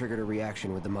explosion triggered a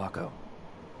reaction with the Mako.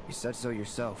 You said so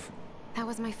yourself. That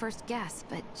was my first guess,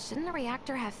 but shouldn't a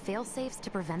reactor have fail-safes to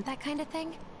prevent that kind of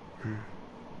thing?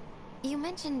 You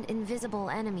mentioned invisible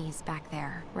enemies back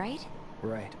there, right?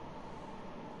 Right.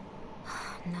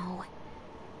 No.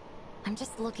 I'm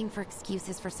just looking for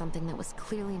excuses for something that was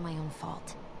clearly my own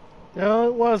fault. No,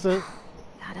 it wasn't.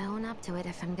 Gotta own up to it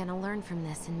if I'm gonna learn from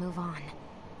this and move on.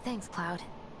 Thanks, Cloud.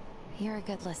 You're a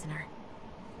good listener.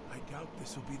 I doubt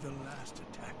this will be the last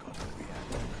attack on the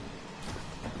reactor.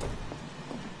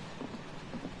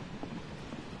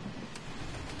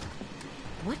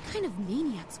 What kind of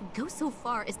maniacs would go so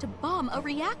far as to bomb a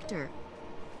reactor?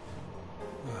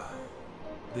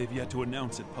 They've yet to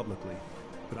announce it publicly,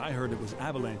 but I heard it was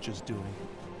Avalanche's doing.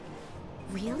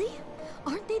 Really?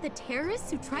 Aren't they the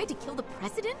terrorists who tried to kill the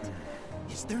president?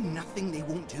 Is there nothing they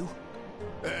won't do?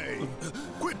 Hey,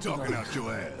 quit talking out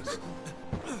your ass.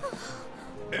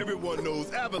 Everyone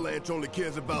knows Avalanche only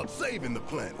cares about saving the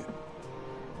planet.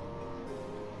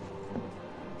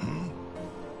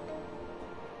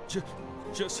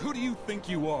 Just who do you think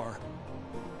you are?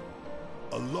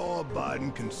 A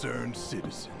law-abiding, concerned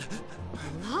citizen.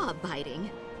 Law-abiding?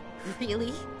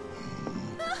 Really?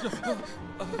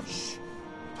 Shh.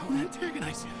 Don't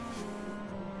antagonize him.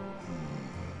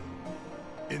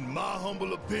 In my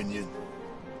humble opinion,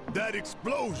 that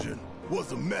explosion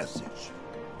was a message.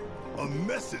 A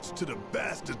message to the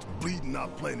bastards bleeding our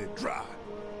planet dry.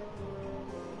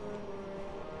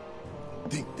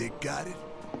 Think they got it?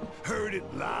 Heard it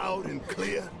loud and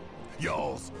clear?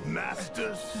 Y'all's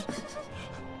masters?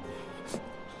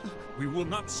 We will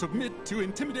not submit to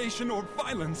intimidation or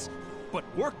violence, but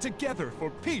work together for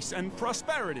peace and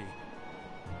prosperity.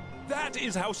 That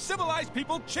is how civilized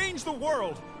people change the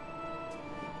world.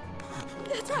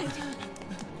 That's right.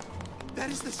 That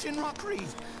is the Shinra Creed.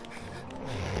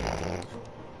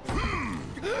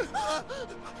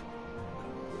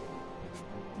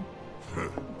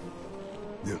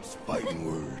 Them's fighting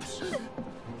words.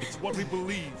 It's what we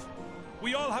believe.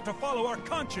 We all have to follow our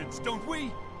conscience, don't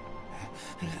we?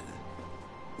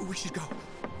 We should go.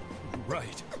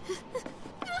 Right.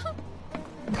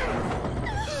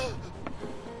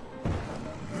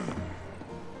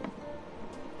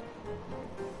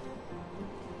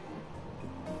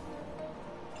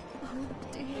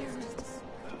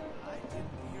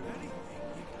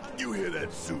 You hear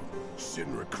that, suit?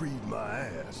 Shinra Creed my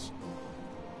ass.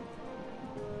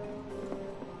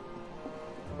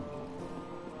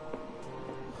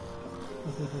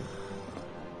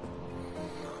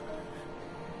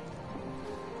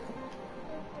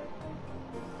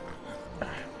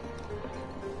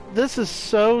 This is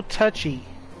so touchy.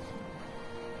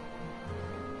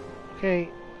 Okay,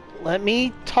 let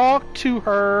me talk to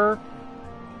her.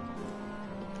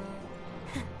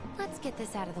 Let's get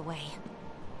this out of the way.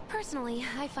 Personally,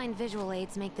 I find visual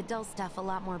aids make the dull stuff a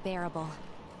lot more bearable.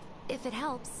 If it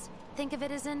helps, think of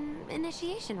it as an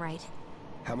initiation rite.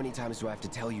 How many times do I have to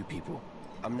tell you people?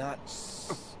 I'm not...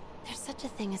 There's such a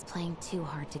thing as playing too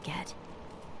hard to get.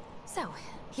 So,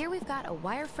 here we've got a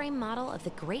wireframe model of the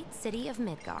great city of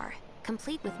Midgar,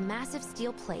 complete with massive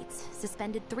steel plates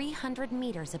suspended 300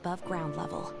 meters above ground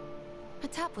level,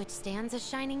 atop which stands a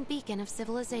shining beacon of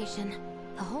civilization.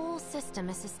 The whole system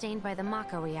is sustained by the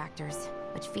Mako reactors,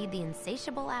 which feed the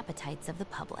insatiable appetites of the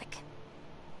public.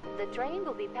 The train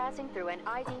will be passing through an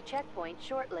ID checkpoint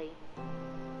shortly.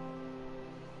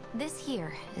 This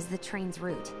here is the train's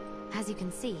route. As you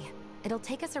can see, it'll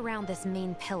take us around this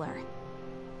main pillar.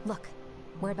 Look,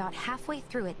 we're about halfway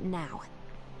through it now.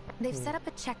 They've set up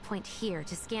a checkpoint here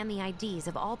to scan the IDs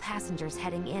of all passengers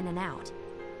heading in and out.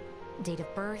 Date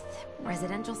of birth,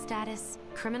 residential status,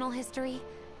 criminal history,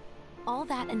 all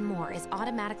that and more is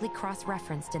automatically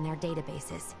cross-referenced in their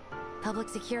databases. Public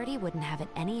security wouldn't have it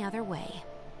any other way.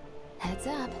 Heads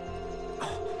up.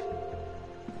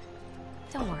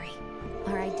 Don't worry,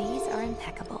 our IDs are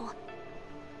impeccable.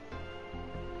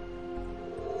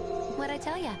 What'd I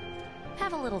tell ya?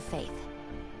 Have a little faith.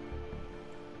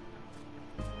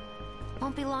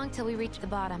 Won't be long till we reach the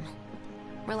bottom.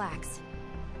 Relax.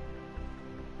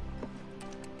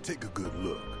 Take a good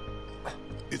look.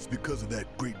 It's because of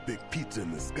that great big pizza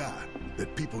in the sky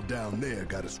that people down there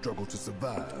gotta struggle to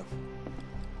survive.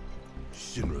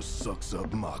 Shinra sucks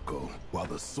up Mako while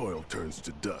the soil turns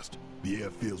to dust, the air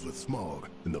fills with smog,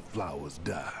 and the flowers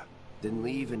die. Then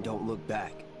leave and don't look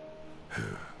back.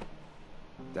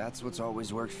 That's what's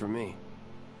always worked for me.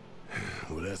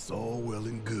 Well, that's all well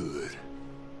and good.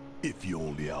 If you're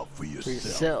only out for yourself.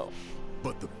 Yourself.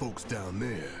 But the folks down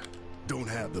there don't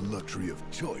have the luxury of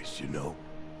choice, you know?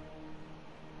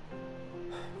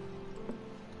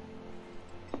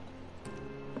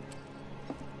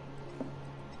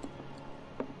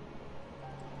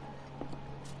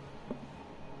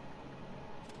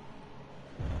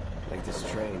 Like this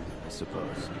train, I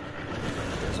suppose.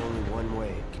 There's only one way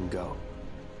it can go.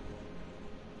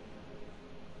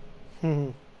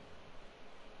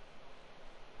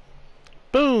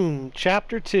 Boom!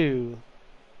 Chapter 2.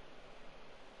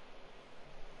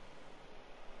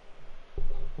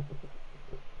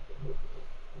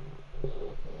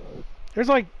 There's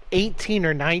like 18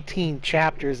 or 19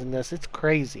 chapters in this. It's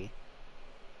crazy.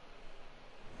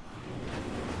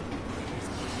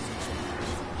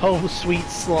 Oh, sweet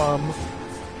slum.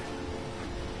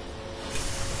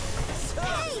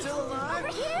 Hey! Over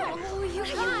here! Oh, you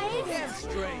guys! Stand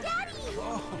straight. Daddy!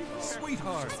 Oh,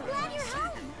 sweetheart. I'm glad you're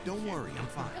home. Don't worry, I'm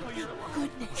fine.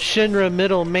 Goodness. Shinra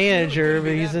middle manager,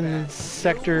 but he's in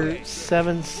Sector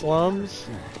 7 slums.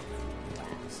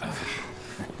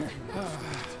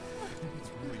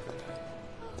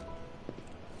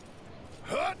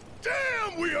 Hot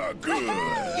damn, we are good!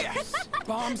 Yes!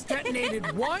 Bombs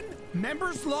detonated 1,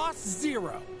 members lost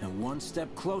 0. And one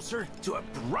step closer to a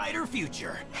brighter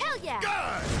future. Hell yeah!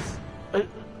 Guys!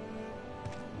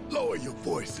 Lower your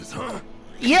voices, huh?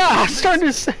 Yeah, I'm starting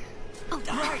to say.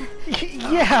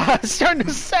 Yeah, I'm starting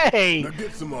to say. Now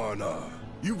get some R&R.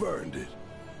 You've earned it.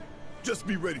 Just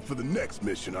be ready for the next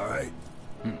mission, all right?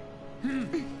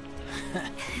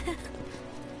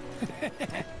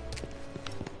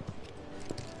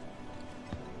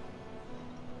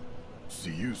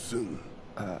 See you soon.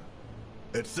 At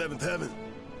 7th Heaven.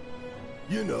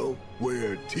 You know,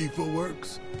 where Tifa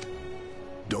works.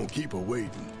 Don't keep her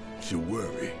waiting. She'll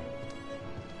worry.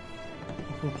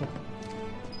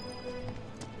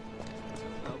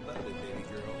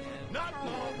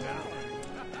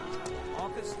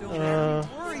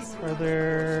 Are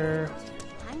there...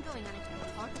 I'm going on a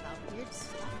talk about weird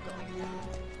stuff going on.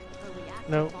 Early act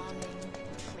No. bombing,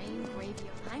 train graveyard.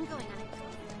 I'm going on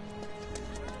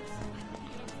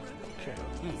Okay.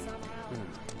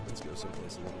 Let's go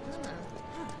someplace a little.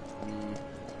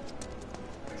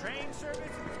 Train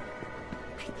service?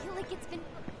 I feel like it's been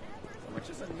Which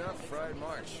is enough fried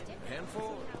march? A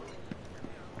handful?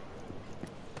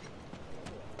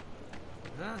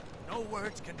 Huh? No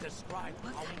words can describe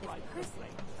how right this place.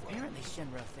 Apparently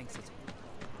Shinra thinks it's...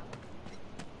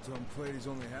 Some ladies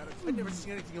only had it. I've never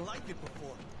seen anything like it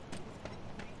before.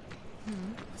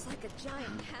 It's like a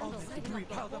giant All candle this lighting debris up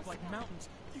the piled whole up like sky. mountains.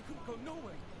 You couldn't go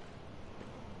nowhere.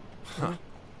 Huh.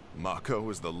 Mako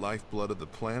is the lifeblood of the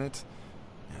planet?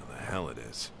 Yeah, the hell it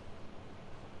is.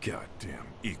 Goddamn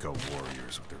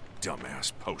eco-warriors with their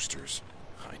dumbass posters.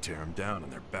 I tear them down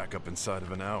and they're back up inside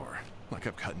of an hour. Like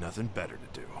I've got nothing better to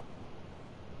do.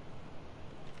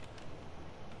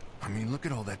 I mean, look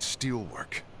at all that steel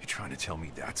work. You trying to tell me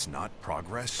that's not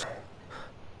progress?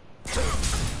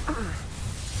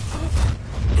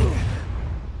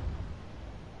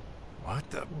 What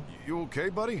the? You okay,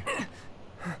 buddy?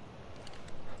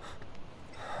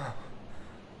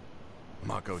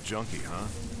 Mako junkie, huh?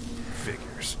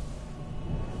 Figures.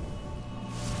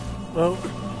 Well...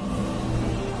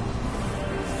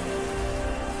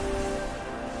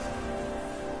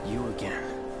 You again.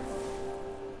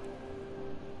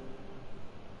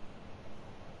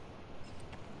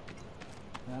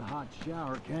 That hot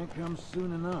shower can't come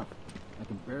soon enough. I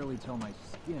can barely tell my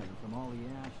skin from all the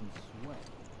ash and sweat.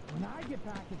 When I get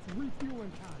back, it's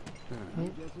refueling time. Hey,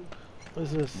 Jesse? What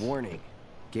is this? Warning.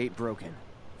 Gate broken.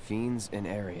 Fiends in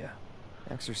area.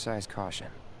 Exercise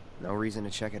caution. No reason to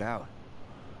check it out.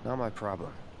 Not my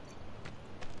problem.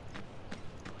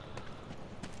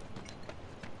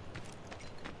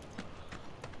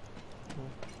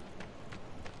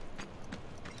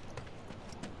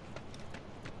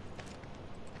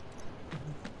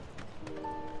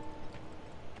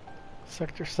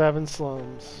 Sector 7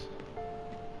 slums.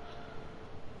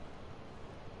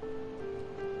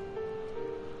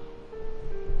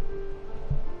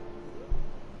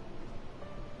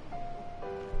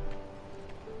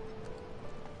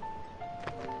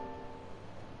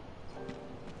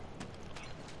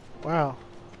 Wow.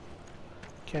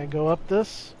 Can't go up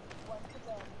this?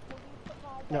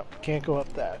 No, can't go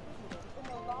up that.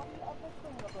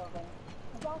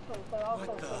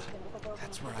 What the?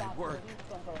 That's where I work.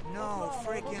 No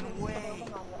freaking way.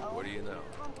 What do you know?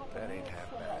 That ain't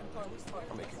half bad.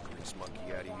 I'll make a grease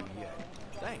monkey out of you yet.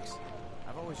 Thanks.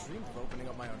 I've always dreamed of opening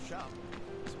up my own shop.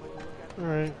 So I can look at it.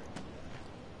 Alright.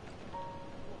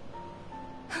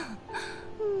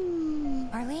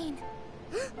 Arlene.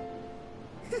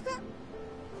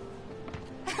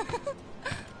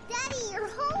 Daddy, you're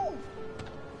home!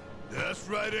 That's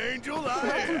right, Angel, I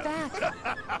Welcome am. back.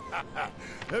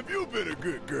 Have you been a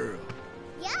good girl?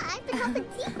 Yeah, I've been helping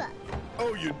Tifa.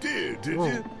 Oh, you did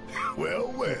you?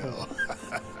 Well, well.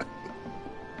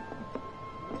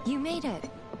 You made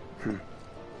it.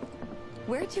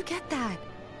 Where'd you get that?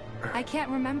 I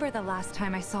can't remember the last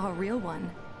time I saw a real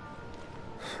one.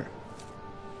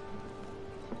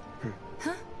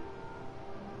 Huh?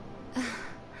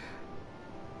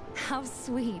 How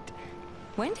sweet.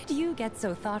 When did you get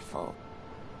so thoughtful?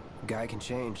 Guy can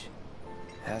change.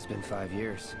 Has been 5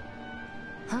 years.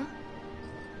 Huh?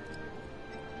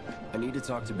 I need to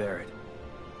talk to Barrett.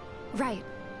 Right.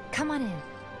 Come on in.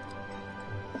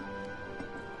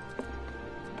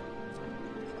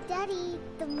 Daddy,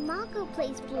 the Mako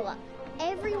place blew up.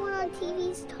 Everyone on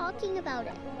TV's talking about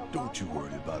it. Don't you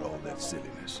worry about all that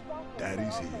silliness.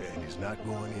 Daddy's here and he's not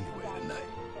going anywhere tonight.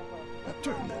 Now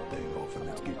turn that thing off and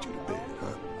let's get you to bed,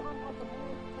 huh?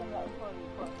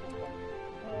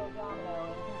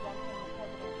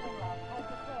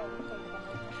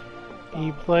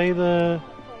 You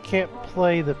can't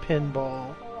play the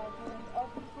pinball.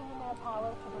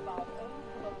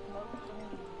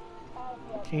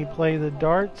 Can you play the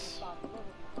darts?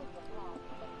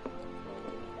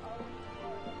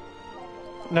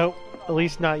 Nope, at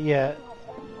least not yet.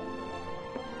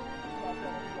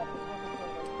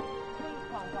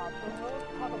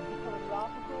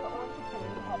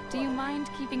 Do you mind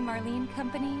keeping Marlene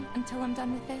company until I'm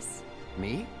done with this?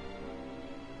 Me?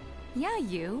 Yeah,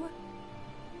 you.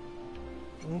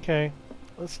 Okay,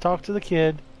 let's talk to the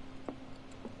kid.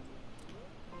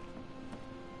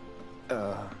 Hey!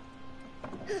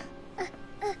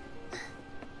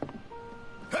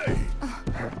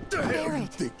 What the hell you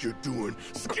think you're doing,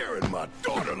 scaring my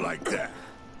daughter like that?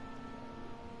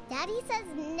 Daddy says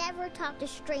never talk to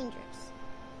strangers.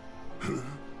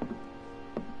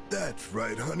 That's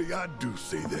right, honey, I do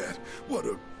say that. What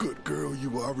a good girl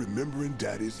you are remembering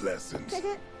Daddy's lessons.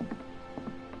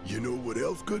 You know what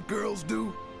else good girls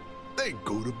do? They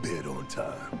go to bed on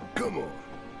time. Come on.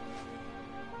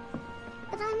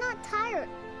 But I'm not tired.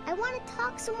 I want to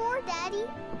talk some more, Daddy.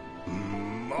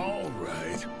 All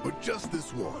right, but just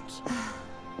this once.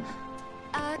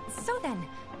 So then,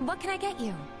 what can I get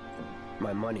you?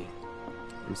 My money.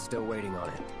 I'm still waiting on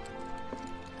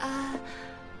it.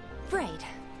 Right.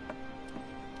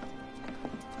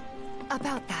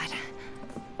 About that,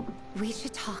 we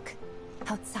should talk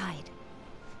outside.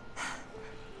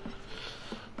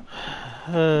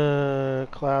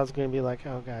 Cloud's gonna be like,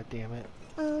 oh god damn it.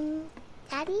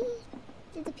 Daddy?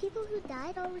 Did the people who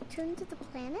died all return to the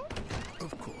planet?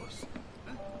 Of course.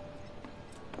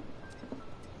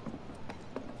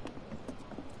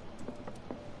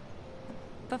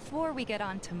 Before we get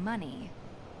on to money,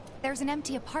 there's an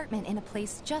empty apartment in a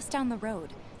place just down the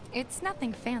road. It's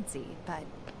nothing fancy, but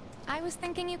I was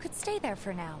thinking you could stay there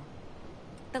for now.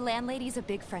 The landlady's a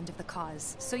big friend of the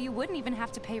cause, so you wouldn't even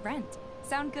have to pay rent.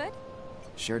 Sound good?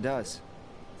 Sure does.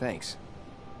 Thanks.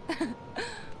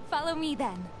 Follow me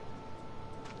then.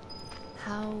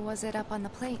 How was it up on the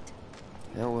plate?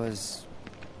 It was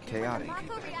chaotic.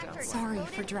 Sorry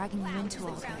for dragging you into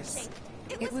all this.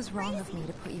 It was wrong of me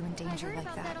to put you in danger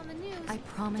like that. I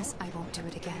promise I won't do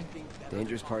it again.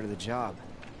 Danger's part of the job.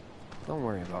 Don't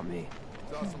worry about me.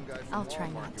 I'll try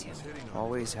not to.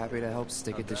 Always happy to help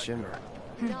stick it to Shimmer.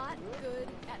 Not good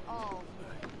at all.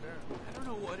 I don't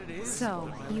know what it is.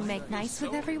 So, you make nice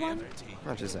with everyone?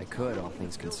 Much as I could, all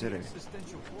things considered.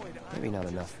 Maybe not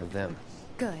enough for them.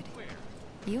 Good.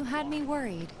 You had me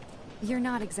worried. You're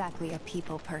not exactly a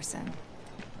people person.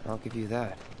 I'll give you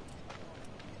that.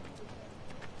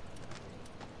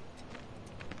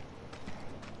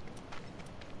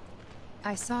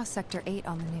 I saw Sector 8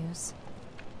 on the news.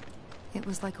 It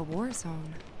was like a war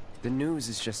zone. The news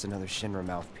is just another Shinra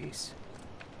mouthpiece.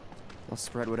 They'll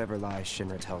spread whatever lies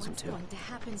Shinra tells them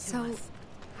to. So,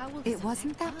 it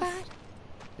wasn't that bad?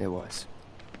 It was.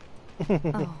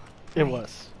 Oh, it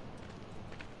was.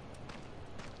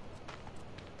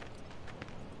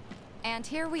 And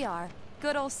here we are.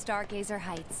 Good old Stargazer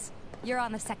Heights. You're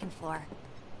on the second floor.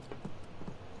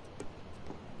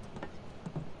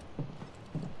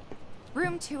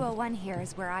 Room 201 here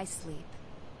is where I sleep.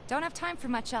 Don't have time for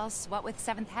much else, what with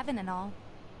 7th Heaven and all.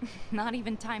 Not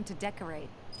even time to decorate.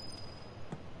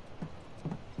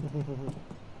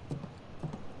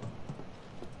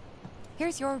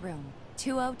 Here's your room,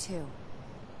 202.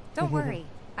 Don't worry,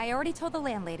 I already told the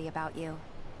landlady about you.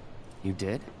 You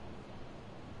did?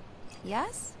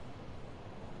 Yes?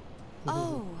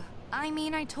 Oh, I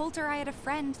mean, I told her I had a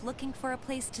friend looking for a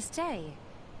place to stay.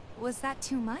 Was that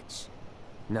too much?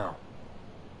 No.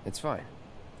 It's fine.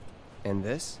 And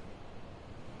this?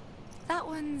 That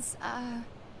one's,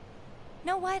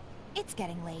 know what? It's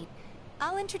getting late.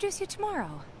 I'll introduce you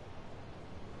tomorrow.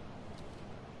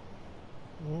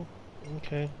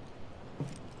 Okay.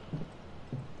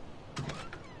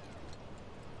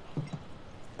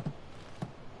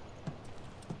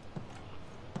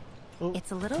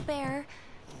 It's a little bare,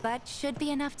 but should be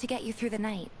enough to get you through the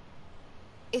night.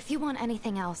 If you want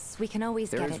anything else, we can always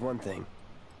get it. There is one thing.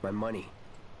 My money.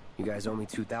 You guys owe me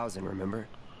 2,000, remember?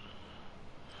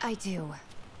 I do.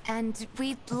 And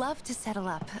we'd love to settle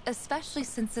up, especially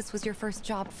since this was your first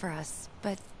job for us,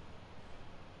 but...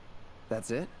 That's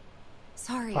it?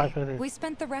 Sorry, 500. we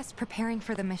spent the rest preparing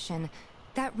for the mission.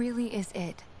 That really is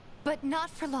it. But not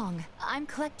for long. I'm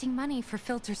collecting money for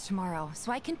filters tomorrow,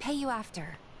 so I can pay you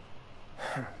after.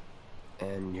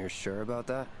 And you're sure about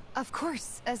that? Of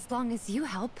course, as long as you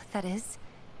help, that is.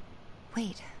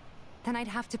 Wait, then I'd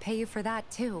have to pay you for that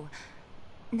too.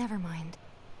 Never mind.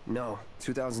 No,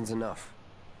 2,000's enough.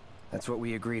 That's what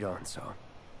we agreed on, so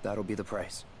that'll be the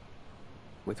price.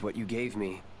 With what you gave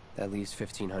me, that leaves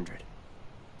 1,500.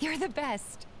 You're the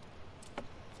best.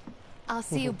 I'll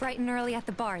see you bright and early at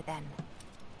the bar then.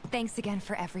 Thanks again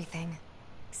for everything.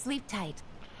 Sleep tight.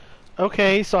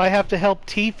 Okay, so I have to help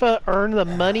Tifa earn the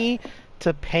money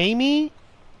to pay me?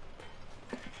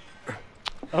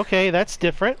 Okay, that's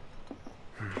different.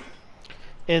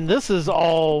 And this is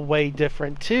all way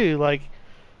different too. Like,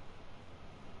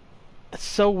 it's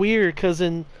so weird because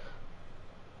in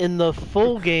the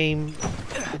full game,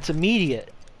 it's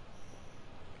immediate.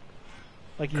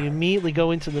 Like, you immediately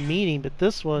go into the meeting, but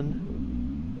this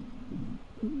one...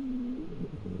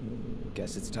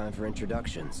 Guess it's time for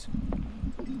introductions.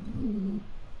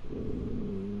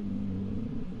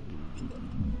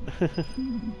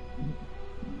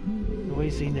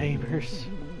 Noisy neighbors.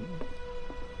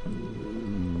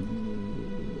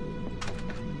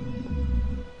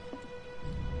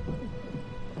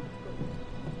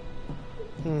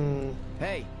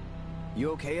 Hey,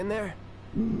 you okay in there?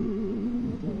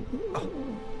 Oh.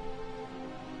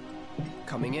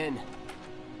 Coming in.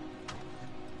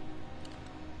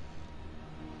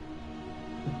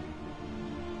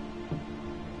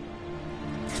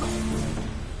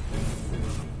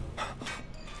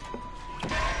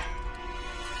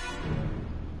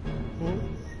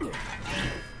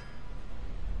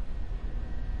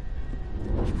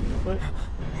 What?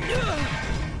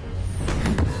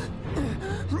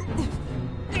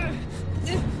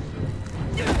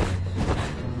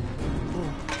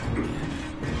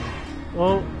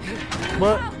 Oh,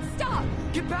 what? Stop!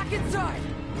 Get back inside!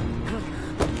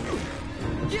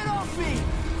 Get off me!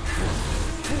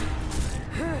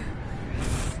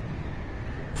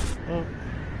 Oh.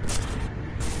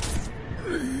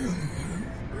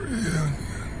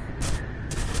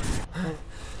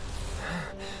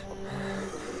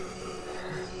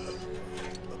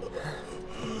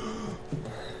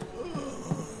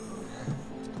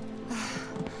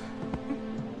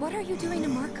 What are you doing to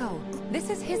Marco? This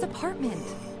is his apartment.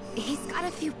 He's got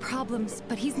a few problems,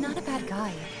 but he's not a bad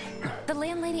guy. The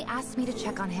landlady asked me to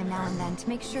check on him now and then to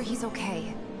make sure he's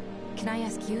okay. Can I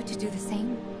ask you to do the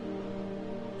same?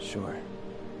 Sure.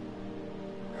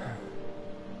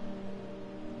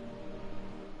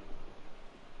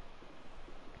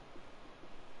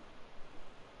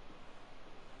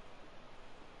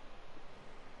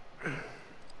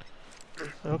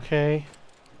 Okay.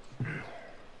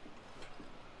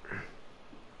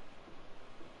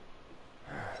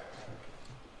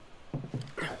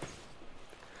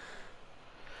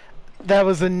 That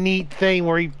was a neat thing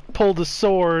where he pulled a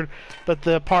sword, but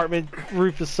the apartment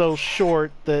roof is so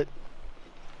short that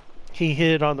he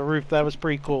hid it on the roof. That was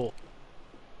pretty cool.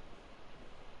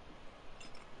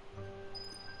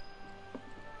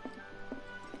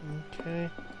 Okay.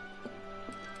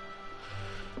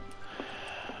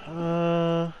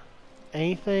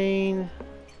 Anything?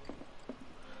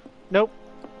 Nope.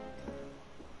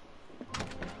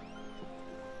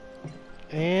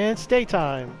 And it's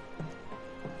daytime.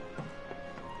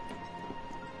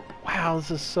 Wow,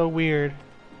 this is so weird.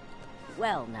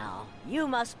 Well now, you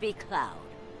must be Cloud.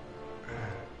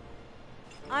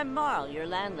 I'm Marl, your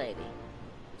landlady.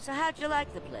 So how'd you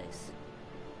like the place?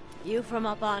 You from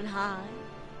up on high?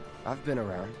 I've been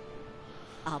around.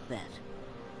 I'll bet.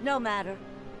 No matter.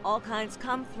 All kinds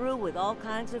come through with all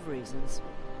kinds of reasons.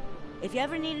 If you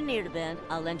ever need an ear to bend,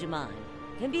 I'll lend you mine.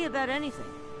 Can be about anything,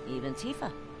 even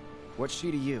Tifa. What's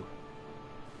she to you?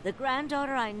 The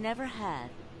granddaughter I never had.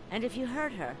 And if you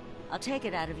hurt her, I'll take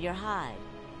it out of your hide.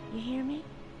 You hear me?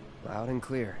 Loud and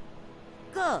clear.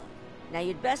 Good. Now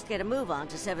you'd best get a move on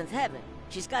to 7th Heaven.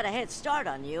 She's got a head start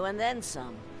on you and then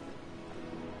some.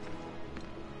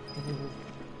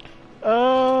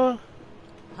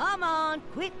 Come on,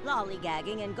 quit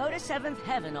lollygagging and go to 7th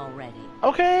Heaven already.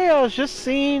 Okay, I was just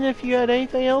seeing if you had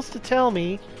anything else to tell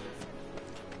me.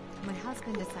 My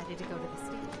husband decided to go to the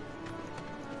state.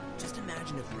 Just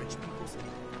imagine if rich people...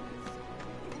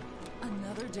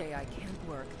 Another day I can't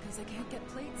work because I can't get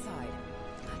plateside.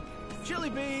 Chili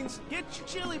beans! Get your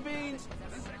chili beans!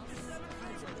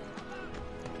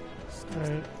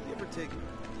 Alright. You ever take...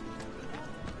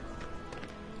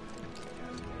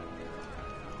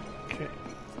 Okay.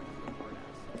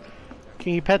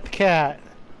 Can you pet the cat?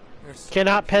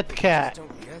 Cannot pet the cat.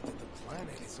 Don't get that the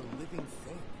planet is a living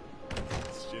thing.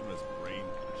 This shit was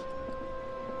brainwashed.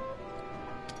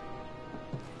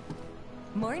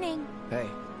 Morning. Hey.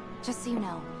 Just so you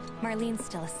know, Marlene's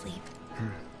still asleep.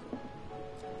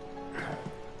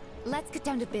 Let's get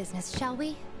down to business, shall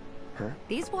we? Huh?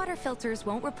 These water filters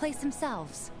won't replace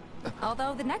themselves.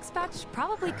 Although the next batch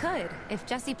probably could, if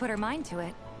Jessie put her mind to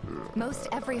it. Most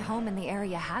every home in the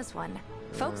area has one.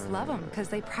 Folks love them because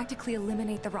they practically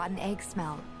eliminate the rotten egg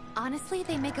smell. Honestly,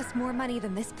 they make us more money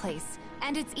than this place.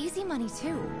 And it's easy money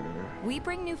too. We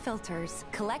bring new filters,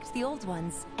 collect the old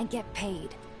ones, and get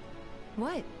paid.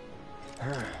 What?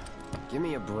 Give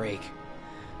me a break.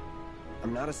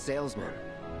 I'm not a salesman.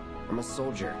 I'm a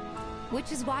soldier.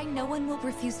 Which is why no one will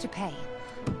refuse to pay.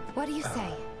 What do you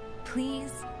say?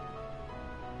 Please?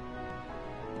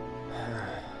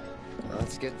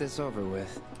 Let's get this over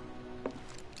with.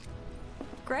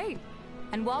 Great.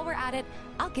 And while we're at it,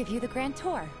 I'll give you the grand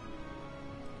tour.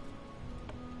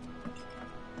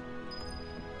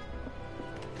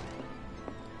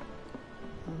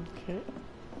 Okay.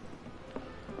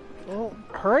 Well,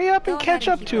 hurry up and catch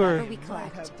up to her. We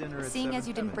collect. Seeing as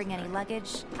you didn't bring any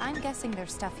luggage, I'm guessing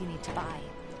there's stuff you need to buy.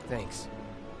 Thanks.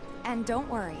 And don't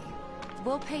worry,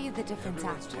 we'll pay you the difference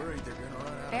after.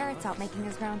 Barrett's out making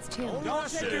his rounds too. As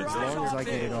long as I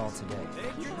get it all today.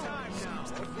 Take your time now,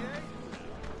 okay?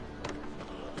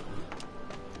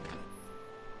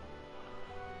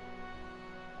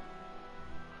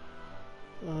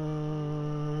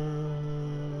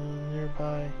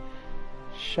 Nearby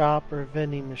shop or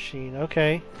vending machine.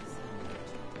 Okay.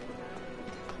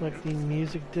 Collecting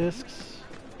music discs.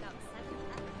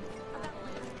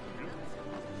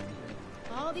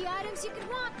 All the items you could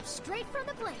want, straight from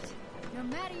the plate. No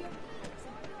matter your...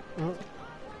 Oh.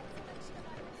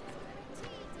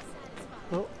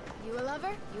 Oh. You a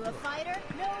lover? You a fighter?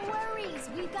 No worries.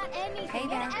 We've got anything Hey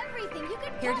there. and everything you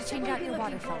could Here to change out possibly your be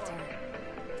water looking for. filter.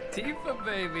 Tifa,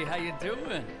 baby, how you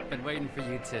doing? Been waiting for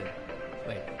you to...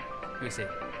 Wait, who's he?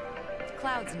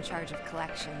 Cloud's in charge of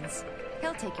collections.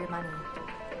 He'll take your money.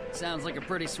 Sounds like a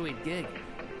pretty sweet gig.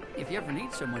 If you ever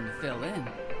need someone to fill in,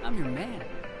 I'm your man.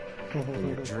 In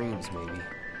your dreams, maybe.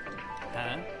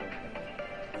 Huh?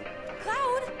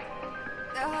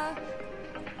 Cloud!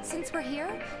 Since we're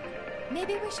here,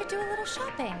 maybe we should do a little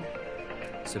shopping.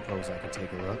 Suppose I could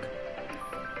take a look?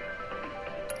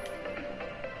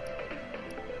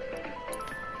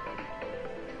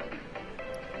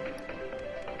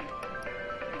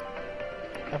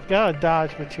 I've got a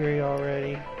dodge material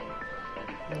already.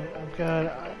 I've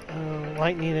got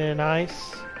lightning and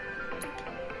ice.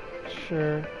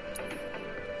 Sure.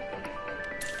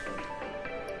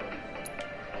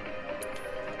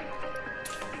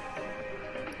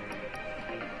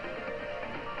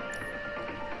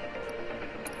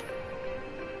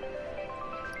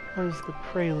 What is the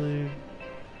prelude?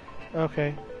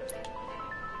 Okay.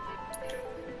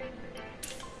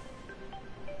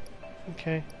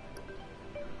 Okay.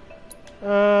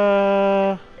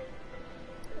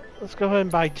 Let's go ahead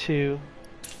and buy 2.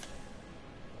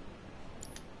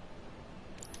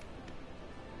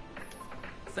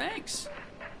 Thanks.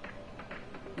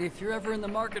 If you're ever in the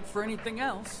market for anything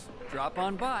else, drop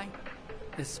on by.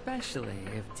 Especially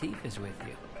if Tifa's with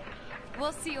you.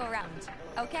 We'll see you around,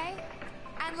 okay?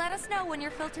 And let us know when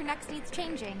your filter next needs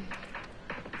changing.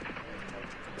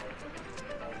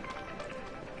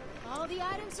 All the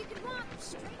items you could want,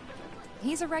 straight from the plate.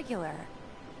 He's a regular.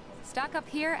 Stock up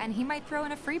here and he might throw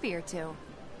in a freebie or 2.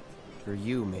 For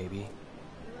you, maybe.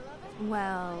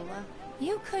 Well,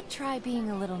 you could try being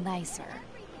a little nicer.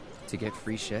 To get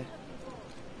free shit?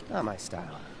 Not my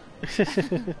style.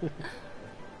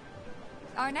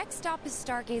 Our next stop is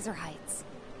Stargazer Heights.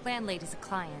 Landlady's a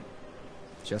client.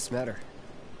 Just met her.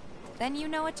 Then you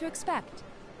know what to expect.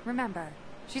 Remember,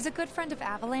 she's a good friend of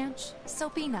Avalanche, so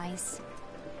be nice.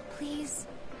 Please.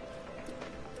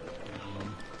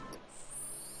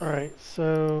 Alright,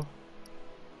 so...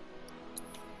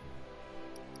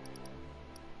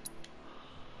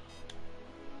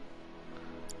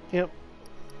 Yep.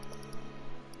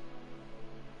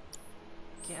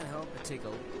 Can't help but take a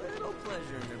little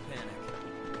pleasure in their panic.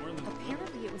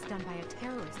 Apparently it was done by a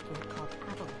terrorist group called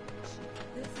Avalanche.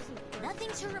 Nothing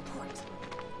to report.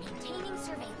 Maintaining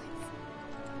surveillance.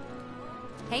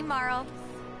 Hey, Marl.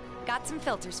 Got some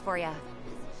filters for ya.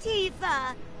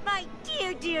 Tifa, my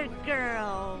dear, dear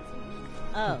girl.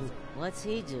 Oh, what's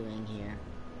he doing here?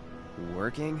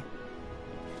 Working?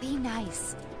 Be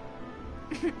nice.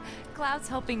 Cloud's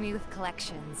helping me with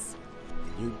collections.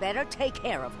 You better take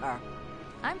care of her.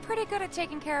 I'm pretty good at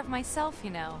taking care of myself,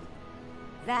 you know.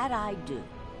 That I do.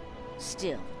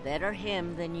 Still, better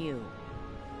him than you.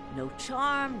 No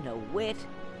charm, no wit.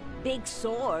 Big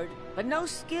sword, but no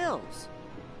skills.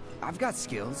 I've got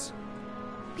skills.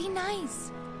 Be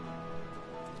nice.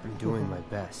 I'm doing my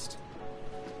best.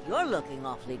 You're looking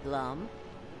awfully glum.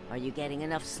 Are you getting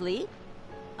enough sleep?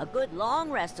 A good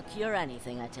long rest will cure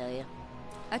anything, I tell you.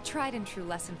 A tried and true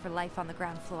lesson for life on the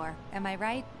ground floor. Am I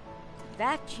right?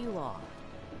 That you are.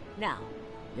 Now,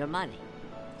 your money.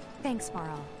 Thanks,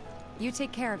 Marl. You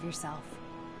take care of yourself.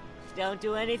 Don't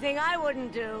do anything I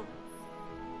wouldn't do.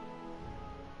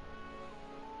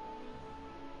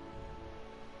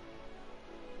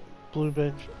 Blue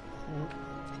bench.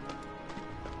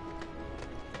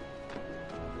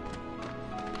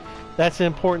 That's an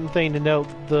important thing to note,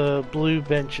 the blue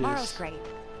benches. Marl's great.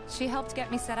 She helped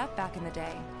get me set up back in the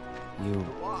day. You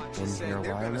been here a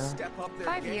while now?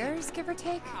 5 years, give or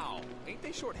take. Ain't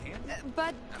they short-handed?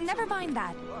 But never mind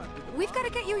that. We've got to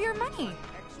get you your money.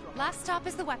 Last stop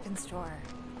is the weapons store.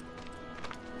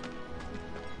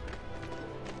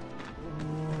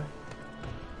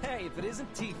 Hey, if it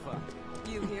isn't Tifa.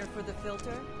 You here for the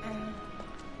filter?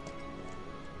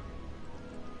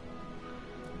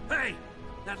 Hey!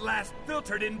 That last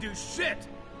filter didn't do shit!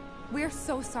 We're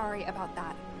so sorry about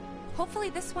that. Hopefully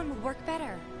this one will work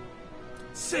better.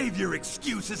 Save your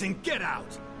excuses and get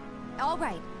out! All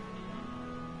right.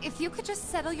 If you could just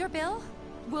settle your bill,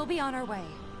 we'll be on our way.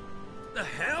 The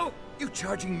hell? You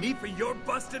charging me for your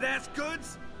busted-ass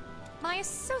goods? My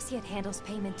associate handles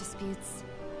payment disputes.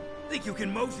 Think you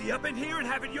can mosey up in here and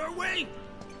have it your way?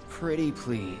 Pretty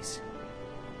please.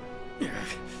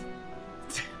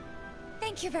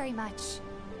 Thank you very much.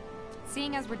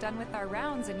 Seeing as we're done with our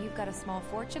rounds and you've got a small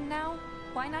fortune now,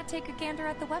 why not take a gander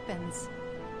at the weapons?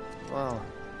 Well,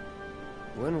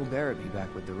 when will Barrett be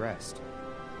back with the rest?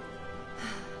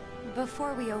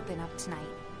 Before we open up tonight.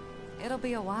 It'll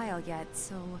be a while yet,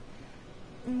 so...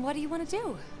 what do you want to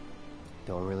do?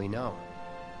 Don't really know.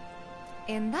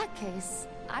 In that case,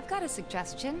 I've got a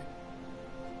suggestion.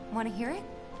 Want to hear it?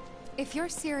 If you're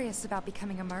serious about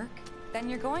becoming a merc, then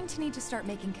you're going to need to start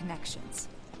making connections.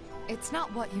 It's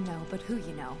not what you know, but who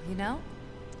you know, you know?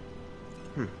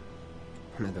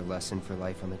 Another lesson for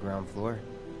life on the ground floor?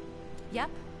 Yep.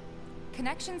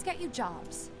 Connections get you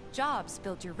jobs. Jobs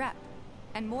build your rep.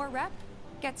 And more rep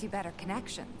gets you better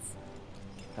connections.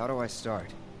 How do I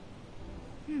start?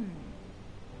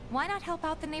 Why not help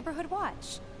out the neighborhood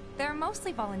watch? They're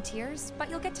mostly volunteers, but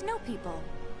you'll get to know people.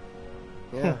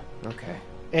 Yeah, okay.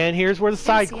 And here's where the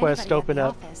side quests open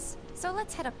up. Office, so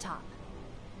let's head up top.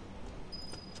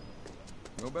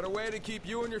 No better way to keep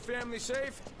you and your family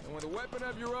safe than with a weapon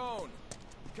of your own.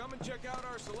 Come and check out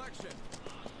our selection.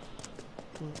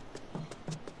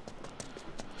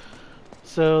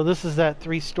 So this is that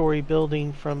 3-story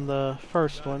building from the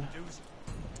first one.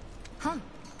 Huh.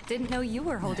 Didn't know you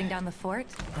were holding down the fort.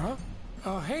 Huh?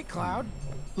 Oh, hey, Cloud.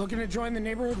 Looking to join the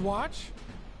neighborhood watch?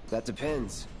 That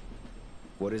depends.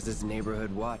 What does this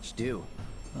neighborhood watch do?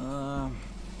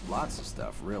 Lots of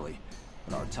stuff, really.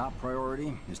 But our top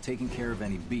priority is taking care of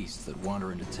any beasts that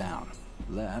wander into town.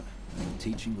 That, and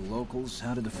teaching the locals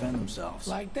how to defend themselves.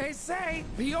 Like they say,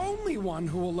 the only one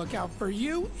who will look out for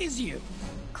you is you.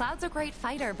 Cloud's a great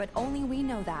fighter, but only we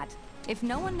know that. If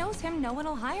no one knows him, no one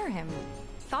will hire him.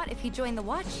 Thought if he joined the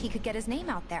watch, he could get his name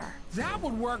out there. That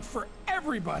would work for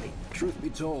everybody. Truth be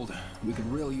told, we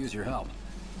could really use your help.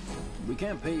 We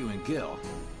can't pay you in gil,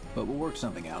 but we'll work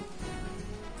something out.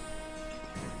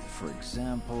 For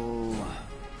example...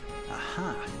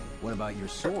 Aha! What about your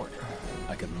sword?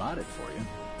 I could mod it for you.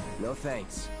 No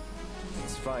thanks.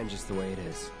 It's fine just the way it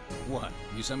is. What?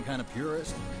 You some kind of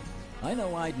purist? I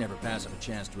know I'd never pass up a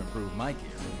chance to improve my gear.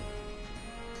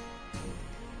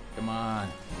 Come on.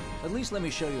 At least let me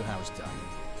show you how it's done.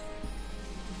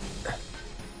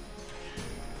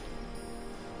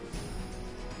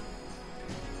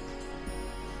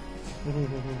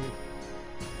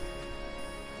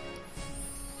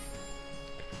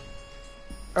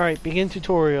 Alright, begin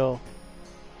tutorial.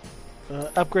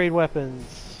 Upgrade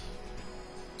weapons.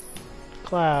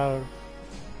 Cloud.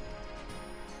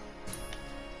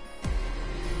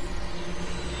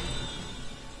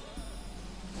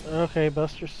 Okay,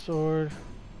 Buster Sword.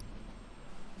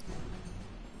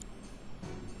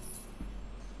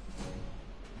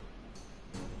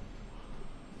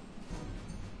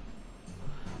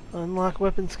 Unlock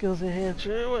weapon skills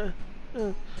enhancer.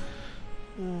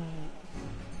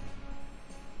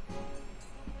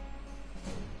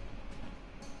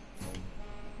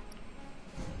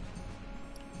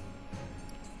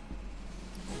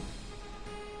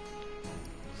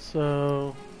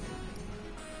 So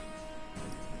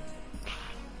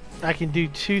I can do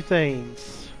two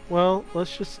things. well,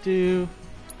 let's just do...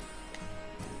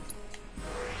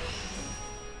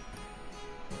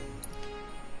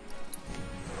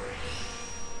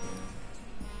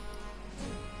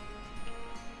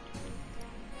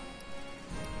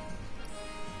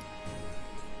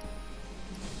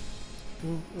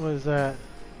 What is that?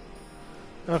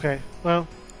 Okay, well...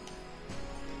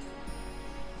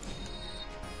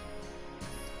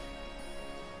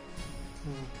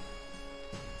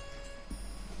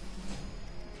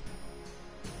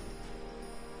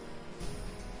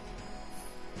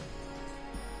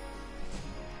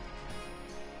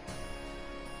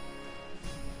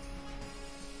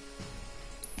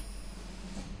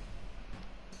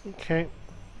 Okay.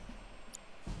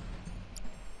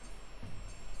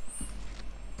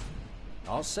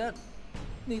 All set?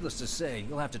 Needless to say,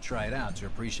 you'll have to try it out to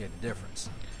appreciate the difference.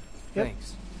 Yep.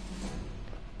 Thanks.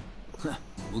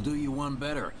 We'll do you one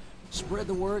better. Spread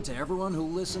the word to everyone who'll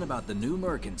listen about the new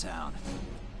merc in town.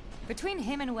 Between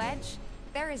him and Wedge,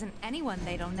 there isn't anyone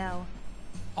they don't know.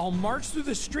 I'll march through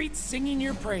the streets singing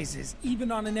your praises,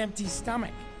 even on an empty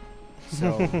stomach.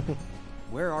 So,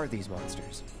 where are these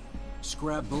monsters?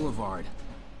 Scrap Boulevard.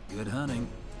 Good hunting.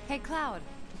 Hey, Cloud,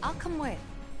 I'll come with.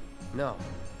 No,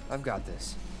 I've got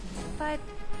this. But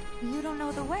you don't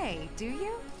know the way, do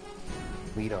you?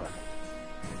 Lead on.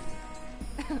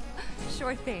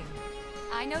 Sure thing.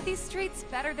 I know these streets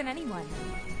better than anyone.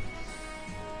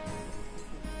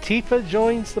 Tifa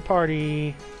joins the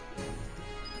party.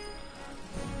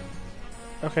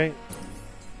 Okay.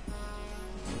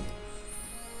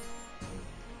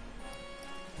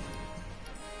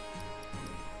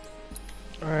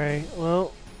 Alright,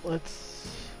 well,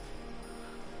 let's...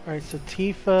 Alright, so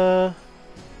Tifa...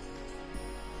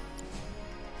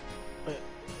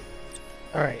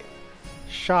 Alright.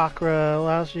 Chakra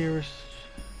allows you to...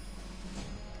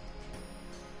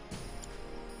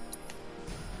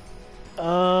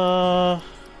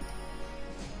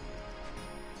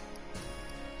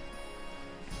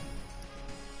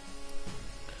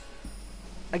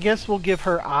 I guess we'll give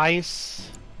her ice.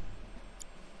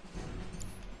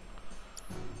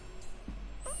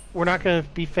 We're not going to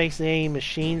be facing any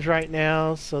machines right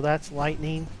now, so that's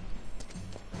lightning.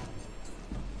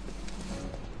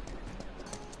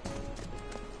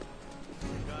 We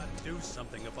gotta do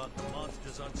something about the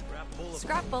monsters on Scrap Boulevard.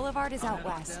 Scrap Boulevard is out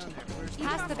west.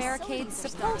 Past the barricades,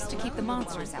 supposed to keep the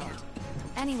monsters out.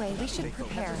 Anyway, we should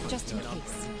prepare, just in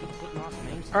case.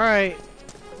 Alright.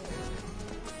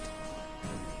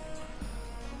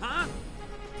 Huh?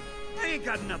 I ain't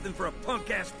got nothing for a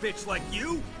punk-ass bitch like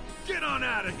you. Get on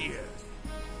out of here.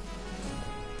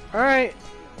 Alright.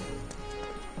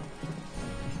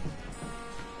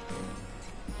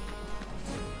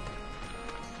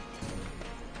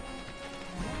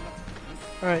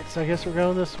 Alright, so I guess we're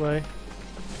going this way.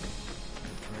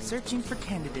 Searching for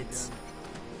candidates.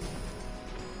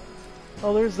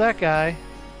 Oh, there's that guy.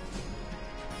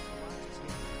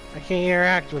 I can't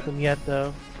interact with him yet,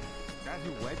 though. That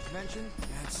who Wedge mentioned?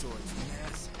 That sword's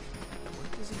mess.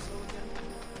 What does he say again?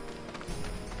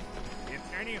 If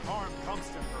any harm comes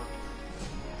to her.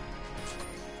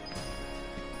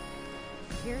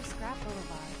 Here's Scrap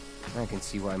Boulevard. I can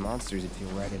see why monsters would feel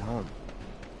right at home.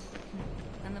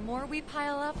 And the more we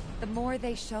pile up, the more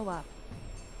they show up.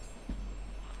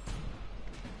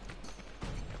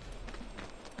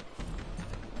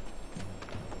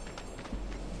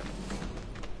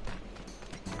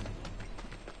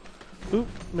 Oop,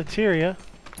 materia.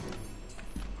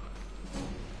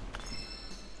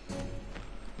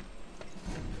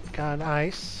 Got an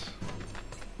ice.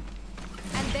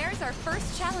 And there's our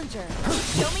first challenger.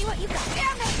 Show me what you got.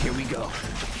 Damn it! Here we go.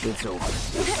 It's over.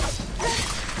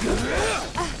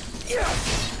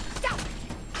 Stop!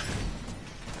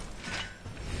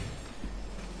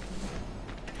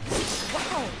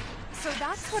 Wow. So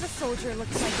that's what a soldier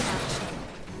looks like in action.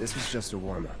 This was just a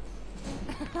warm-up.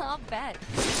 I'll bet.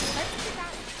 Let's do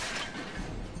that.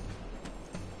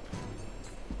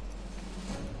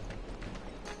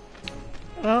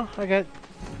 Well, I got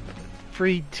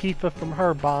free Tifa from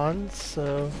her bonds,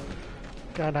 so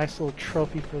got a nice little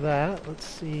trophy for that. Let's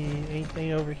see,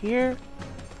 anything over here?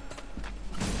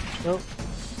 Nope.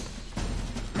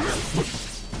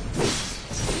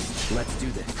 Let's do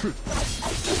this.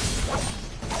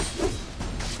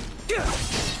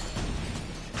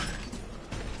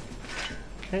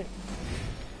 Okay.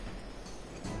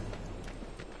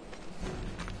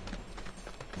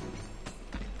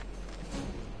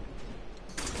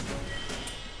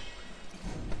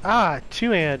 Ah,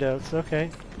 2 antidotes, okay.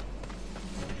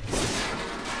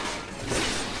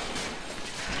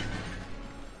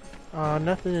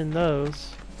 Nothing in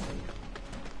those.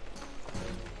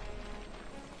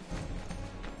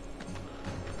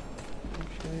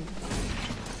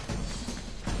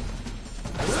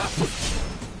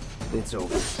 It's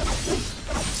over.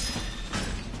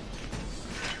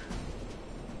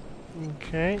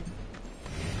 Okay.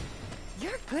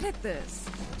 You're good at this.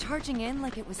 Charging in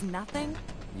like it was nothing.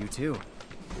 You too.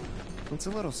 It's a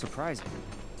little surprising.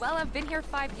 Well, I've been here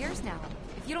 5 years now.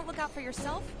 If you don't look out for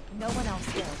yourself, no one else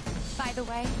will. By the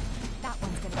way, that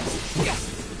one's gonna be...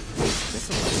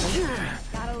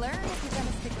 Gotta learn if you're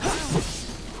gonna stick around.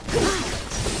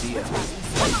 See ya.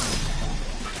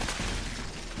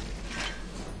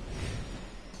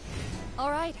 All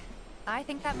right. I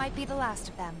think that might be the last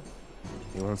of them.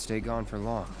 You won't stay gone for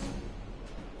long.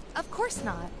 Of course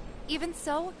not. Even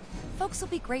so, folks will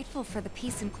be grateful for the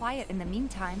peace and quiet in the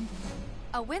meantime.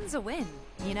 A win's a win,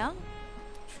 you know?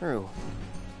 True.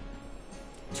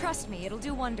 Trust me, it'll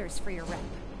do wonders for your rep.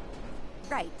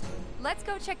 Right. Let's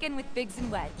go check in with Biggs and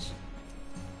Wedge.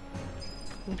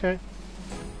 Okay.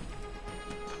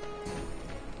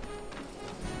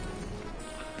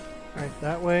 Alright,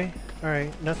 that way.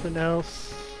 Alright, nothing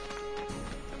else.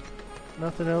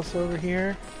 Nothing else over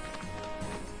here.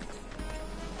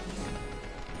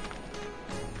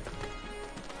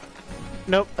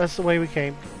 Nope, that's the way we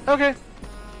came. Okay.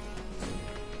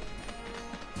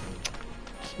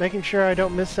 Just making sure I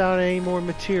don't miss out on any more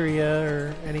materia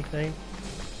or anything.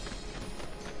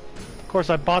 Of course,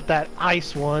 I bought that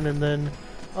ice one and then...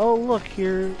 Oh, look,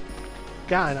 here...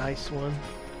 Got an ice one.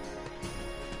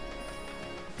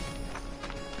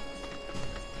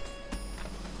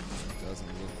 Doesn't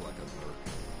look like a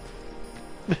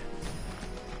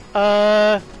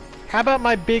bird. How about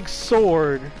my big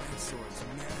sword? That sword's a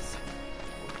mess.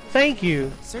 Thank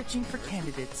you. Searching for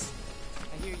candidates.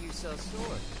 I hear you sell swords.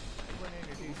 You want to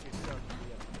introduce yourself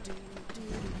to the...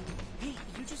 Hey,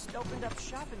 you just opened up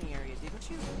shop in the area, didn't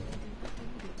you?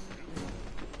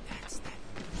 That's that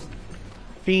person.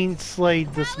 Fiend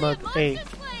slayed this month. Hey.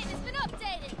 Monster Slaying has been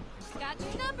updated. Got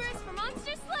new numbers for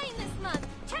Monster Slaying this month.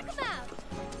 Check them out.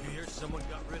 You hear someone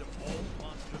got rid of all the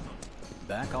monsters on...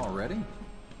 Back already?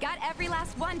 Got every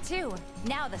last one, too.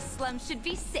 Now the slums should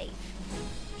be safe.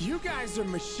 You guys are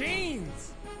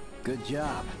machines! Good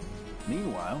job.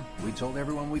 Meanwhile, we told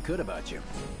everyone we could about you.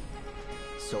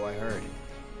 So I heard.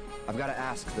 I've got to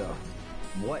ask, though.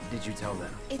 What did you tell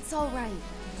them? It's all right.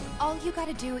 All you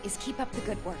gotta do is keep up the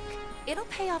good work. It'll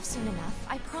pay off soon enough,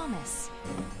 I promise.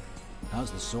 How's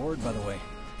the sword, by the way?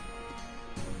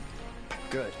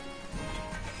 Good.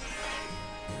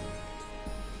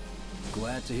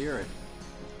 Glad to hear it.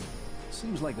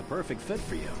 Seems like the perfect fit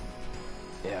for you.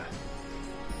 Yeah.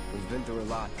 We've been through a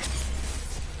lot.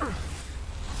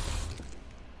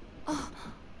 Oh.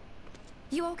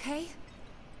 You okay?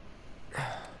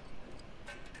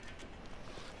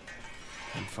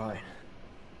 I'm fine.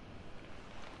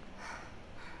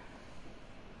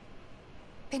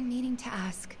 Been meaning to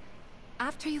ask.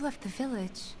 After you left the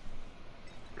village...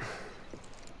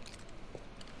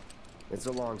 It's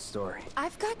a long story.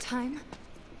 I've got time.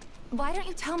 Why don't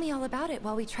you tell me all about it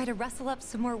while we try to rustle up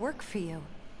some more work for you?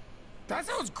 That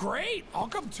sounds great! I'll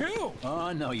come too!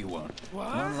 Oh, no you won't. What?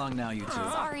 Run along now, you two.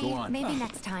 Sorry, Go on. maybe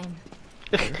next time.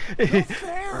 No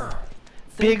fair!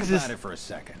 Think Biggs about is... it for a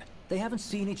second. They haven't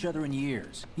seen each other in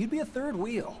years. You'd be a third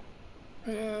wheel.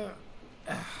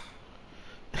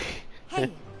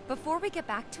 Hey, before we get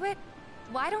back to it,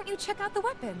 why don't you check out the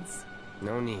weapons?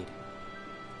 No need.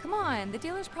 Come on, the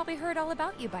dealer's probably heard all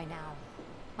about you by now.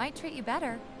 Might treat you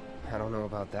better. I don't know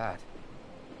about that.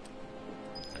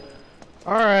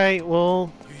 Alright,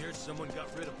 well... You hear someone got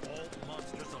rid of all the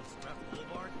monsters on Scrap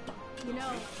Boulevard? You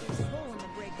know, it's full in the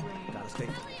break room. Gotta stay.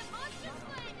 Monster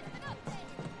Slaying has been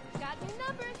updated. Got new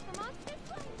numbers for Monster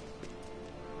Slaying.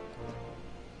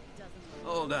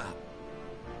 Hold up.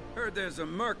 Heard there's a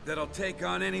merc that'll take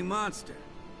on any monster.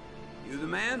 You the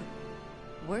man?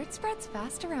 Word spreads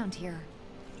fast around here.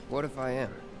 What if I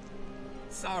am?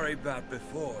 Sorry about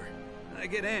before. I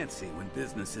get antsy when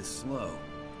business is slow.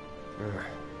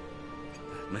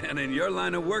 Man in your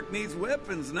line of work needs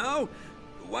weapons, no?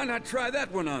 Why not try that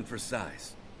one on for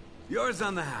size? Yours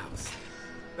on the house.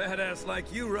 Badass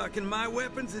like you rocking my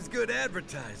weapons is good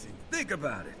advertising. Think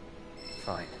about it.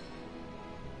 Fine.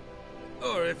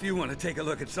 Or if you want to take a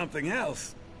look at something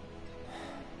else.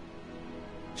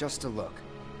 Just a look.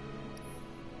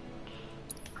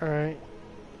 Alright.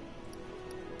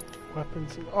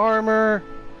 Weapons and armor.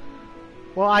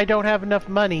 Well, I don't have enough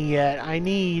money yet. I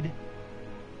need...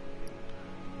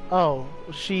 Oh,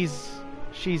 she's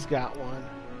got one.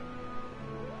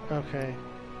 Okay.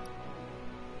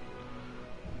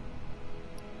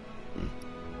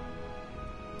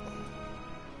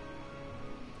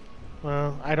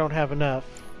 Well, I don't have enough.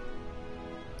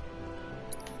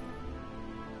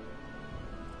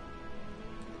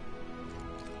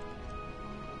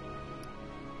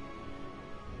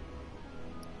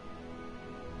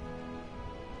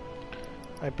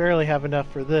 I barely have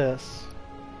enough for this.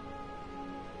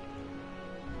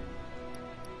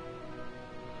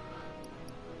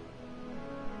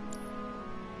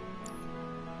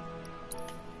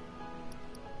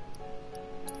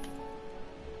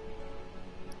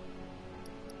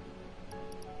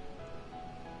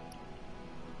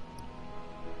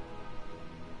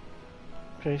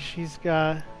 Okay, she's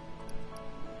got...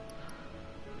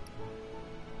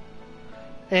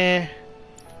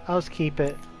 I'll just keep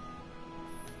it.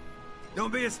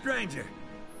 Don't be a stranger.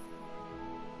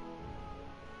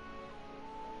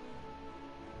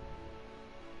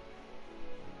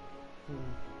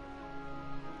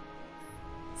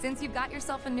 Since you've got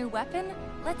yourself a new weapon,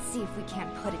 let's see if we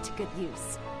can't put it to good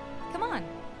use. Come on,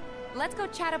 let's go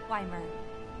chat up Weimer.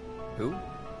 Who?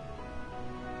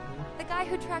 The guy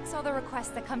who tracks all the requests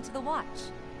that come to the watch.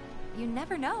 You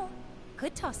never know.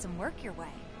 Could toss some work your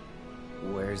way.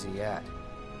 Where's he at?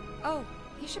 Oh,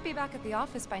 he should be back at the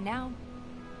office by now.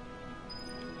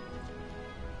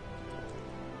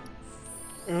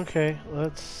 Okay,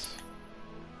 let's...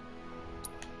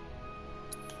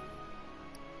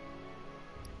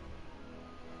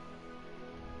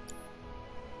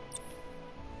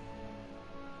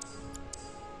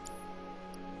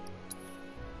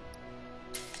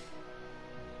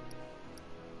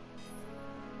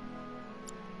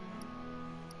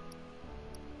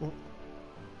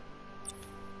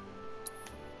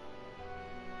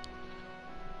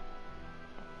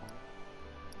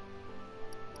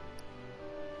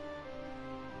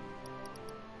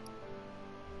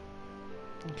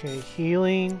 Okay,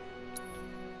 healing.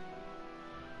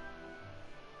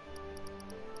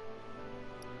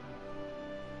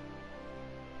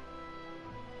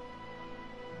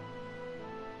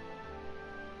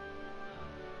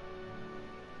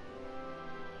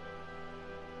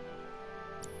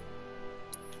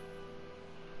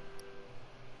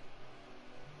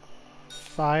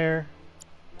 Fire.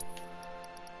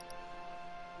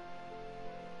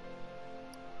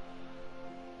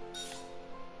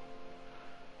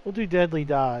 We'll do deadly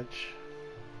dodge.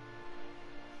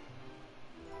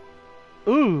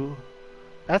 Ooh,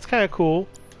 that's kind of cool.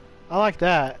 I like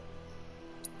that.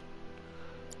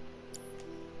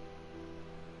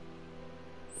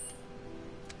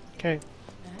 Okay.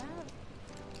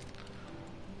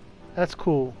 That's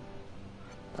cool.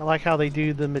 I like how they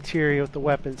do the materia with the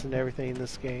weapons and everything in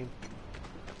this game.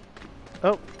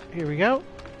 Oh, here we go.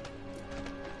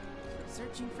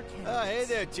 Searching for candidates. Oh, hey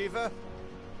there, Tifa.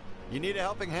 You need a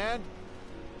helping hand?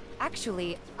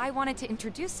 Actually, I wanted to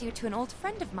introduce you to an old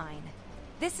friend of mine.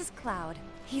 This is Cloud.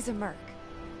 He's a merc.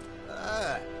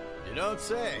 Ah, you don't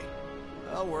say.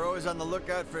 Well, we're always on the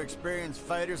lookout for experienced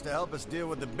fighters to help us deal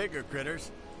with the bigger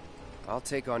critters. I'll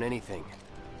take on anything.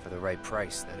 For the right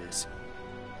price, that is.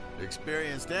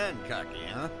 Experienced and cocky,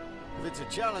 huh? If it's a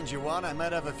challenge you want, I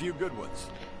might have a few good ones.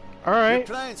 Alright. Your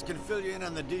clients can fill you in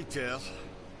on the details.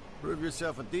 Prove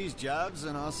yourself at these jobs,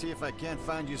 and I'll see if I can't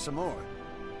find you some more.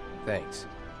 Thanks.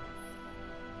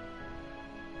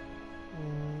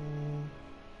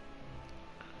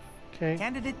 Okay.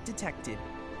 Candidate detected.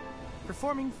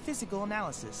 Performing physical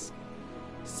analysis.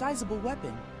 Sizable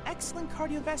weapon, excellent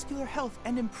cardiovascular health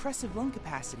and impressive lung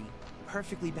capacity,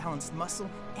 perfectly balanced muscle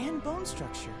and bone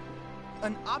structure.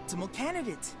 An optimal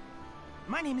candidate.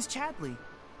 My name is Chadley.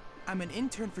 I'm an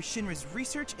intern for Shinra's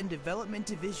Research and Development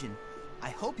Division. I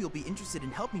hope you'll be interested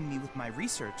in helping me with my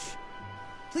research.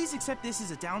 Please accept this as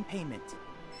a down payment.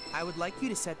 I would like you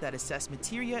to set that assess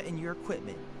materia in your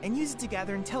equipment and use it to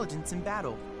gather intelligence in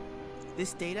battle.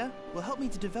 This data will help me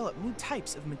to develop new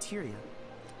types of materia.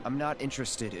 I'm not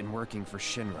interested in working for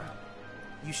Shinra.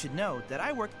 You should know that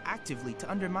I work actively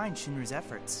to undermine Shinra's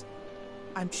efforts.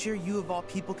 I'm sure you of all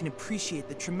people can appreciate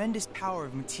the tremendous power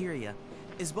of materia,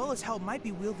 as well as how it might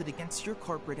be wielded against your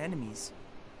corporate enemies.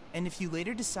 And if you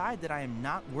later decide that I am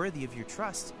not worthy of your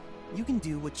trust, you can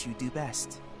do what you do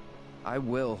best. I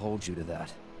will hold you to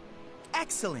that.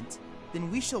 Excellent! Then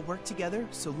we shall work together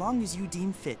so long as you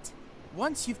deem fit.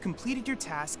 Once you've completed your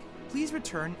task, please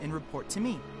return and report to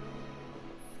me.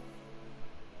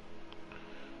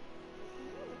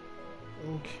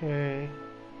 Okay.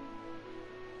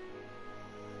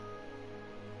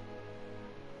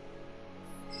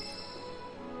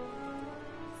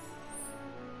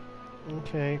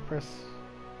 Okay, press...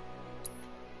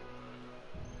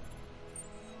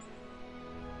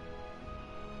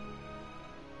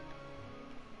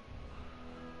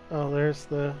 Oh, there's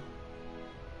the...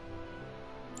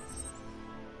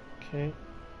 Okay.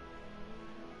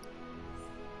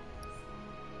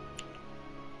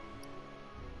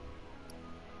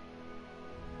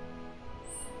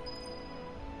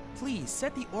 Please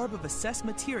set the orb of assess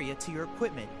materia to your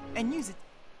equipment and use it.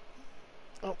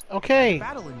 Okay.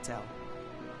 Battle intel.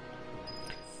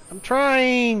 I'm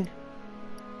trying.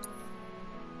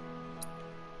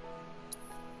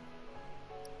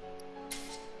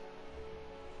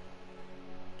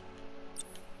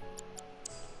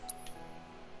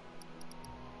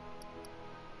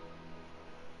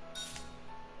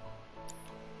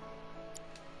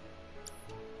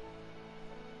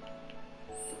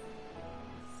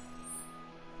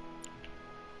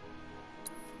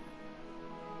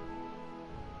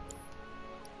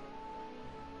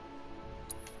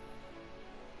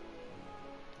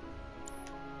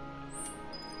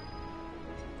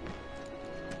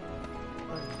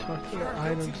 Talk to You're the our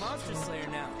go-to items. monster slayer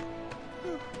now.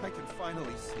 I can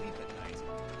finally sleep at night.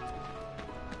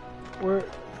 Where?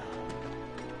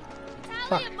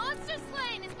 Tally of monster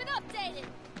slain has been updated.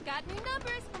 Got new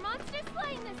numbers for monster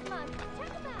slain this month. Check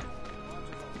them out.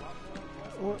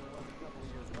 What?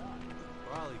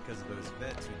 Probably because of those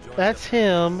vets who joined. That's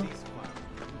him.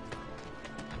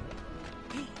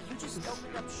 Hey, you just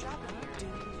opened up shop here,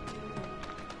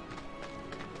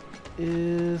 dude.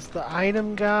 Is the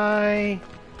item guy?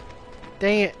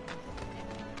 Dang it.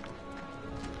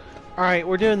 Alright,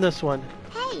 we're doing this one.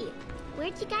 Hey,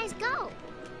 where'd you guys go?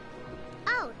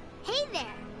 Oh, hey there.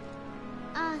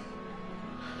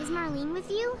 Is Marlene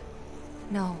with you?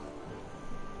 No.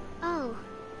 Oh,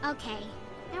 okay.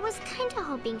 I was kinda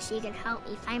hoping she could help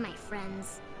me find my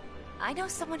friends. I know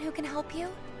someone who can help you.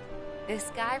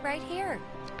 This guy right here.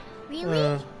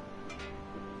 Really?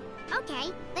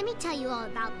 Okay, let me tell you all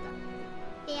about them.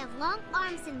 They have long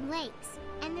arms and legs,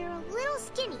 and they're a little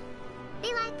skinny.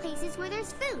 They like places where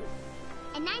there's food,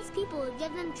 and nice people will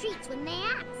give them treats when they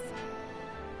ask.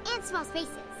 And small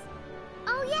spaces.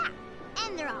 Oh yeah,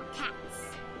 and they're all cats.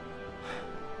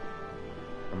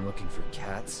 I'm looking for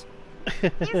cats.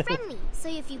 They're friendly, so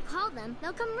if you call them,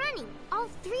 they'll come running. All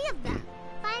 3 of them.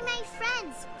 Find my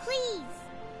friends, please.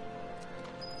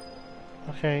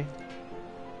 Okay.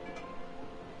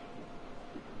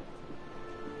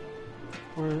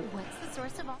 What's the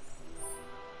source of all?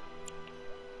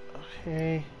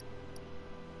 Okay.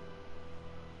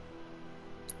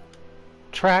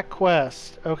 Track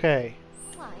quest. Okay.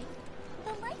 Why?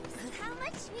 The lights. How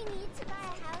much we need to buy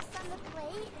a house on the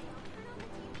plate?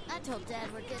 I told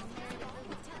Dad we're getting married,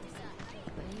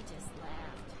 but he just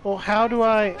laughed. Well, how do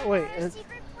I... Wait.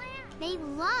 They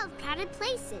love crowded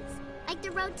places, like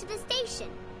the road to the station.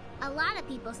 A lot of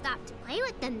people stop to play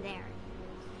with them there.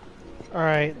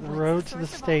 Alright, the road to the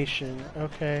station.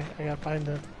 Okay, I gotta find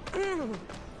the...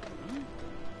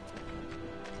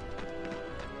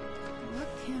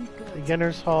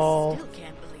 Beginner's Hall. Still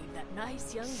can't believe that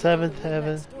nice young 7th girl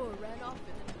Heaven. next door ran off with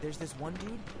it. There's this one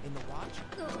dude in the watch.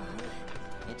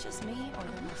 It's just me or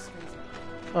the mysteries.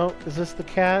 Oh, is this the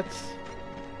cats?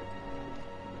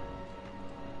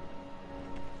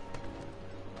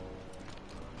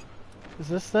 Is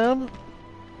this them?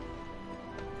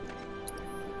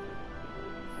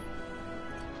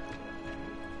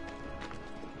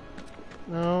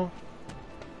 No.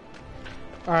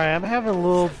 Alright, I'm having a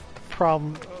little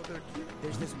problem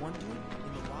There's this one dude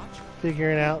in the watch.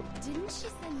 figuring out. Didn't she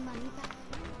send money back?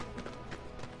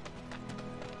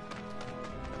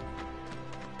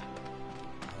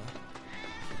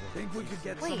 Think we could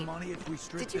get Wait, some money if we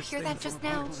strip did you this hear thing that from just a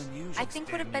now? bunch of the I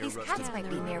think one of Betty's cats might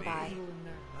be nearby.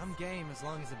 I'm game as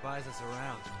long as it buys us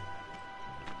around.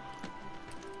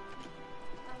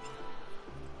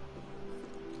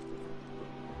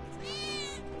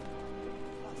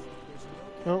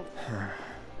 Nope. I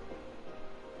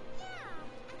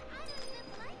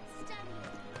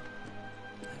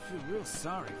feel real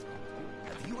sorry.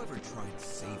 Have you ever tried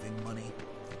saving money?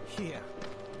 Yeah.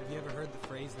 Have you ever heard the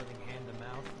phrase living hand to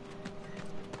mouth?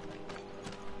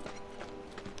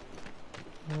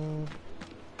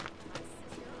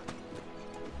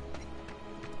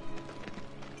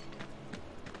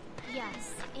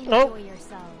 Yes, Oh. enjoy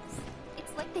yourselves.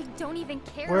 It's like they don't even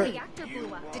care Where- the reactor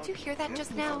blew up. Did you hear that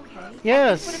just now?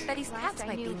 Yes. I think one of Betty's Last cats I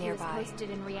might knew, be he was nearby. posted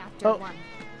in reactor Oh. 1.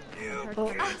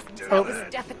 That was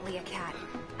definitely a cat.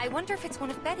 I wonder if it's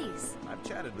one of Betty's. I've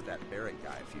chatted with that Barrett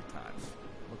guy a few times.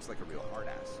 Looks like a real hard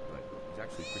ass, but he's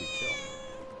actually pretty chill.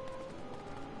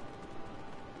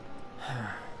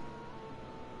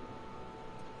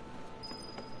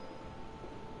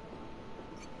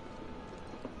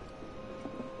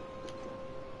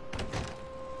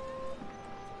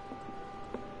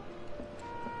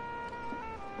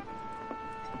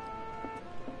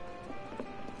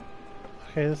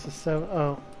 Okay, this is 7.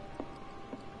 Oh.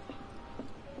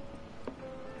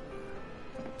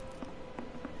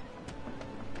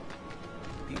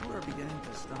 People are beginning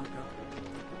to stock up.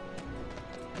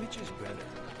 Which is better?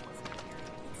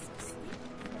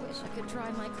 Wish I could dry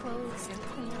my clothes in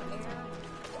cleaner air.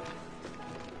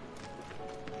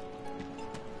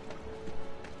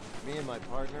 Me and my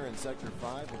partner in Sector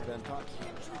 5 have been talking.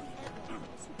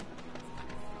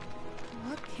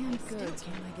 What canned goods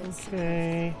will I get?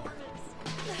 Okay.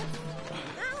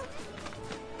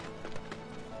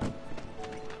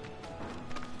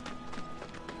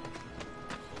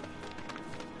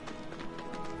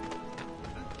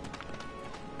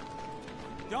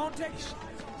 Don't take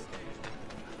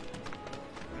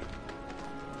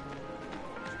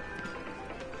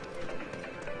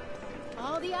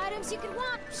All the items you could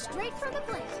want, straight from the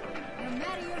plate. No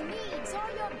matter your needs or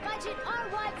your budget, our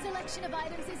wide selection of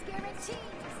items is guaranteed.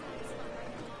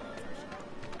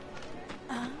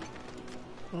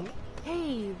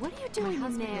 Hey, what are you doing My in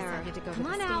husband there? decided to go to Come the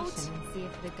on out. station and see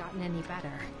if it had gotten any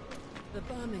better. The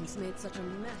bombings made such a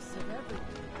mess of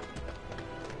everything.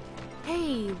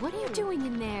 Hey, what are you doing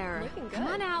in there? Looking good. Come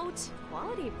on out.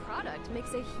 Quality product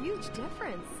makes a huge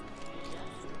difference.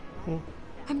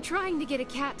 I'm trying to get a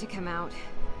cat to come out.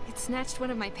 It snatched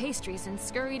one of my pastries and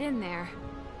scurried in there.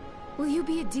 Will you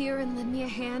be a dear and lend me a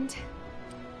hand?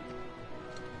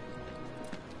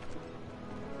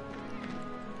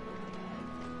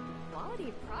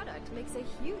 Quality product makes a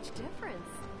huge difference.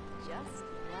 Just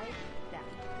like that.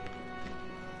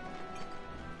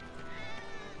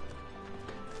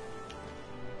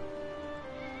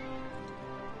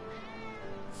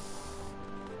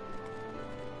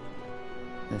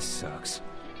 This sucks.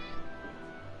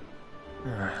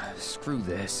 Screw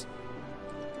this.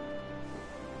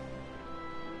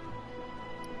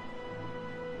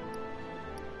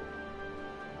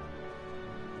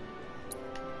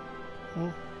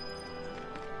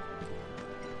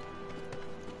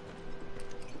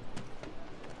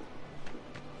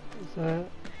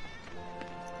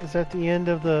 Is that the end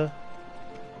of the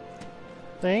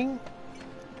thing?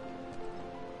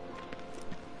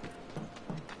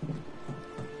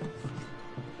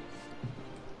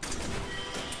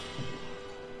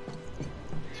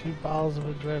 Two bottles of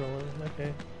adrenaline,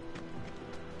 okay.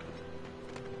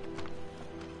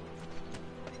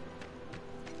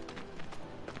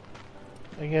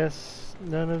 I guess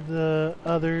none of the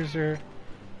others are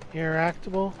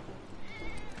interactable.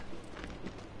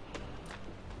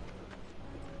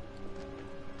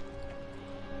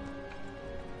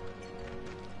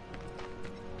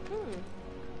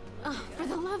 Oh, for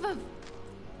the love of...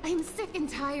 I'm sick and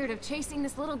tired of chasing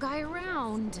this little guy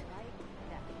around.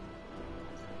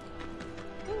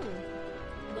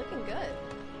 Looking good.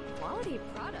 Quality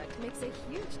product makes a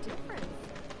huge difference.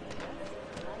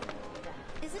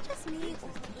 Is it just me?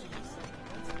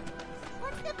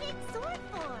 What's the big sword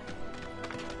for?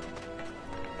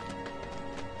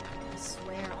 I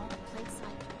swear all the plates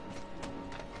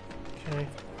Okay.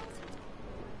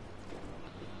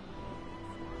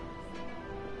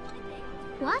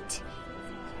 What?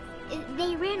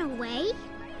 They ran away?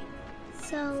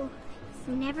 So,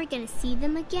 we're never gonna see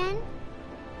them again?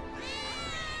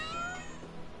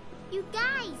 You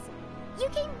guys! You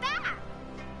came back!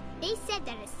 They said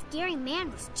that a scary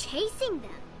man was chasing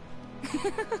them.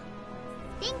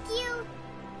 Thank you!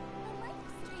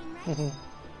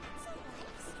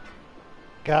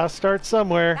 Gotta start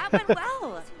somewhere. That went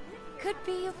well. Could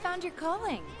be you found your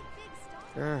calling.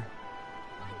 Sure.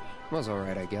 Was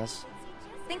alright, I guess.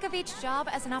 Think of each job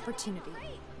as an opportunity.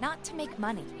 Not to make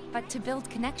money, but to build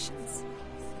connections.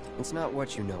 It's not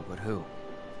what you know, but who.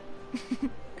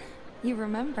 You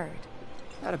remembered.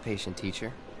 Not a patient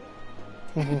teacher.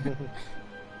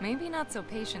 Maybe not so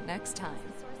patient next time.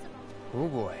 Oh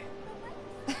boy.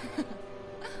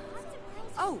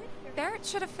 Oh, Barrett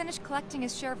should have finished collecting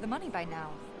his share of the money by now.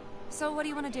 So what do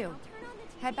you want to do?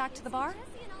 Head back to the bar?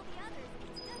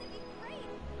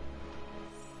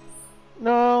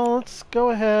 No, let's go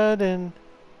ahead and...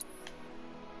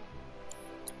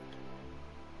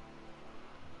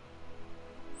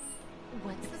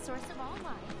 What's the source of all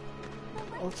life?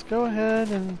 Let's go ahead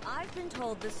and... I've been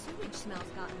told the sewage smell's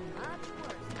gotten much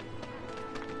worse.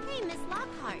 Hey, Miss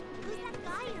Lockhart, who's that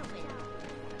guy you're with?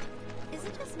 Is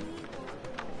it just me?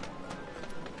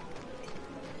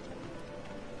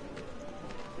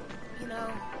 You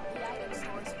know, the item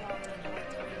store's falling in hard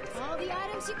times. All the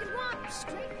items you could want,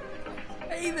 straight from the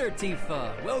plate. Hey there,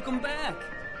 Tifa. Welcome back.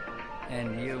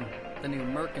 And you, the new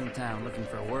merc in town looking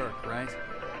for work, right?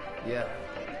 Yeah.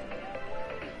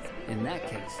 In that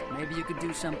case, maybe you could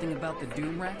do something about the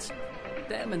Doom Rats?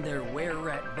 Them and their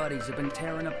were-rat buddies have been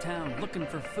tearing up town looking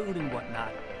for food and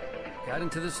whatnot. Got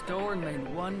into the store and made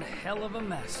one hell of a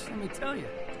mess, let me tell you.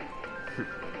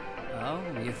 Oh,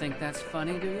 you think that's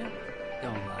funny, do you?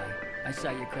 Don't lie. I saw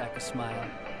you crack a smile.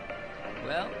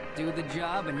 Well, do the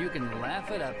job and you can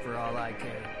laugh it up for all I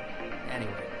care.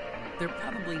 Anyway, they're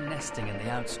probably nesting in the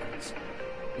outskirts.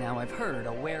 Now I've heard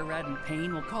a were-rat in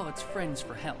pain will call its friends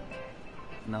for help.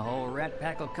 And the whole rat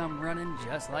pack will come running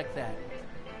just like that.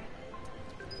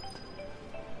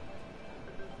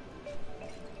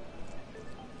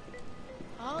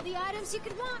 All the items you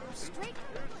could want, straight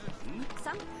from the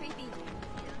Some creepy...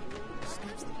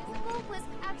 The goal was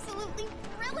absolutely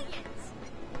brilliant!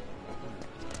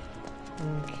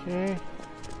 Okay.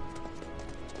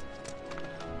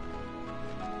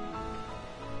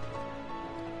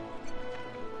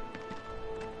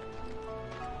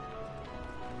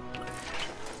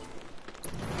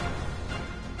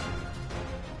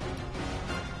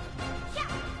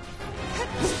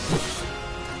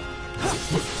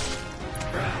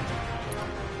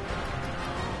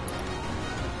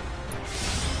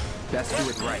 Best do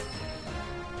it right.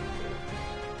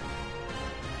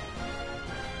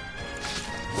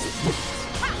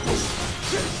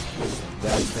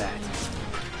 That's that.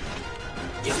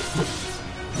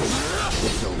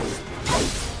 It's over.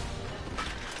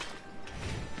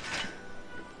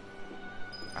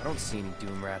 I don't see any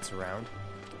doom rats around.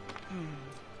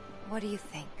 What do you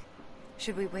think?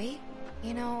 Should we wait?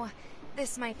 You know,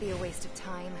 this might be a waste of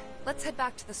time. Let's head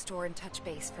back to the store and touch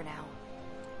base for now.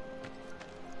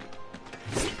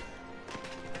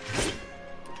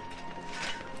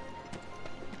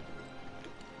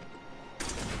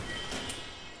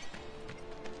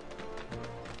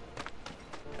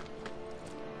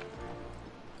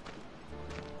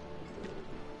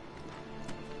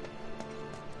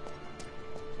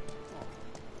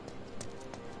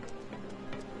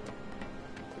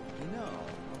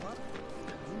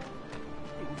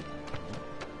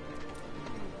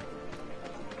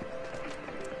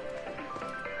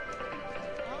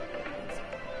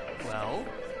 Well,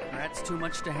 rats too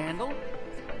much to handle?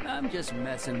 I'm just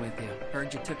messing with you.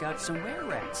 Heard you took out some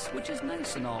were-rats, which is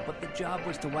nice and all, but the job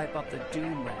was to wipe up the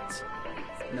doom rats.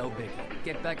 No biggie.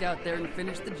 Get back out there and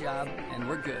finish the job, and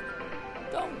we're good.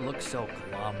 Don't look so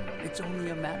glum. It's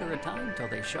only a matter of time till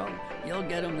they show. You'll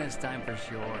get them this time for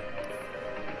sure.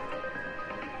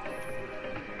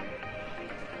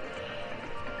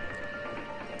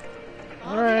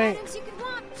 All the items you could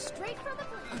want, straight from the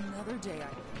plant. Another day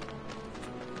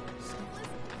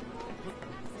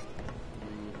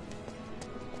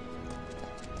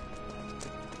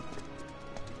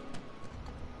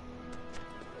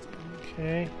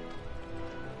Okay.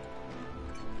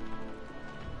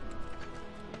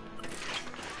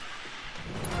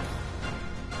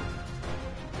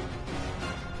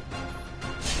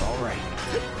 All right.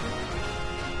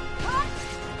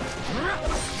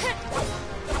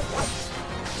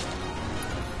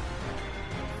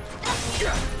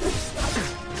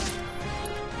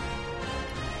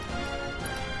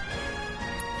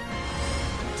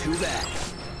 Too bad.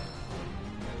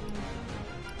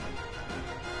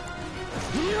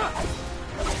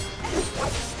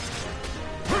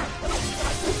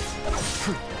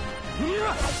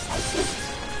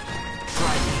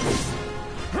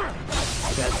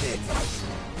 That's it.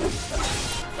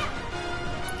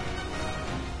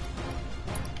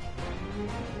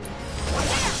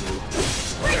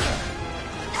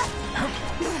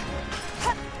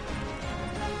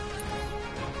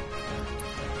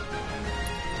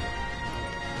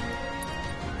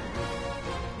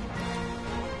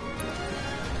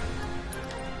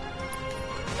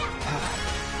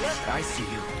 I see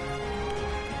you.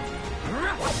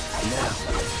 Now.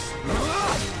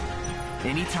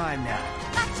 Anytime now.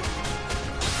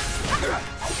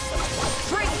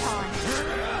 Bring it on!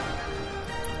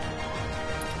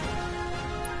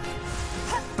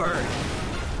 Burn.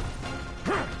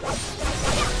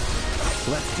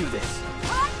 Let's do this.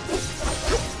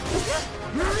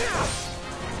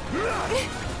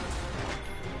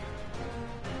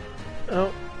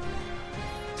 Oh.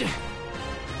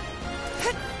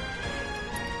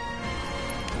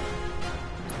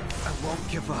 I won't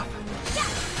give up.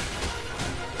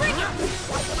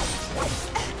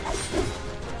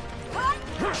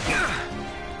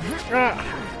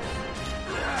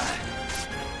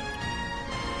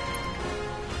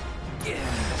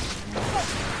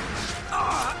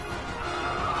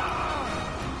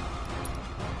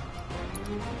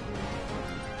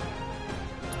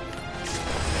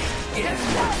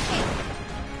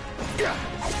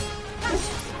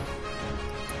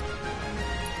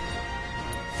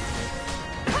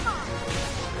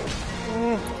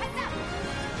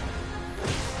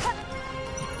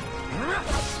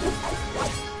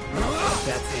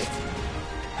 That's it.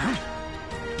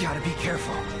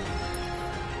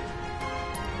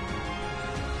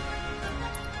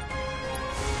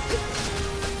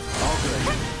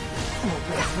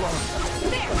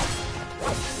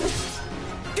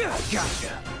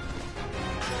 Gotcha.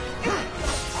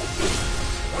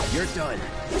 You're done.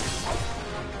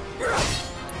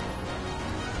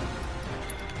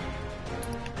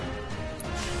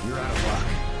 You're out of luck.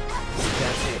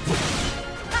 That's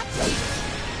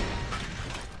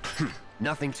it.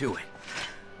 Nothing to it.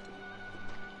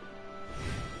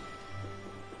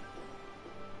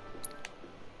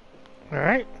 All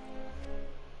right.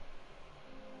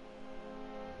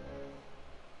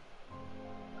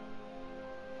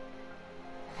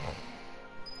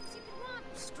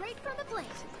 Straight from the plate.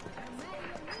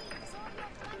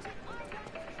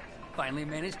 Finally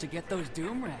managed to get those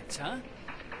doom rats, huh?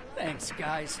 Thanks,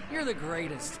 guys. You're the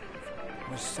greatest. It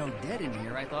was so dead in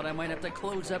here, I thought I might have to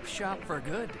close up shop for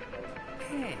good.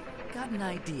 Hey, got an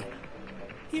idea.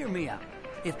 Hear me out.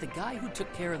 If the guy who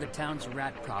took care of the town's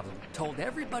rat problem told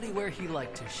everybody where he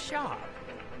liked to shop,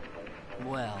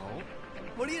 well,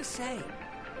 what do you say?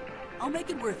 I'll make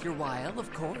it worth your while,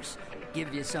 of course.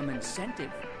 Give you some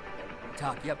incentive.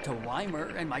 Talk you up to Weimer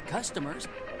and my customers,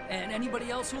 and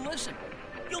anybody else who'll listen.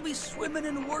 You'll be swimming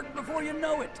in work before you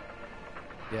know it.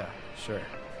 Yeah, sure.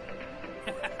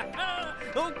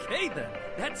 Okay then,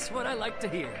 that's what I like to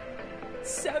hear.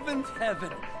 Seventh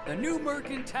Heaven, the new merc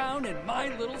in town and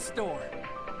my little store.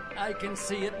 I can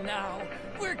see it now.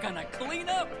 We're gonna clean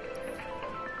up.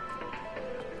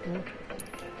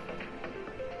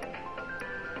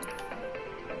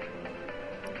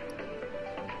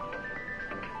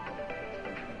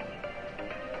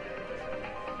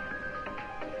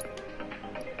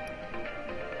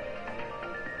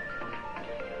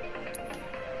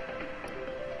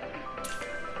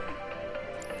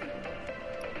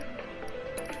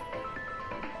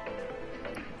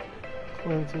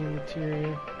 Cleansing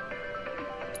material.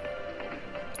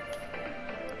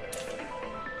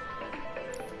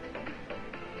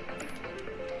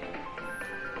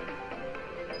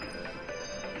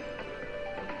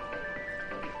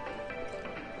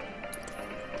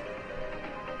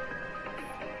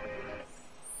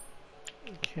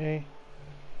 Okay.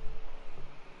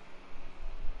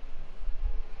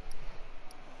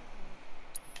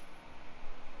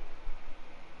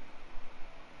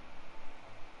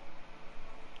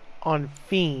 On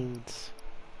fiends.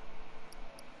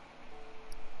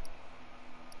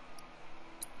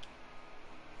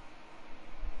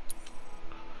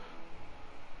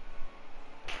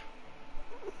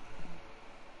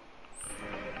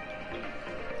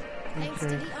 Thanks to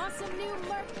the awesome new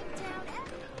merc in town.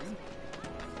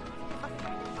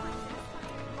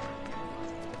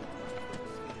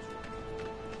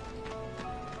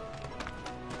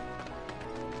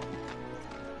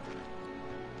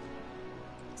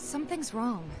 Something's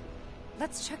wrong.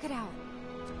 Let's check it out.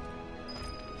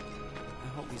 I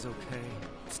hope he's okay.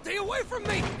 Stay away from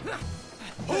me!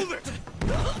 Hold it!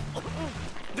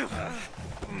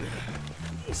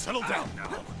 Settle down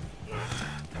now.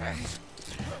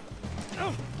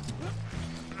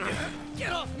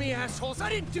 Get off me, assholes! I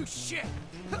didn't do shit!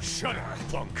 Shut up,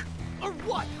 punk. Or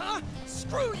what, huh?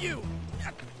 Screw you!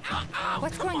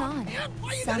 What's going on?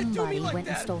 Why you gotta do me Somebody like went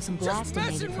and that? stole some Just blasting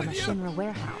messing aid from a with you. Shinra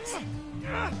warehouse.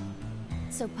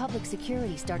 So public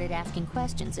security started asking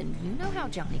questions, and you know how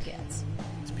Johnny gets.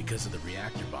 It's because of the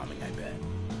reactor bombing, I bet.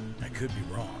 I could be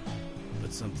wrong,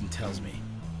 but something tells me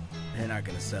they're not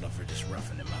gonna settle for just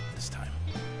roughing him up this time.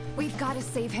 We've got to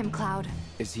save him, Cloud.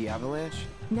 Is he Avalanche?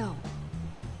 No.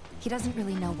 He doesn't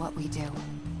really know what we do.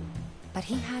 But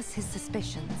he has his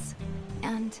suspicions.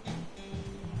 And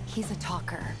he's a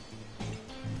talker.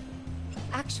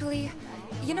 Actually,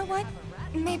 you know what?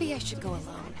 Maybe I should go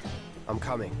alone. I'm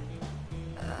coming.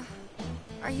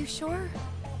 Are you sure?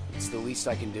 It's the least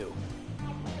I can do.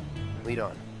 Lead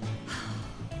on.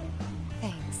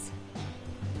 Thanks.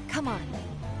 Come on.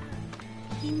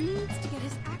 He needs to get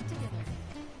his act together.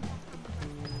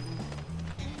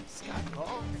 Scott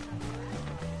Hall?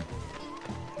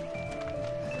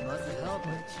 Must have helped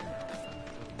much.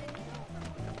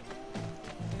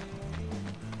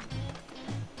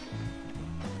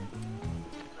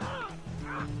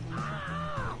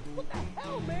 What the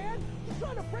hell, man? You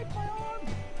trying to break my arm?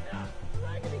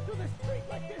 Dragging me through the street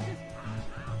like this is...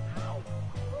 Ow!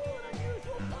 Cruel and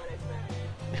unusual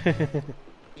punishment!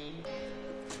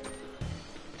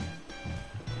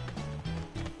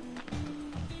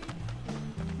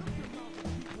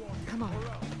 Come on.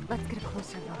 Let's get a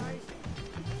closer look.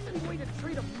 Any way to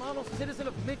treat a model citizen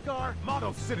of Midgar?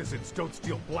 Model citizens don't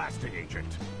steal blasting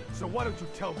agent. So why don't you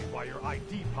tell me why your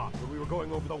ID popped when we were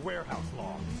going over the warehouse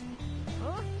logs?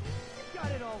 Huh? You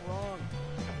got it all wrong.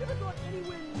 I've never gone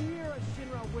anywhere near a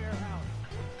Shinra warehouse.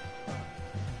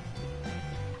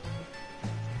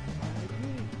 ID.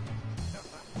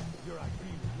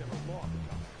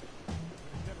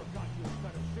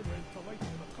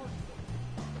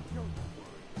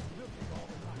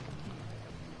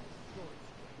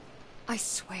 I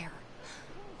swear.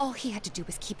 All he had to do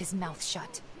was keep his mouth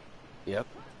shut. Yep.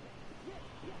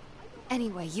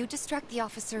 Anyway, you distract the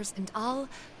officers and I'll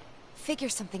figure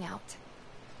something out.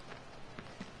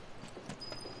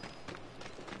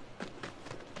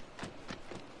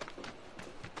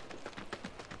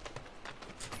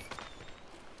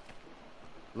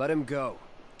 Let him go.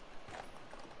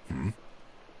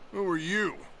 Who are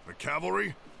you? The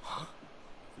cavalry? Huh?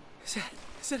 Is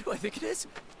that who I think it is?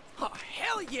 Oh,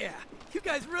 hell yeah! You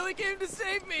guys really came to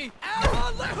save me!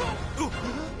 Ow!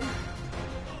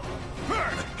 Hey!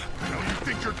 What the hell you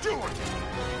think you're doing?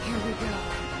 Here we go.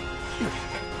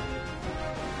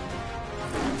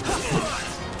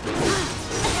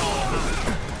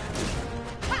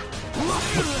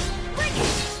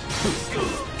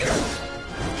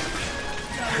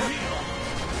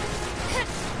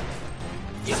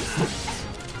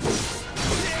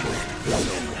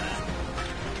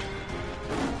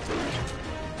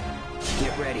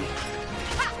 Get ready.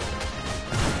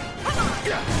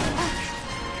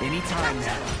 Anytime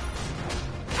now.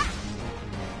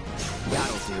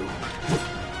 That'll do.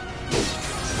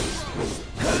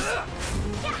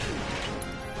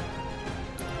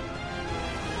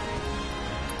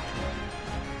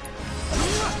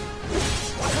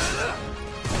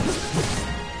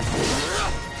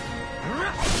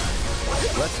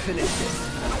 Let's finish this.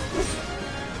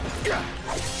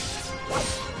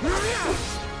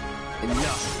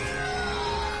 Enough.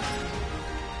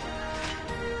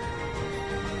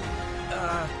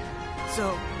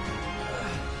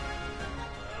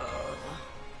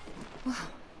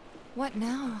 What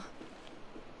now?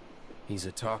 He's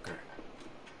a talker.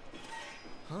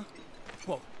 Huh?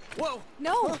 Whoa. Whoa!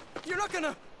 No! Huh? You're not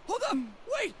gonna... Hold up!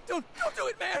 Wait! Don't do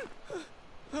it,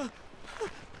 man!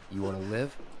 You want to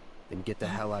live? Then get the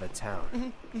hell out of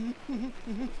town.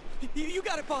 You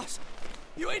got it, boss!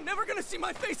 You ain't never gonna see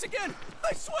my face again!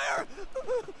 I swear!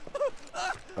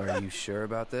 Are you sure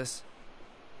about this?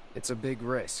 It's a big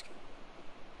risk.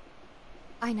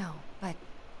 I know, but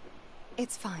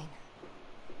it's fine.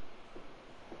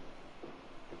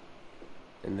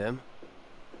 And them?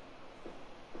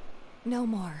 No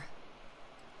more.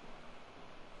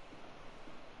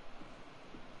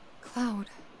 Cloud,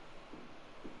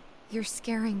 you're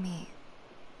scaring me.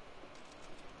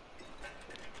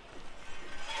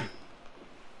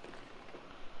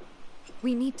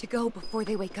 We need to go before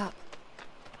they wake up.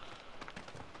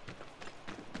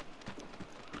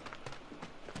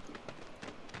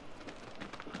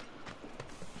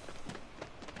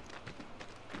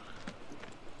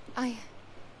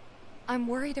 I'm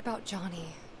worried about Johnny.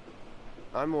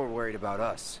 I'm more worried about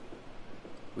us.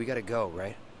 We gotta go,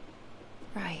 right?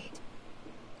 Right.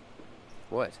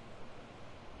 What?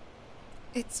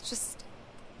 It's just...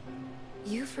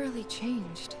 you've really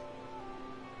changed.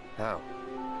 How?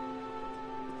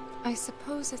 I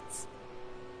suppose it's...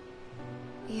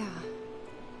 yeah,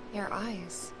 your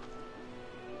eyes.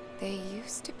 They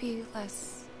used to be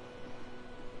less...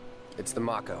 It's the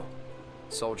Mako.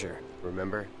 Soldier,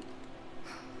 remember?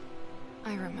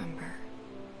 I remember.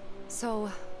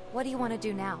 So, what do you want to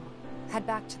do now? Head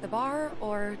back to the bar,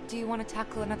 or do you want to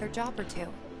tackle another job or two?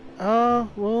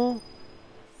 Well...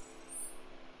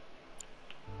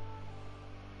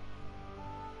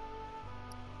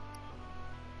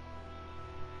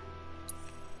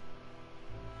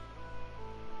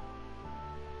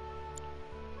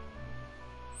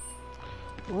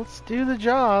 let's do the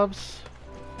jobs.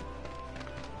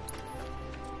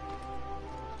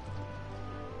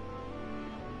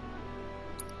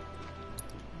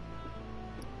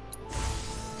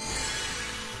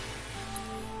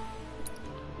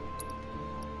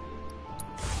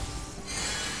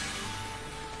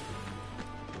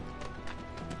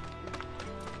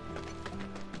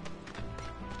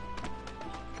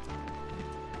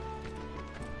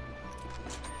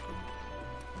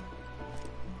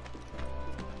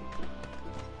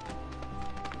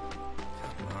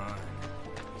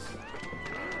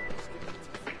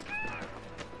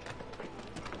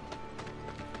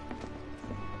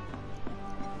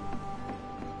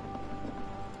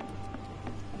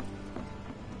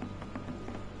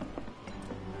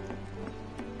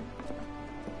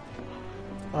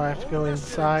 I have to go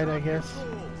inside, I guess.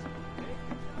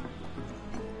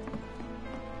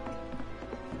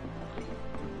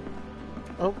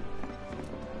 Oh.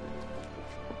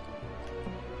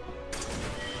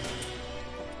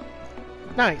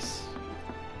 Nice.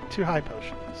 2 high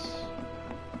potions.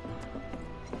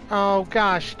 Oh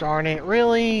gosh darn it,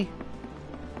 really?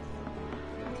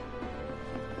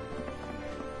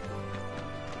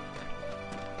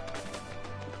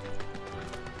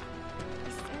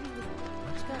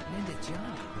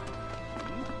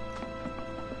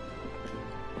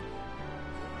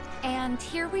 And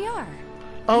here we are.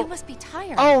 Oh. You must be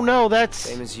tired. Oh no, that's...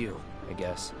 Same as you, I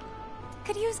guess.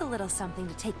 Could use a little something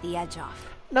to take the edge off.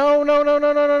 No,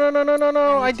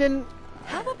 I didn't...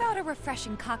 How about a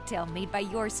refreshing cocktail made by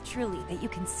yours truly that you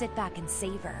can sit back and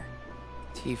savor?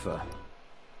 Tifa.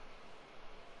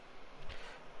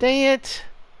 Dang it.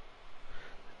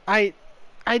 I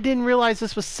didn't realize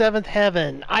this was 7th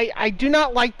Heaven. I do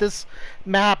not like this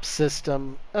map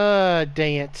system. Dang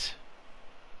it.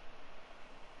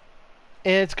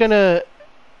 And it's gonna...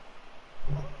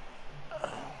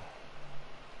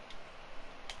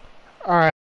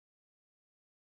 Alright.